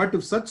 But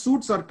if such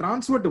suits are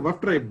transferred to Waqf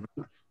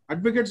Tribunal,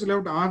 advocates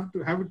will have to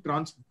have it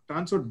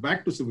transferred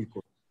back to civil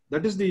court.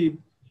 That is the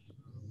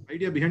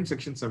idea behind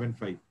section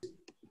 7.5.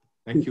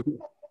 Thank you.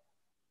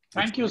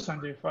 Thank you,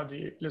 Sanjay, for the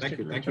Thank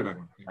you. Thank you,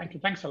 Raghavan. Thank you.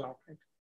 Thanks a lot.